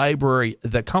in Library,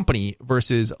 the company,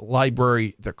 versus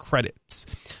Library, the credits.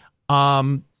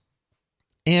 And,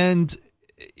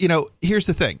 here's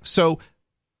the thing. So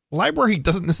LBRY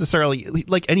doesn't necessarily,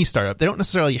 like any startup, they don't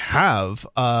necessarily have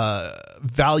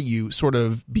value sort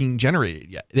of being generated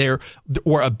yet.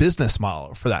 Or a business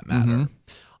model for that matter.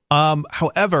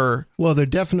 However, well, they're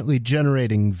definitely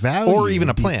generating value, or even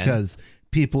a plan, because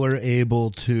people are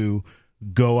able to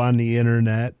go on the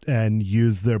internet and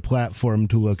use their platform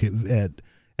to look at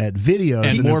videos,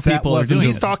 and more people are doing it.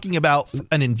 He's talking about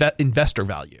an investor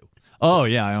value. Oh,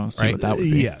 yeah, I don't see what that would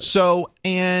be. Yeah. So,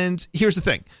 and here's the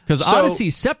thing. Because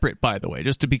Odyssey's separate, by the way,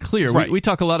 just to be clear. Right. We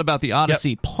talk a lot about the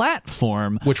Odyssey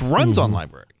platform. Which runs on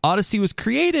LBRY. Odyssey was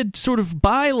created sort of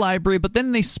by LBRY, but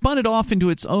then they spun it off into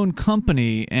its own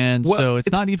company, and so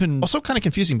it's not even... Also kind of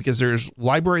confusing because there's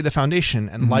LBRY the foundation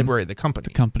and LBRY the company.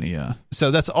 The company, yeah.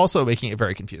 So that's also making it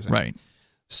very confusing. Right.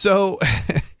 So...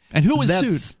 And who was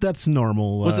sued? That's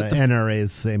normal. Was it the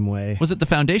NRA's same way? Was it the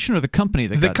foundation or the company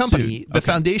that got sued? The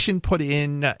foundation put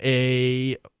in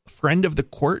a friend of the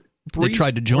court brief. They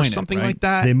tried to join or something it, right? like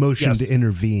that. They motioned to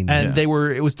intervene, and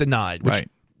it was denied, which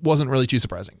wasn't really too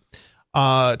surprising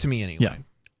to me anyway.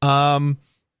 I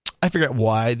forget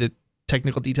why, the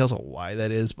technical details of why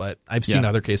that is, but I've seen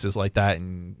other cases like that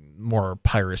and more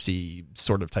piracy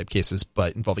sort of type cases,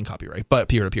 but involving copyright, but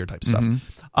peer-to-peer type stuff.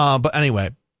 But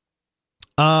anyway.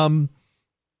 So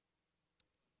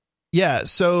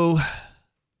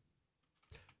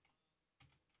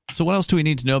what else do we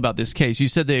need to know about this case? You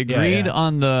said they agreed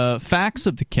on the facts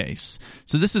of the case.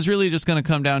 So this is really just going to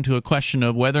come down to a question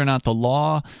of whether or not the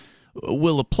law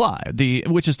will apply.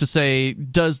 Which is to say,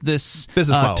 does this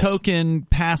token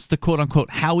pass the quote-unquote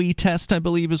Howey test, I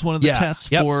believe is one of the tests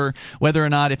for whether or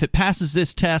not if it passes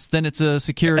this test, then it's a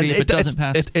security. If it doesn't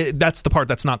pass... that's the part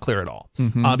that's not clear at all.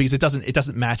 Because it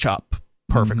doesn't match up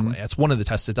perfectly. That's one of the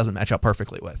tests it doesn't match up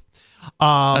perfectly with.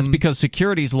 That's because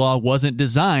securities law wasn't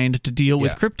designed to deal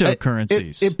with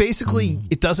cryptocurrencies. It basically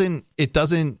it doesn't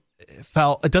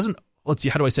let's see,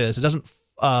 how do I say this? It doesn't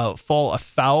fall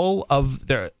afoul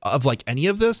of like any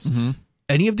of this,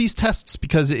 any of these tests,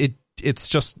 because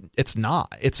it's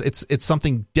not. It's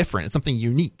something different. It's something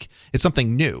unique. It's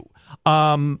something new.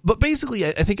 But basically,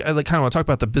 I think I kind of want to talk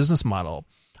about the business model.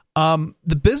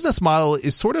 The business model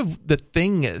is sort of the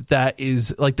thing that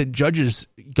is like the judges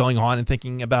going on and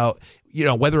thinking about,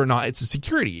 whether or not it's a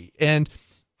security. And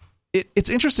it's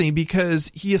interesting because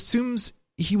he was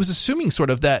assuming sort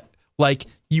of that, like,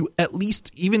 you at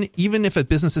least, even if a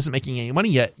business isn't making any money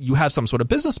yet, you have some sort of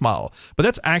business model. But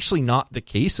that's actually not the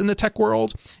case in the tech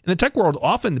world. In the tech world,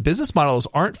 often the business models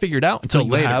aren't figured out until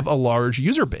you have a large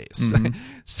user base.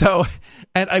 So,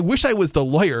 and I wish I was the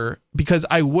lawyer, because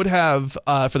I would have,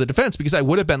 for the defense, because I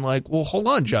would have been like, well, hold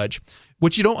on, judge.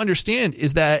 What you don't understand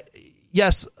is that,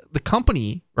 yes, the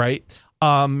company, right,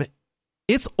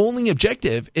 its only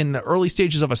objective in the early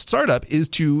stages of a startup is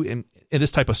to, in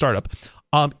this type of startup,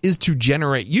 is to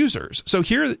generate users. So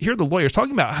here the lawyer's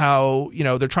talking about how,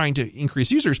 they're trying to increase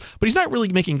users, but he's not really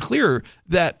making clear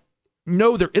that,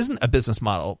 no, there isn't a business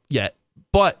model yet,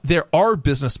 but there are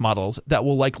business models that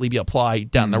will likely be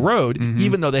applied down the road,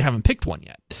 even though they haven't picked one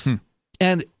yet.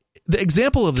 And the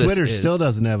example of this Twitter still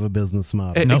doesn't have a business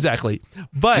model. Exactly.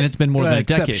 But, and it's been more than a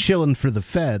decade. Except shilling for the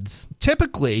feds.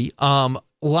 Typically,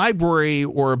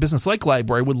 LBRY or a business like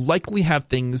LBRY would likely have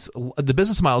things, the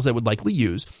business models they would likely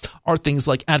use are things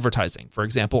like advertising, for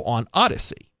example, on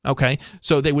Odyssey. Okay.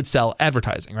 So they would sell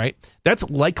advertising, right? That's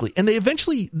likely. And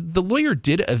the lawyer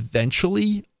did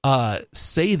eventually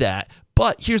say that.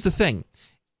 But here's the thing.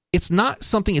 It's not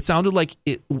something, it sounded like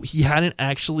he hadn't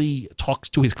actually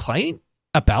talked to his client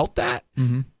about that.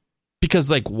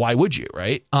 Because, like, why would you,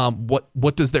 right?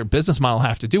 What does their business model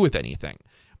have to do with anything?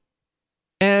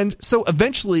 And so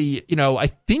eventually,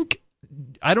 I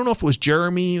don't know if it was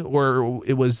Jeremy or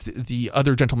it was the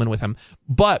other gentleman with him,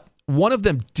 but one of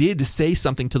them did say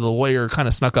something to the lawyer, kind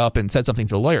of snuck up and said something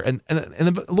to the lawyer. And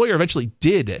the lawyer eventually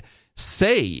did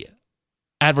say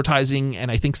advertising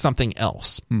and I think something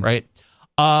else, right?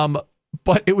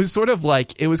 But it was sort of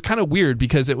like, it was kind of weird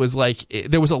because it was like,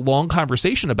 there was a long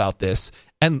conversation about this,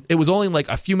 and it was only like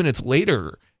a few minutes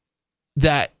later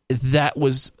that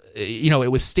was,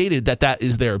 it was stated that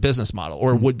is their business model,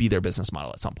 or would be their business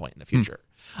model at some point in the future.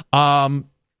 From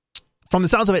the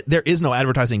sounds of it, there is no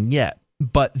advertising yet,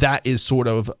 but that is sort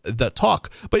of the talk.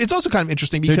 But it's also kind of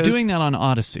interesting because they're doing that on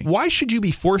Odyssey. Why should you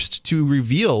be forced to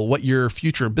reveal what your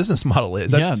future business model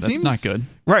is? That's not good.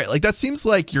 Right. Like, that seems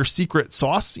like your secret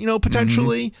sauce,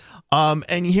 potentially.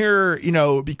 And here,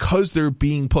 because they're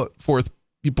being put forth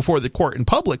before the court in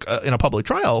public, in a public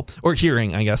trial or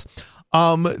hearing, I guess,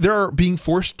 they're being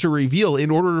forced to reveal in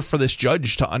order for this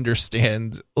judge to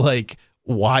understand, like,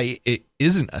 why it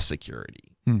isn't a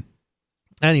security.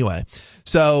 Anyway,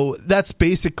 so that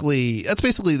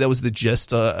was the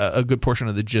gist, a good portion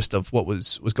of the gist of what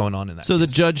was going on in that. So case. the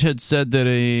judge had said that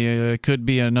it could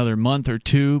be another month or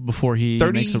two before he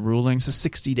makes a ruling. It's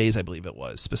 60 days, I believe it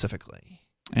was specifically.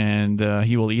 And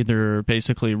he will either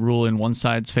basically rule in one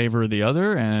side's favor or the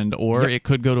other, or it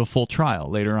could go to a full trial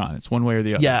later on. It's one way or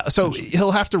the other. Yeah, so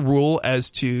he'll have to rule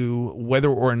as to whether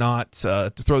or not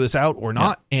to throw this out or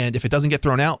not. Yeah. And if it doesn't get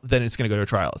thrown out, then it's going to go to a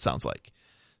trial, it sounds like.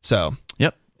 So.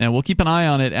 Yep. And we'll keep an eye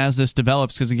on it as this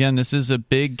develops because, again, this is a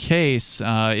big case.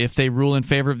 If they rule in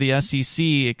favor of the SEC,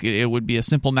 it would be a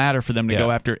simple matter for them to go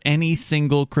after any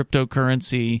single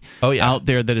cryptocurrency out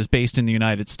there that is based in the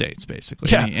United States,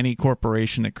 basically. Yeah. Any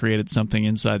corporation that created something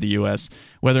inside the U.S.,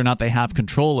 whether or not they have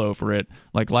control over it,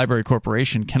 like Library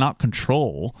Corporation cannot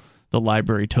control the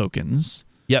library tokens.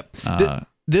 Yep.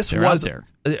 This was there.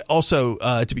 Also,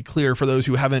 to be clear, for those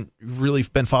who haven't really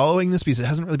been following this because it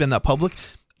hasn't really been that public,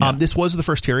 this was the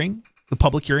first hearing, the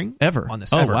public hearing ever on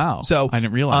this. Oh, ever. wow. So I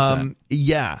didn't realize that.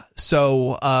 Yeah.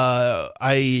 So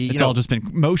it's all just been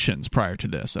motions prior to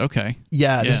this. Okay.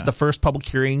 Yeah, this is the first public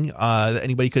hearing that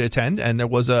anybody could attend, and there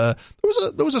was a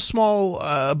small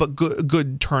but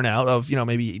good turnout of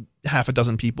maybe half a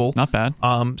dozen people. Not bad.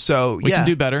 So we can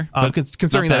do better.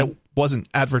 Considering that it wasn't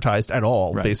advertised at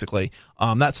all, basically,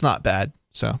 that's not bad.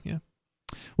 So yeah.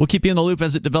 We'll keep you in the loop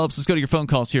as it develops. Let's go to your phone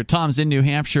calls here. Tom's in New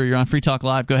Hampshire. You're on Free Talk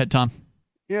Live. Go ahead, Tom.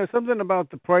 Yeah, something about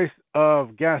the price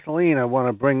of gasoline I want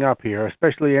to bring up here,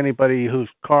 especially anybody whose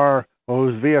car or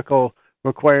whose vehicle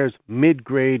requires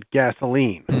mid-grade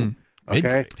gasoline.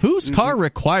 Okay? Whose car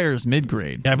requires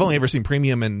mid-grade? Yeah, I've only ever seen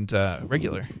premium and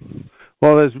regular.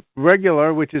 Well, there's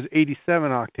regular, which is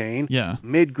 87 octane. Yeah.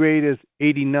 Mid-grade is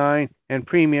 89, and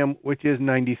premium, which is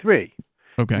 93.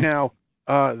 Okay. Now,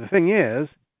 the thing is,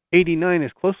 89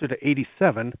 is closer to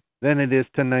 87 than it is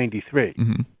to 93.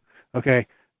 Mm-hmm. Okay,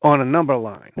 on a number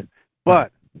line.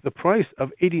 But the price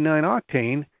of 89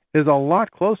 octane is a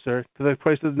lot closer to the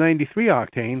price of 93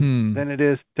 octane than it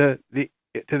is to the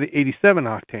 87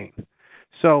 octane.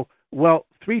 So,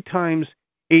 3 times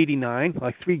 89,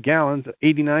 like 3 gallons of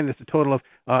 89, that's a total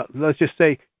of, let's just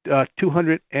say,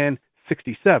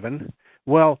 267.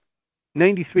 Well,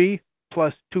 93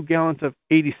 plus 2 gallons of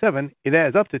 87, it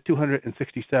adds up to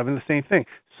 267, the same thing.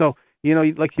 So,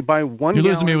 like you buy 1 gallon. You're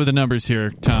losing me with the numbers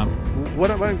here, Tom. What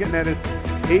I'm getting at is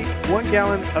 1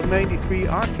 gallon of 93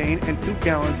 octane and 2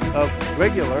 gallons of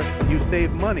regular, you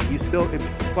save money. It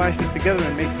splashes together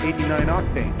and makes 89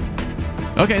 octane.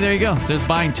 Okay, there you go. There's a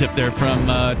buying tip there from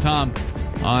Tom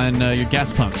on your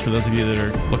gas pumps for those of you that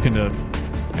are looking to,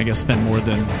 I guess, spend more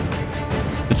than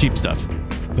the cheap stuff.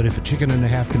 But if a chicken and a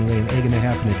half can lay an egg and a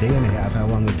half in a day and a half, how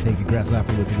long would it take a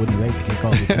grasshopper with a wooden leg to kick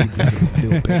all the seeds out of it to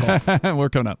do a pickle? We're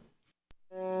coming up.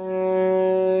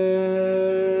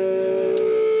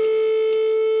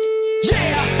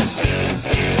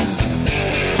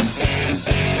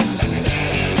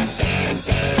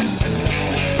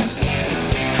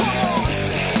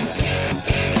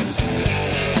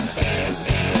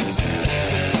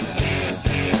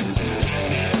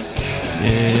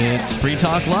 It's Free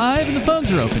Talk Live, and the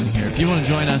phones are open here. If you want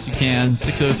to join us, you can.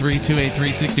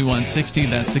 603-283-6160.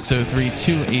 That's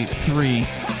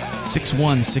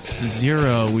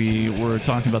 603-283-6160. We were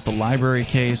talking about the library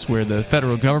case where the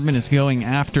federal government is going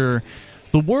after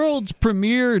the world's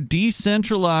premier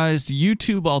decentralized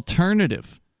YouTube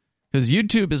alternative. Because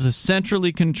YouTube is a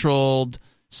centrally controlled,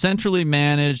 centrally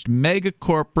managed, mega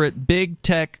corporate, big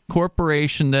tech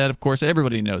corporation that, of course,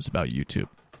 everybody knows about YouTube.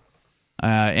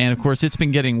 And, of course, it's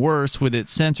been getting worse with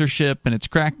its censorship and its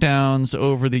crackdowns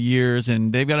over the years.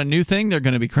 And they've got a new thing they're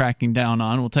going to be cracking down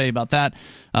on. We'll tell you about that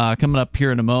coming up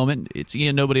here in a moment. It's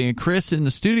Ian, Nobody, and Chris in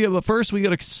the studio. But first, we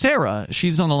go to Sarah.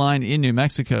 She's on the line in New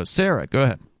Mexico. Sarah, go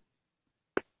ahead.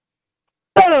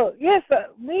 Oh, yes.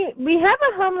 We have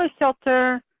a homeless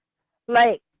shelter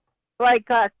like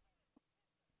 10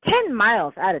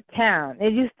 miles out of town.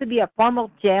 It used to be a formal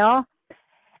jail.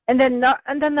 And then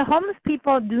the homeless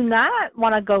people do not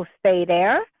want to go stay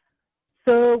there.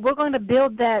 So we're going to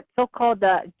build that so-called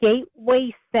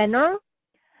Gateway Center.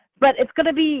 But it's going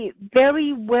to be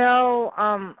very well,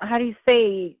 how do you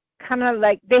say, kind of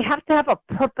like they have to have a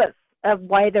purpose of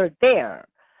why they're there.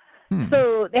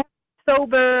 So they're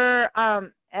sober,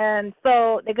 and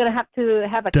so they're going to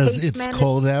have a Does case it's manager.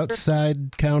 Cold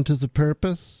outside count as a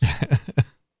purpose?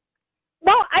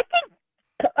 Well, I think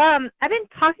I've been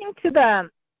talking to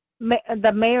the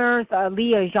mayor's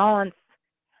liaisons,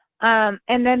 and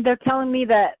then they're telling me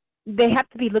that they have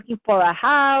to be looking for a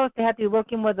house, they have to be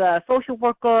working with a social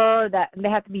worker, that they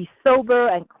have to be sober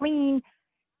and clean,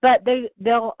 but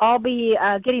they'll all be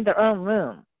getting their own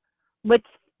room, which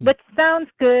which sounds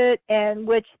good, and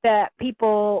which that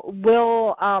people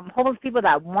will, homeless people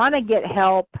that want to get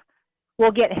help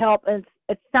will get help, and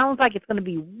it sounds like it's going to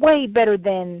be way better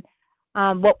than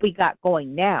what we got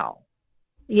going now.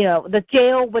 You know, the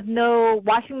jail with no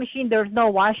washing machine, there's no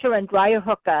washer and dryer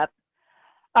hookup.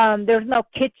 There's no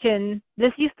kitchen.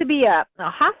 This used to be a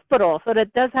hospital, so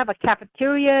that does have a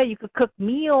cafeteria. You could cook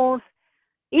meals,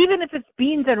 even if it's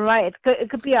beans and rice. It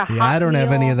could be a hot I don't meal.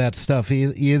 have any of that stuff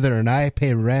either, and I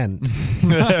pay rent.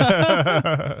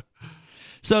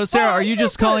 So, Sarah, are you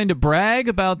just calling to brag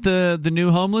about the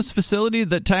new homeless facility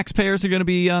that taxpayers are going to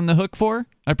be on the hook for?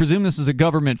 I presume this is a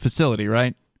government facility,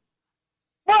 right?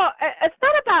 Well, it's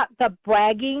not about the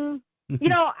bragging. You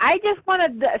know, I just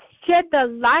want to shed the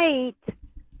light.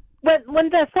 When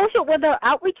the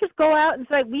outreachers go out and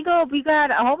say, we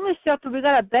got a homeless shelter, we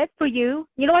got a bed for you,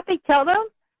 you know what they tell them?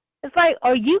 It's like,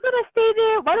 are you going to stay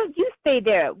there? Why don't you stay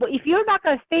there? Well, if you're not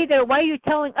going to stay there, why are you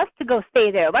telling us to go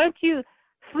stay there? Why don't you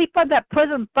sleep on that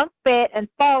prison bunk bed and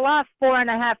fall off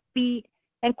 4.5 feet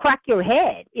and crack your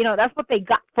head? You know, that's what they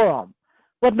got for them,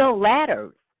 with no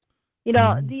ladders. You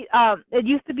know, it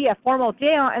used to be a formal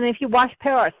jail, and if you wash a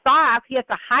pair of socks, you have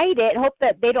to hide it, hope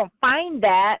that they don't find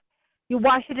that. You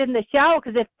wash it in the shower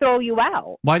because they throw you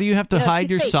out. Why do you have to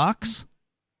hide your socks?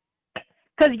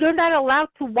 Because you're not allowed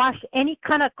to wash any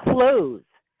kind of clothes.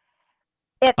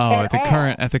 At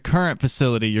the current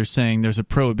facility, you're saying there's a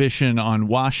prohibition on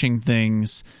washing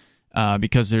things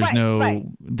because there's no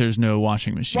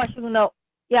washing machine. No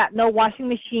washing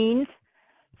machines.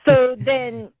 So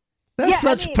then.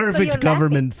 That's perfect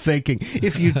government thinking.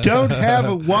 If you don't have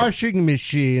a washing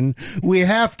machine, we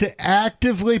have to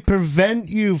actively prevent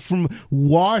you from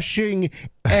washing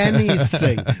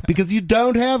anything because you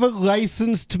don't have a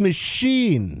licensed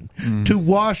machine to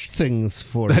wash things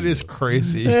for you. That is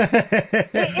crazy. It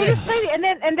is crazy.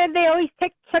 And then they always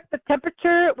check the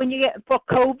temperature when you get for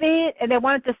COVID, and they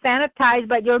wanted to sanitize,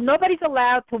 but nobody's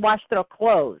allowed to wash their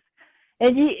clothes.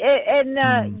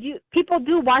 And people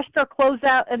do wash their clothes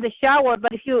out in the shower,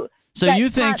 but if you you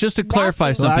think, just to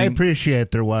clarify something, I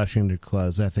appreciate their washing their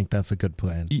clothes. I think that's a good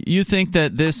plan. You think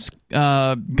that this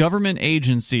government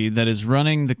agency that is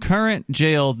running the current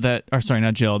jail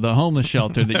the homeless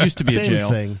shelter that used to be a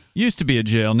jail, used to be a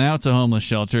jail, now it's a homeless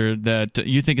shelter that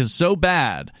you think is so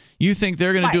bad, you think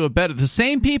they're going to do the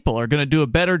same people are going to do a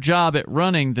better job at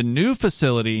running the new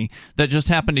facility that just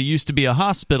happened to used to be a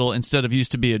hospital instead of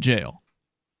used to be a jail?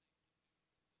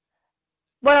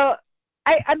 Well,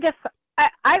 I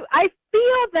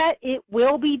feel that it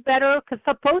will be better because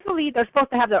supposedly they're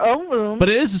supposed to have their own room. But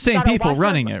it is the same people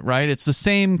running it, right? It's the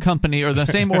same company or the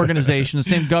same organization, the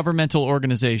same governmental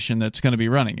organization that's going to be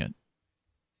running it.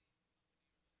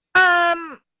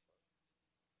 But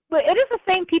it is the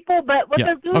same people, but what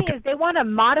they're doing is they want to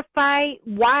modify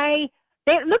why.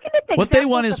 They're looking at what they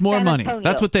want is more money.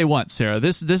 That's what they want, Sarah.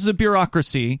 This is a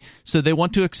bureaucracy, so they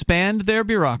want to expand their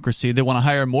bureaucracy. They want to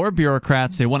hire more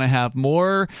bureaucrats. They want to have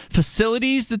more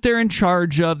facilities that they're in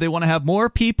charge of. They want to have more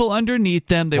people underneath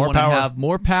them. They want to have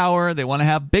more power. They want to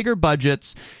have bigger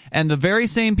budgets. And the very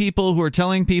same people who are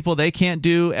telling people they can't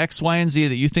do X, Y, and Z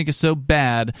that you think is so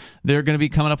bad, they're going to be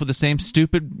coming up with the same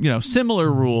stupid,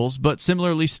 similar rules, but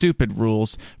similarly stupid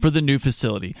rules for the new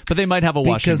facility. But they might have a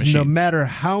washing machine. Because no matter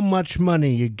how much money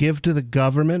you give to the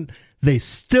government, they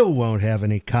still won't have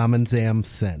any common damn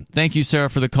sense. Thank you, Sarah,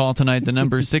 for the call tonight. The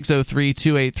number is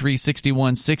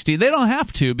 603-283-6160. They don't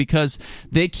have to because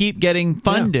they keep getting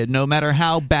funded no matter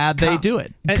how bad they do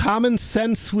it. Common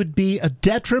sense would be a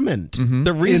detriment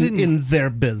the reason in their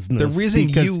business. The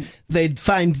reason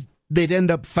they'd end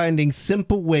up finding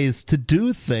simple ways to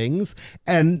do things,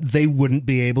 and they wouldn't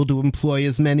be able to employ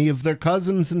as many of their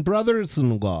cousins and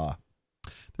brothers-in-law.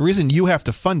 The reason you have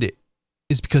to fund it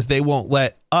is because they won't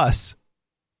let us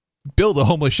build a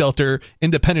homeless shelter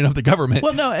independent of the government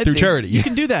through charity. You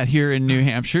can do that here in New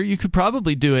Hampshire. You could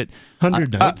probably do it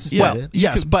 100 Nights.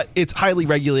 Yes, but it's highly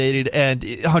regulated, and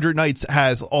 100 Nights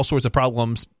has all sorts of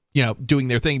problems, doing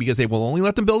their thing because they will only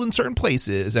let them build in certain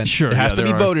places, and it has to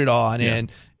be voted on. Yeah. And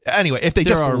anyway, if they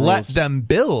just let them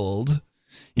build...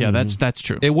 Yeah, that's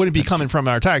true. It wouldn't be coming from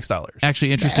our tax dollars.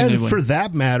 Actually, interestingly, and for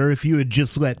that matter, if you had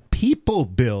just let people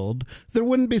build, there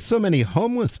wouldn't be so many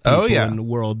homeless people in the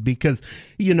world. Because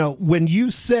when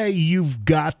you say you've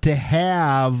got to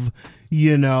have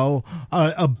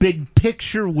a big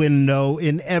picture window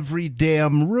in every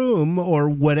damn room, or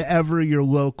whatever your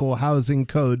local housing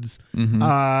codes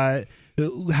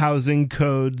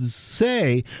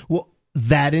say, well,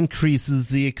 that increases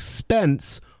the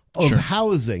expense of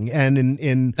housing, and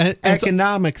in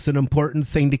economics, an important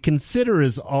thing to consider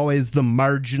is always the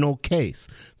marginal case.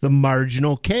 The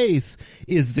marginal case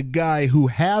is the guy who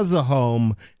has a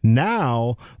home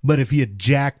now, but if you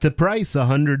jack the price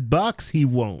 $100, he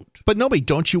won't. But nobody,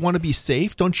 don't you want to be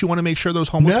safe? Don't you want to make sure those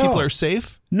homeless people are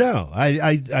safe? No,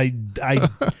 I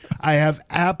have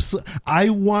I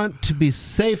want to be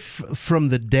safe from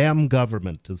the damn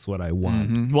government is what I want.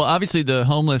 Mm-hmm. Well, obviously the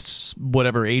homeless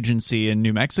whatever agency in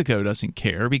New Mexico doesn't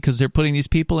care because they're putting these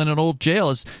people in an old jail.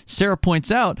 As Sarah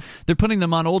points out, they're putting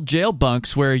them on old jail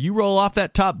bunks where you roll off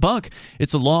that top bunk,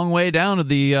 it's a long way down to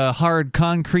the hard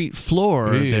concrete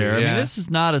floor there. I mean, this is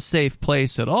not a safe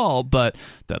place at all, but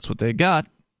that's what they got.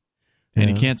 And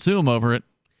you can't sue them over it.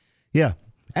 Yeah.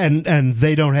 And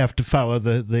they don't have to follow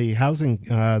the housing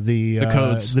the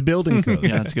codes, the building codes.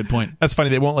 Yeah, that's a good point. That's funny.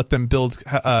 They won't let them build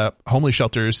homeless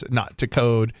shelters not to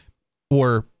code,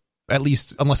 or at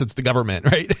least unless it's the government,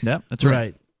 right? Yeah, that's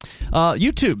right.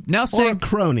 YouTube now saying, or a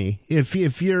crony.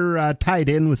 If you're tied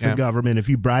in with the government, if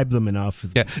you bribe them enough,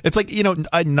 it's like a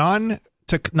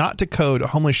not to code a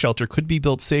homeless shelter could be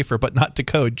built safer, but not to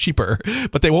code cheaper.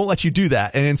 But they won't let you do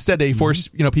that, and instead they force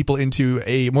people into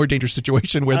a more dangerous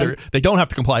situation where they don't have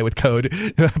to comply with code,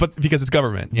 but because it's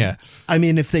government. Yeah, I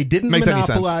mean, if they didn't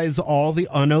monopolize all the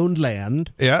unowned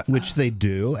land, which they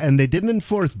do, and they didn't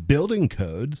enforce building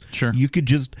codes, you could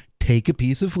just take a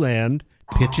piece of land,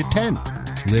 pitch a tent,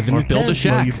 live in a build tent, a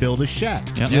shack. or you build a shack,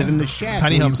 live in the shack,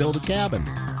 tiny homes, you build a cabin.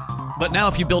 But now,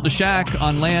 if you build a shack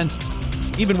on land,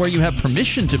 even where you have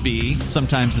permission to be,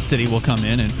 sometimes the city will come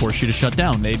in and force you to shut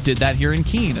down. They did that here in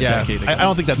Keene a decade ago. I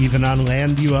don't think that's even on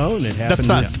land you own. It happens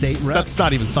in state rep. That's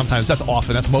not even sometimes. That's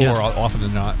often. That's more often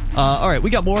than not. All right, we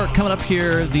got more coming up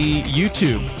here. The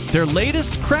YouTube, their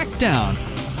latest crackdown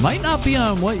might not be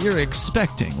on what you're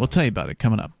expecting. We'll tell you about it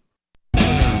coming up.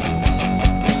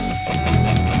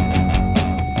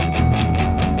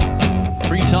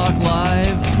 Free Talk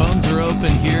Live. Phones are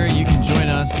open here. You can join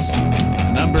us.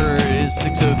 The number is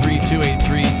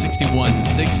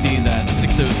 603-283-6160. That's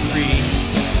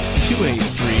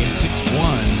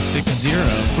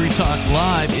 603-283-6160. Free Talk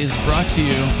Live is brought to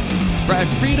you by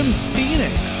Freedom's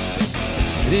Phoenix.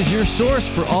 It is your source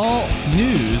for all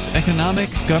news, economic,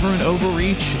 government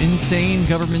overreach, insane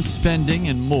government spending,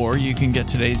 and more. You can get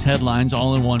today's headlines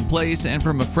all in one place and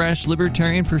from a fresh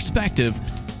libertarian perspective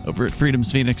over at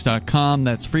freedomsphoenix.com.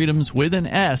 That's freedoms with an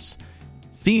S,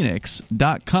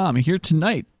 phoenix.com. Here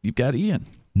tonight, you've got Ian.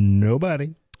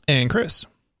 Nobody. And Chris.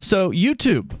 So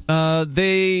YouTube,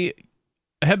 they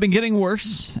have been getting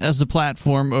worse as a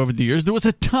platform over the years. There was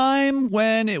a time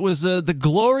when it was the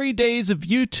glory days of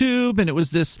YouTube, and it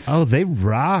was this... Oh, they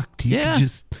rocked.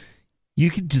 You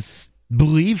could just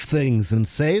believe things and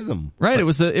say them. Right. It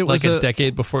was a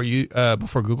decade before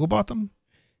before Google bought them?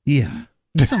 Yeah.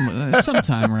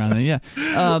 Sometime around then,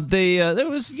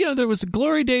 there was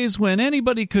glory days when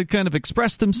anybody could kind of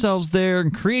express themselves there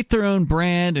and create their own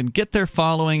brand and get their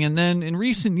following. And then in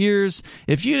recent years,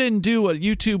 if you didn't do what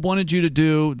YouTube wanted you to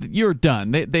do, you're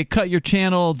done. They cut your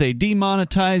channel, they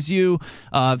demonetize you.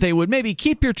 They would maybe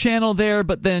keep your channel there,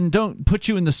 but then don't put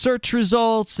you in the search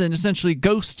results and essentially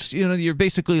ghost. You're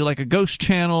basically like a ghost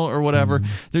channel or whatever.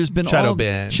 There's been shadow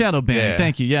ban. Yeah.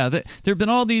 Thank you. Yeah, there have been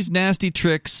all these nasty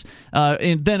tricks.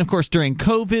 And then, of course, during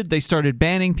COVID, they started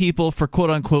banning people for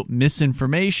quote-unquote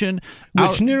misinformation.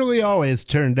 Which nearly always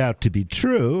turned out to be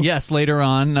true. Yes, later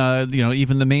on,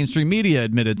 even the mainstream media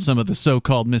admitted some of the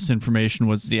so-called misinformation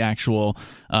was the actual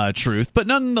truth. But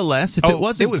nonetheless, if it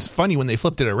wasn't... It was funny when they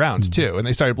flipped it around, too, and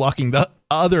they started blocking the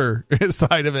other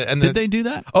side of it. And did they do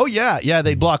that? Oh, yeah. Yeah,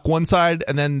 they'd block one side,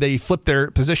 and then they flip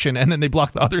their position, and then they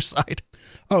block the other side.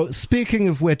 Oh, speaking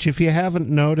of which, if you haven't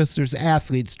noticed, there's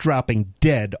athletes dropping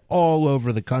dead all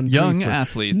over the country. Young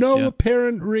athletes. No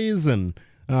apparent reason.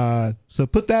 So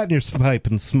put that in your pipe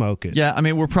and smoke it. Yeah, I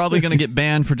mean, we're probably going to get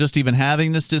banned for just even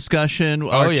having this discussion.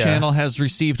 Our channel has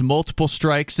received multiple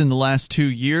strikes in the last 2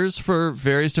 years for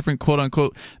various different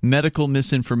quote-unquote medical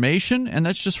misinformation, and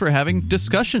that's just for having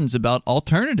discussions about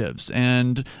alternatives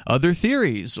and other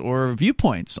theories or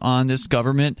viewpoints on this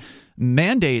government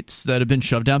mandates that have been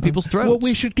shoved down people's throats. Well,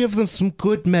 we should give them some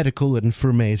good medical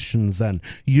information then.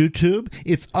 YouTube,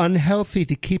 it's unhealthy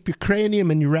to keep your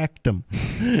cranium in your rectum.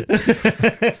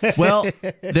 Well,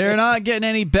 they're not getting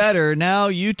any better. Now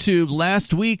YouTube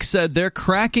last week said they're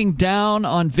cracking down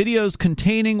on videos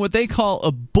containing what they call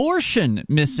abortion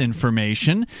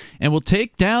misinformation and will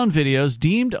take down videos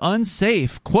deemed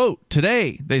unsafe. Quote,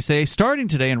 today, they say, starting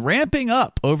today and ramping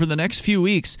up over the next few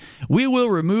weeks, we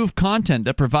will remove content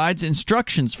that provides provides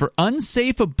instructions for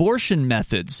unsafe abortion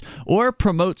methods or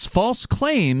promotes false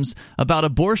claims about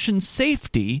abortion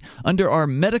safety under our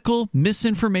medical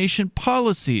misinformation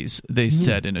policies, they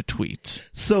said in a tweet.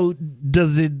 So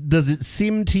does it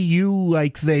seem to you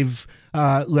like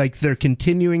they're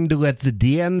continuing to let the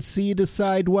DNC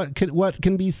decide what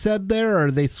can be said there, or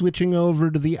are they switching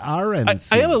over to the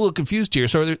RNC? I am a little confused here.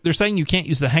 So they're saying you can't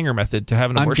use the hanger method to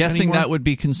have an abortion I'm guessing anymore? that would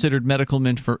be considered medical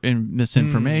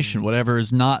misinformation, whatever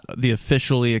is not the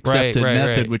officially accepted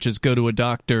method, which is go to a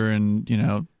doctor and,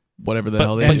 whatever the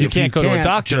hell they do. But you can't go to a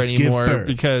doctor anymore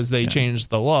because they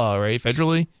changed the law, right,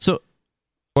 federally?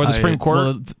 Or the Supreme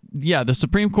Court? The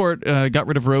Supreme Court got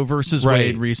rid of Roe versus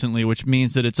Wade recently, which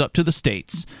means that it's up to the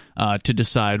states to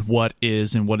decide what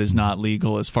is and what is not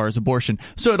legal as far as abortion.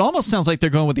 So it almost sounds like they're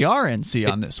going with the RNC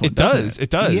on this one. It does. It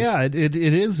does. Yeah, it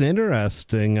is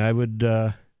interesting. I would.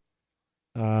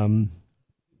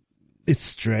 It's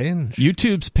strange.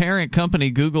 YouTube's parent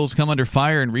company, Google's come under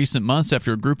fire in recent months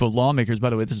after a group of lawmakers, by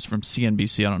the way, this is from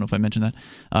CNBC, I don't know if I mentioned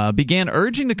that, began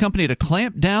urging the company to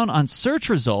clamp down on search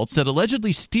results that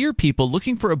allegedly steer people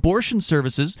looking for abortion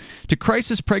services to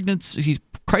crisis pregnancy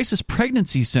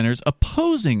centers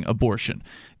opposing abortion.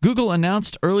 Google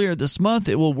announced earlier this month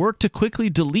it will work to quickly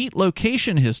delete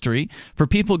location history for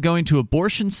people going to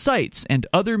abortion sites and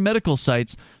other medical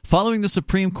sites following the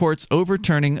Supreme Court's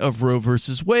overturning of Roe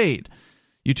versus Wade.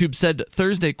 YouTube said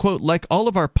Thursday, quote, like all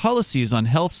of our policies on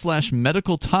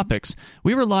health/medical topics,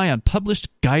 we rely on published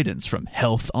guidance from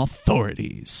health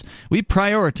authorities. We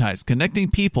prioritize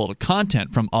connecting people to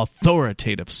content from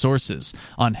authoritative sources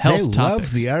on health topics. They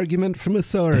love the argument from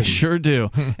authority. They sure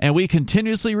do. And we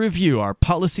continuously review our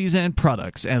policies and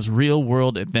products as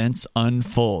real-world events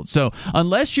unfold. So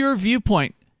unless your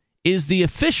viewpoint is the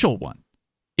official one,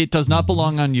 it does not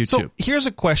belong on YouTube. So here's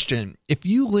a question. If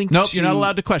you link Nope, you're not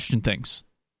allowed to question things.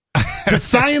 The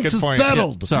science is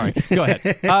settled. Yeah, sorry. Go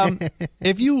ahead.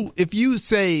 If you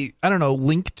say, I don't know,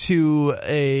 link to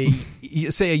a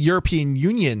European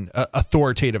Union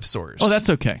authoritative source. Oh,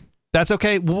 that's okay. That's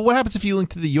okay. Well, what happens if you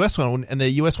link to the U.S. one and the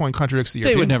U.S. one contradicts the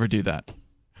European? They would never do that.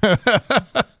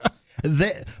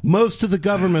 Most of the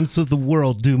governments of the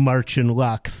world do march in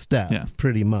lockstep,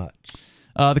 pretty much.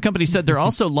 The company said they're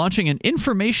also launching an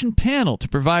information panel to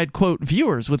provide, quote,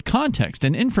 viewers with context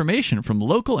and information from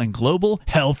local and global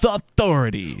health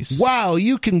authorities. Wow,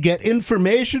 you can get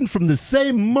information from the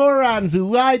same morons who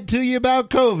lied to you about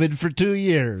COVID for 2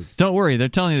 years. Don't worry, they're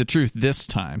telling you the truth this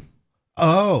time.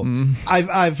 Oh,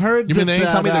 I've heard you mean they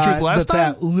didn't tell me the truth last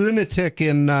time? That lunatic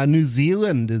in New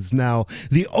Zealand is now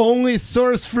the only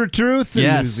source for truth in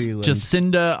New Zealand.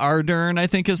 Jacinda Ardern, I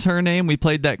think is her name. We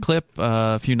played that clip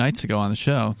a few nights ago on the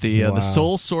show. The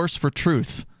sole source for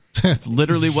truth. It's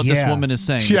literally what this woman is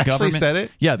saying. She actually said it?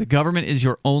 Yeah, the government is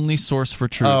your only source for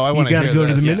truth. Oh, I want to hear You got to go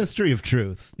to the Ministry of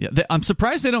Truth. Yeah, I'm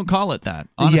surprised they don't call it that.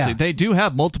 Honestly, they do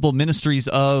have multiple ministries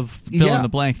of fill in the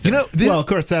blank there. Well, of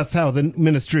course, that's how the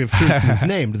Ministry of Truth is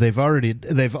named. They've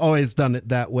always done it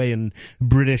that way in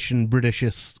British and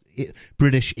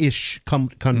British-ish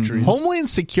countries. Homeland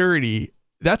Security.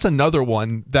 That's another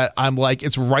one that I'm like,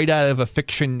 it's right out of a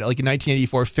fiction, like a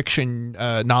 1984 fiction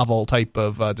novel type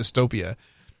of dystopia.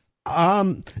 The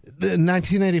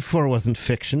 1984 wasn't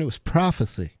fiction; it was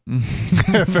prophecy.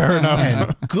 Fair enough.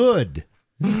 And good.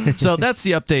 So that's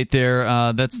the update there.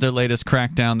 That's their latest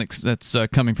crackdown that's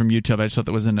coming from YouTube. I just thought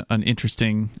that was an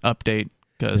interesting update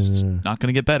because it's not going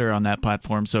to get better on that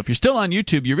platform. So if you're still on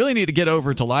YouTube, you really need to get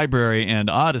over to Library and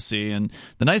Odyssey. And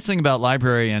the nice thing about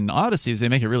Library and Odyssey is they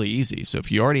make it really easy. So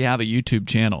if you already have a YouTube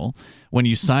channel, when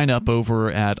you sign up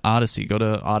over at Odyssey, go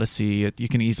to Odyssey. You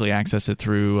can easily access it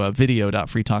through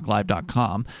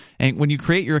video.freetalklive.com. And when you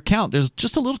create your account, there's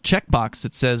just a little checkbox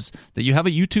that says that you have a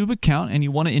YouTube account and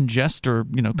you want to ingest or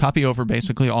copy over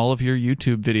basically all of your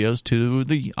YouTube videos to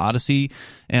the Odyssey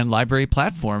and Library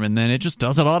platform, and then it just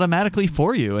does it automatically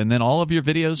for you. And then all of your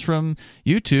videos from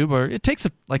YouTube, or it takes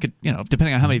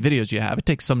depending on how many videos you have, it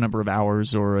takes some number of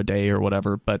hours or a day or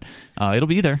whatever, but it'll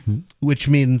be there. Which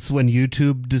means when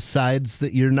YouTube decides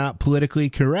that you're not politically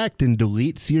correct and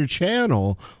deletes your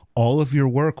channel, all of your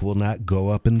work will not go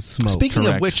up in smoke. Speaking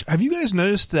of which, have you guys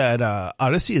noticed that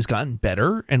Odyssey has gotten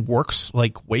better and works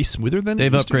like way smoother than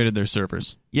they've upgraded their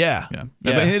servers? Yeah.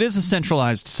 But it is a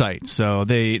centralized site, so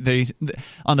they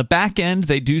on the back end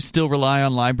they do still rely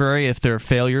on Library if there are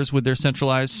failures with their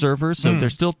centralized servers, so they're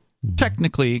still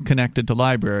technically connected to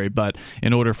Library, but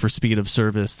in order for speed of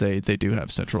service, they do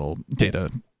have central data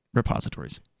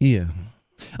repositories. Yeah.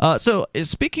 So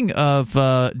speaking of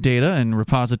data and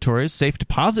repositories, safe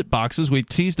deposit boxes, we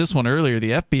teased this one earlier.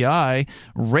 The FBI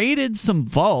raided some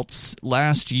vaults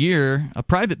last year, a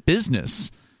private business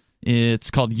It's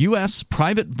called U.S.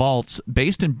 Private Vaults,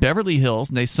 based in Beverly Hills,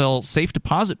 and they sell safe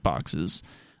deposit boxes.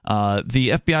 The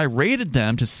FBI raided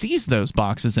them to seize those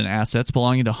boxes and assets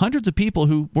belonging to hundreds of people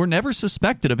who were never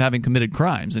suspected of having committed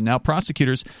crimes. And now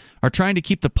prosecutors are trying to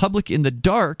keep the public in the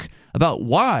dark about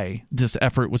why this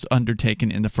effort was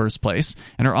undertaken in the first place,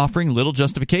 and are offering little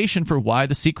justification for why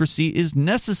the secrecy is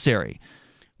necessary.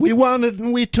 We wanted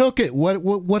and we took it.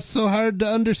 What's so hard to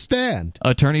understand?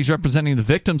 Attorneys representing the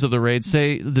victims of the raid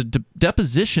say the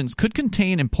depositions could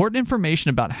contain important information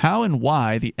about how and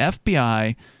why the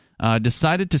FBI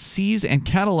decided to seize and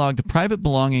catalog the private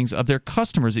belongings of their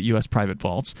customers at U.S. private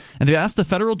vaults, and they asked the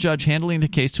federal judge handling the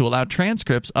case to allow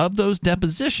transcripts of those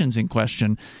depositions in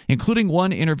question, including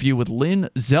one interview with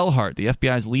Lynn Zellhart, the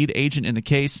FBI's lead agent in the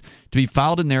case, to be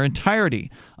filed in their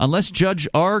entirety. Unless Judge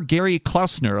R. Gary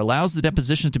Klausner allows the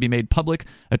depositions to be made public,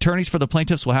 attorneys for the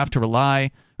plaintiffs will have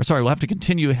to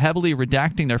continue heavily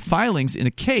redacting their filings in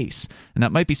the case, and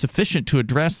that might be sufficient to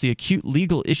address the acute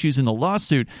legal issues in the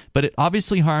lawsuit, but it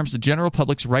obviously harms the general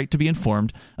public's right to be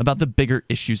informed about the bigger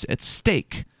issues at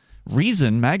stake.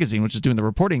 Reason magazine, which is doing the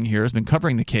reporting here, has been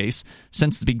covering the case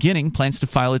since the beginning, plans to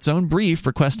file its own brief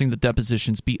requesting the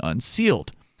depositions be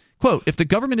unsealed. Quote, if the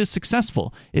government is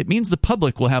successful, it means the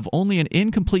public will have only an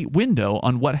incomplete window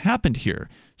on what happened here,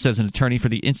 says an attorney for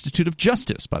the Institute of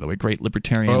Justice, by the way, great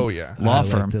libertarian law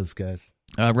firm. Like those guys.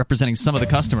 Representing some of the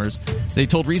customers. They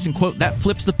told Reason, quote, that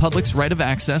flips the public's right of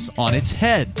access on its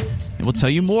head. And we'll tell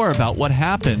you more about what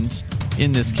happened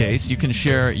in this case. You can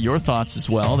share your thoughts as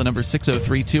well. The number is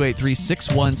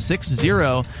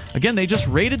 603-283-6160. Again, they just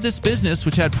raided this business,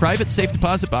 which had private safe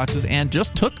deposit boxes, and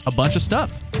just took a bunch of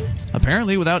stuff,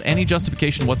 apparently without any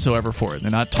justification whatsoever for it. They're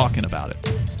not talking about it.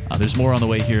 There's more on the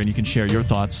way here, and you can share your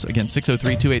thoughts. Again,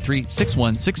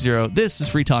 603-283-6160. This is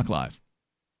Free Talk Live.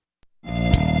 Free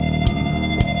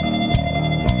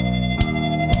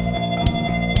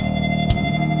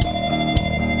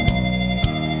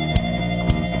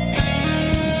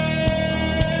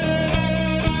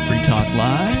Talk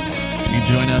Live. You can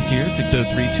join us here,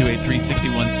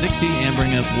 603-283-6160, and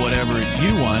bring up whatever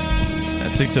you want.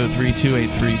 That's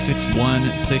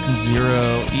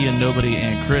 603-283-6160. Ian, Nobody,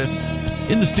 and Chris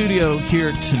in the studio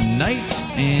here tonight.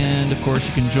 And, of course,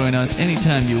 you can join us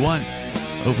anytime you want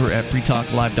over at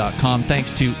freetalklive.com.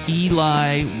 Thanks to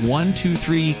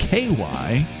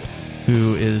Eli123KY,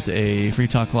 who is a Free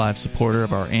Talk Live supporter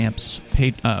of our AMPS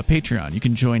Patreon. You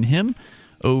can join him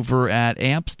over at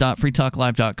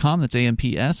amps.freetalklive.com. That's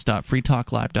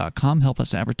amps.freetalklive.com. Help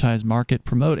us advertise, market,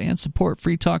 promote, and support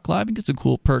Free Talk Live and get some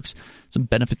cool perks, some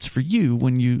benefits for you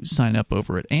when you sign up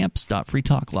over at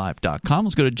amps.freetalklive.com.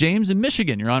 Let's go to James in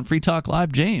Michigan. You're on Free Talk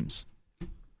Live, James.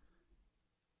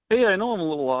 Hey, I know I'm a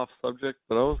little off subject,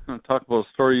 but I was going to talk about a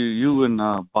story you and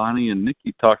Bonnie and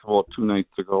Nikki talked about 2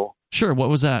 nights ago. Sure, what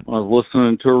was that? I was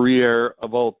listening to a re-air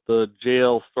about the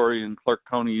jail story in Clark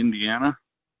County, Indiana.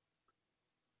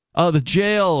 Oh, the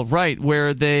jail, right,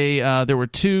 where they there were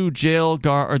 2 jail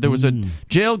guard, or there was a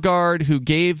jail guard who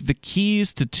gave the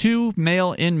keys to 2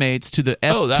 male inmates to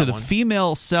the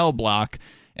female cell block,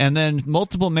 and then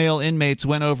multiple male inmates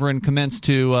went over and commenced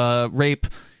to rape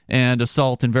and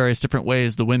assault in various different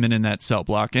ways the women in that cell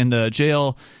block, and the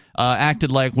jail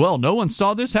acted like, well, no one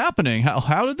saw this happening.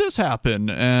 How did this happen?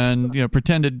 And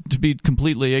pretended to be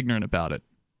completely ignorant about it.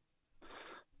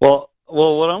 Well,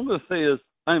 what I'm going to say is,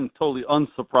 I'm totally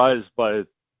unsurprised by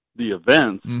the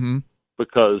events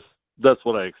because that's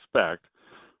what I expect,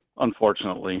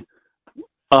 unfortunately.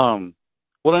 What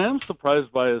I am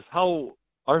surprised by is how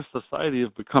our society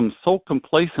has become so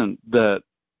complacent that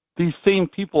these same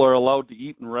people are allowed to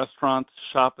eat in restaurants,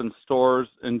 shop in stores,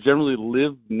 and generally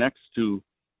live next to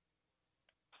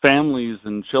families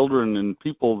and children and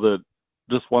people that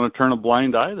just want to turn a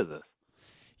blind eye to this.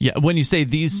 Yeah, when you say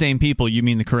these same people, you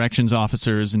mean the corrections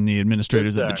officers and the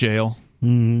administrators of the jail?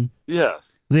 Mm-hmm. Yes.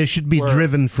 They should be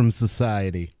driven from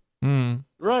society.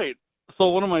 Right. So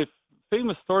one of my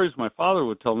famous stories my father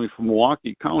would tell me from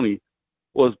Milwaukee County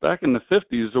was back in the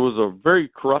 50s, there was a very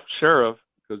corrupt sheriff,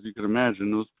 because you can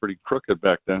imagine it was pretty crooked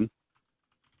back then,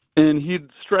 and he'd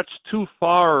stretched too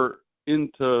far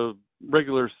into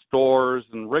regular stores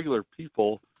and regular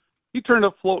people. He turned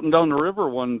up floating down the river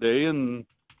one day, and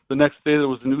the next day there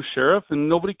was a new sheriff, and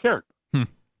nobody cared.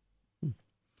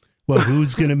 Well,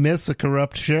 who's going to miss a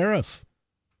corrupt sheriff?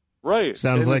 Right.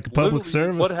 Sounds like a public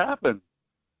service. What happened?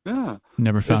 Yeah.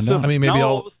 Never found out. I mean, maybe now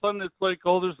all of a sudden it's like,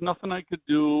 oh, there's nothing I could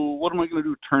do. What am I going to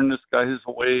do? Turn this guy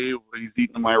away? He's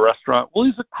eating in my restaurant. Well,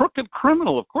 he's a crooked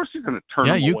criminal. Of course you're going to turn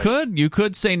him away. You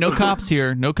could say no cops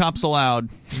here, no cops allowed.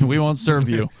 We won't serve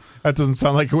you. That doesn't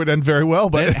sound like it would end very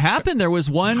well, but it happened. There was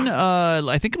one,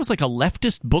 I think it was like a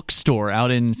leftist bookstore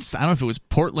out in, I don't know if it was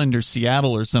Portland or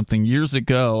Seattle or something, years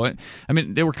ago. I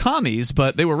mean, they were commies,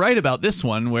 but they were right about this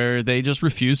one where they just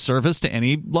refused service to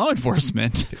any law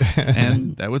enforcement.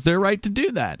 And that was their right to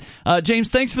do that.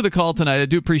 James, thanks for the call tonight. I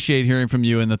do appreciate hearing from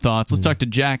you and the thoughts. Let's talk to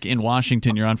Jack in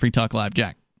Washington. You're on Free Talk Live.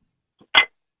 Jack.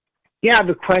 Yeah, I have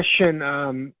a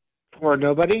question for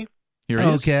nobody. Here it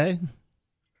is. Okay.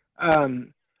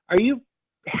 Are you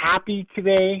happy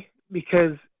today?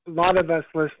 Because a lot of us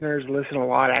listeners listen a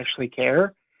lot, actually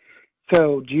care.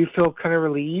 So do you feel kind of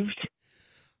relieved?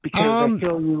 Because I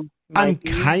feel you I'm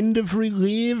kind of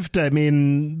relieved. I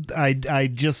mean, I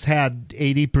just had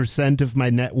 80% of my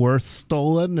net worth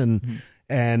stolen,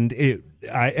 and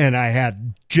I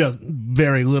had just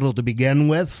very little to begin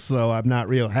with, so I'm not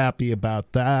real happy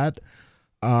about that.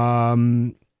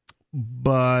 But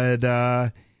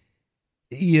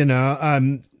you know,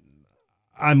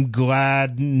 I'm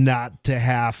glad not to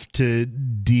have to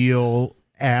deal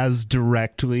as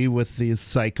directly with these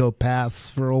psychopaths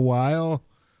for a while.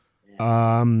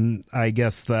 I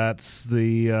guess that's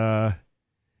the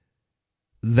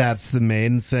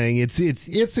main thing.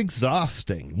 It's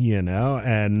exhausting, you know,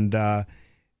 and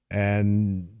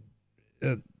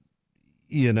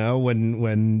you know,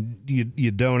 when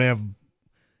you don't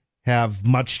have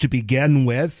much to begin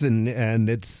with, and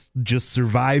it's just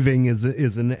surviving is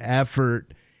an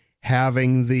effort.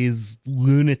 Having these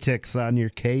lunatics on your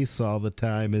case all the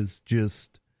time is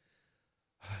just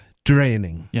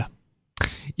draining.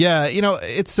 Yeah, you know,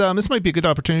 it's this might be a good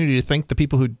opportunity to thank the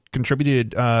people who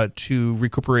contributed to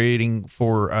recuperating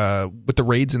for with the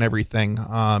raids and everything,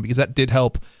 because that did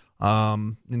help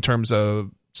in terms of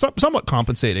somewhat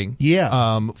compensating.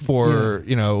 For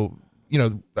you know,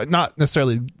 not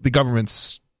necessarily the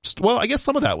government's. Well, I guess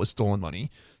some of that was stolen money.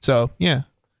 So yeah.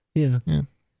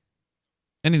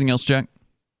 Anything else, Jack?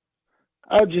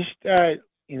 Oh, just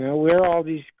you know, we're all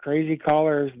these crazy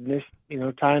callers in this, you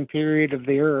know, time period of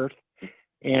the earth,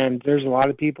 and there's a lot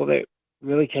of people that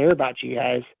really care about you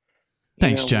guys.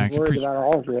 Thanks, Jack. Worried about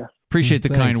all of you. Appreciate the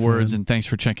kind words, and thanks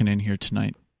for checking in here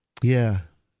tonight. Yeah.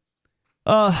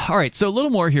 All right, so a little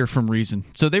more here from Reason.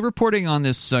 So they're reporting on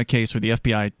this case where the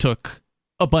FBI took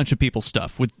a bunch of people's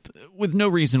stuff with no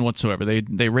reason whatsoever.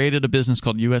 They raided a business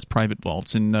called U.S. Private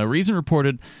Vaults, and Reason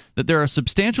reported that there are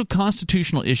substantial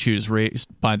constitutional issues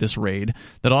raised by this raid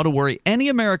that ought to worry any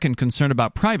American concerned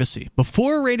about privacy.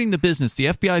 Before raiding the business, the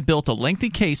FBI built a lengthy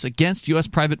case against U.S.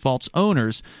 Private Vaults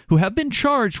owners who have been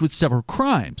charged with several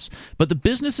crimes. But the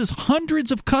business's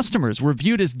hundreds of customers were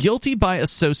viewed as guilty by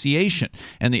association,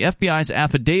 and the FBI's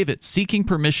affidavit seeking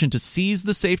permission to seize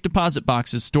the safe deposit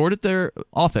boxes stored at their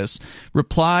office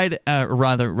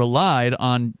relied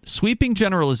on sweeping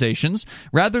generalizations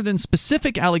rather than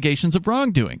specific allegations of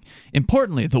wrongdoing.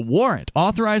 Importantly, the warrant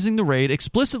authorizing the raid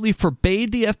explicitly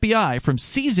forbade the FBI from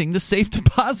seizing the safe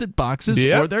deposit boxes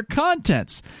or their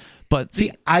contents. But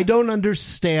see, I don't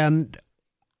understand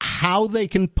how they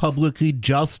can publicly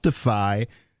justify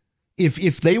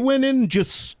if they went in and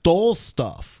just stole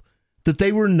stuff that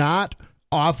they were not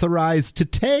authorized to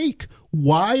take.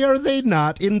 Why are they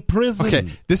not in prison? Okay,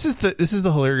 this is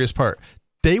the hilarious part.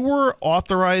 They were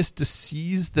authorized to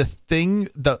seize the thing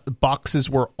the boxes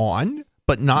were on,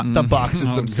 but not the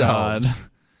boxes themselves.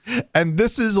 God. And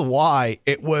this is why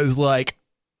it was like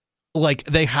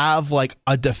they have like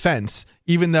a defense,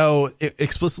 even though it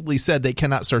explicitly said they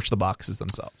cannot search the boxes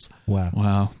themselves.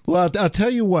 Wow. Well, I'll tell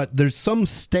you what, there's some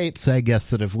states, I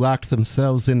guess, that have locked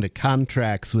themselves into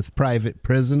contracts with private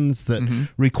prisons that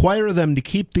require them to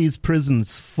keep these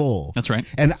prisons full. That's right.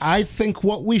 And I think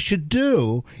what we should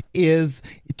do is,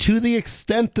 to the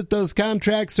extent that those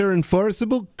contracts are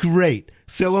enforceable, great.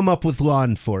 Fill them up with law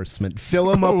enforcement. Fill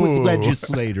them up with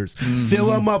legislators. Fill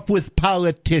them up with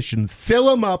politicians. Fill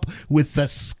them up with the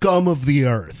scum of the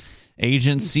earth.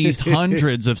 Agents seized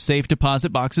hundreds of safe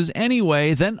deposit boxes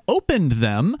anyway, then opened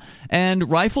them and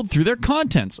rifled through their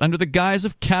contents under the guise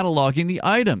of cataloging the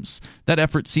items. That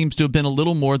effort seems to have been a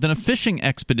little more than a fishing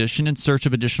expedition in search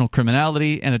of additional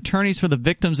criminality, and attorneys for the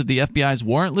victims of the FBI's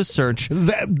warrantless search...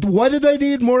 What did they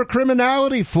need more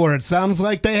criminality for? It sounds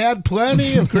like they had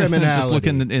plenty of criminality. Just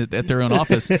looking at their own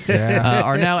office.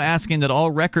 Are now asking that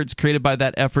all records created by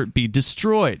that effort be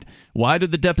destroyed. Why do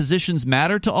the depositions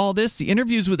matter to all this? The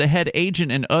interviews with the head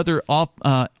agent and other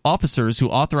officers who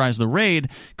authorized the raid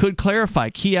could clarify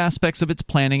key aspects of its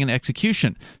planning and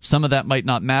execution. Some of that might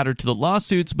not matter to the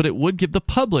lawsuits, but it would give the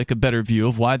public a better view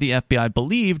of why the FBI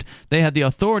believed they had the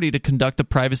authority to conduct the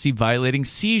privacy-violating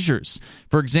seizures.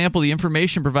 For example, the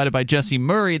information provided by Jesse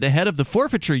Murray, the head of the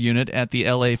forfeiture unit at the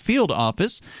LA field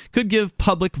office, could give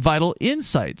public vital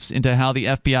insights into how the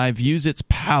FBI views its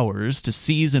powers to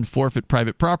seize and forfeit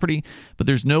private property, but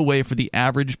there's no way for the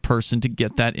average person to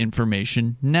get that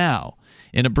information now.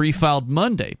 In a brief filed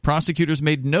Monday, prosecutors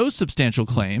made no substantial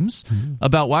claims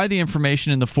about why the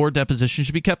information in the 4 depositions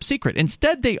should be kept secret.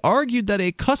 Instead, they argued that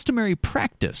a customary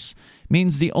practice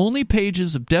means the only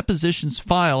pages of depositions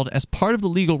filed as part of the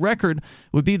legal record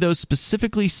would be those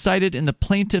specifically cited in the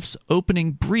plaintiff's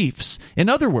opening briefs. In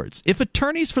other words, if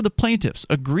attorneys for the plaintiffs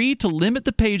agree to limit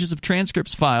the pages of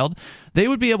transcripts filed, they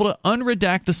would be able to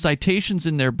unredact the citations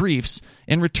in their briefs.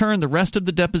 In return, the rest of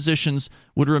the depositions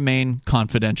would remain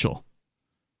confidential.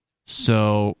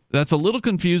 So that's a little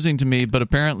confusing to me, but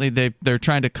apparently they're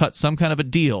trying to cut some kind of a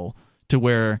deal to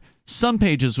where some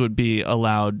pages would be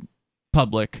allowed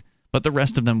public, but the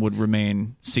rest of them would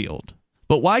remain sealed.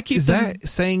 But why keep that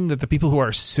saying that the people who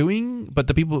are suing, but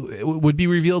the people would be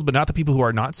revealed, but not the people who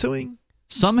are not suing?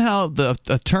 Somehow the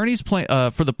attorneys for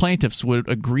the plaintiffs would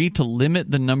agree to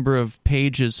limit the number of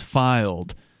pages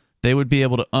filed. They would be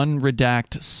able to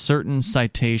unredact certain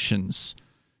citations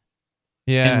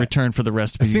in return for the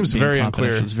rest of it. It seems very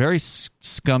unclear. It's very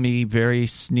scummy, very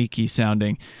sneaky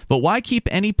sounding. But why keep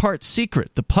any part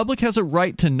secret? The public has a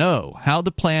right to know how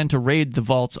the plan to raid the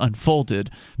vaults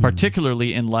unfolded,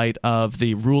 particularly in light of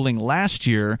the ruling last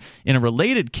year in a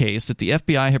related case that the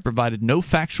FBI had provided no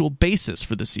factual basis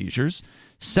for the seizures.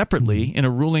 Separately, in a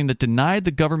ruling that denied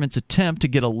the government's attempt to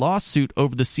get a lawsuit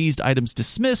over the seized items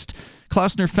dismissed,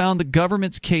 Klausner found the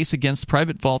government's case against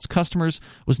Private Vault's customers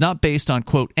was not based on,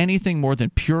 quote, anything more than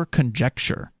pure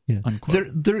conjecture, unquote.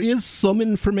 There is some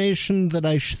information that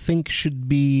I think should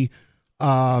be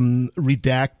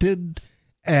redacted,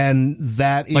 and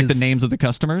that is... Like the names of the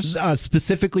customers?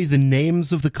 Specifically the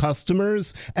names of the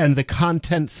customers and the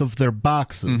contents of their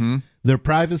boxes. Their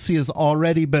privacy has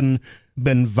already been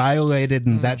violated,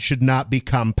 and that should not be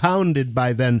compounded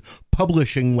by then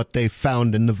publishing what they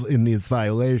found in these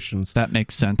violations. That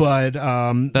makes sense. But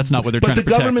that's not what they're trying to protect.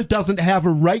 But the government doesn't have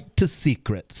a right to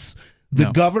secrets. The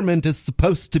government is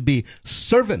supposed to be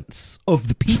servants of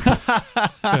the people.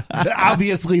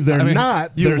 Obviously, they're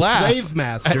not. They're slave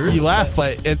masters. You laugh,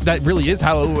 but that really is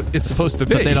how it's supposed to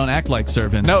be. But they don't act like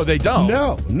servants. No, they don't.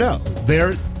 No. They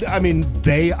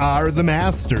are the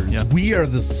masters. Yep. We are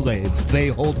the slaves. They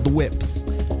hold the whips.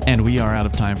 And we are out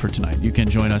of time for tonight. You can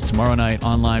join us tomorrow night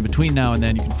online. Between now and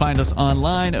then, you can find us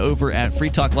online over at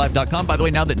freetalklive.com. By the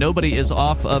way, now that nobody is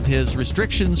off of his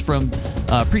restrictions from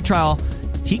pretrial,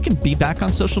 he can be back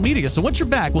on social media. So once you're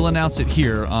back, we'll announce it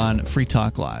here on Free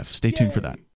Talk Live. Stay tuned for that.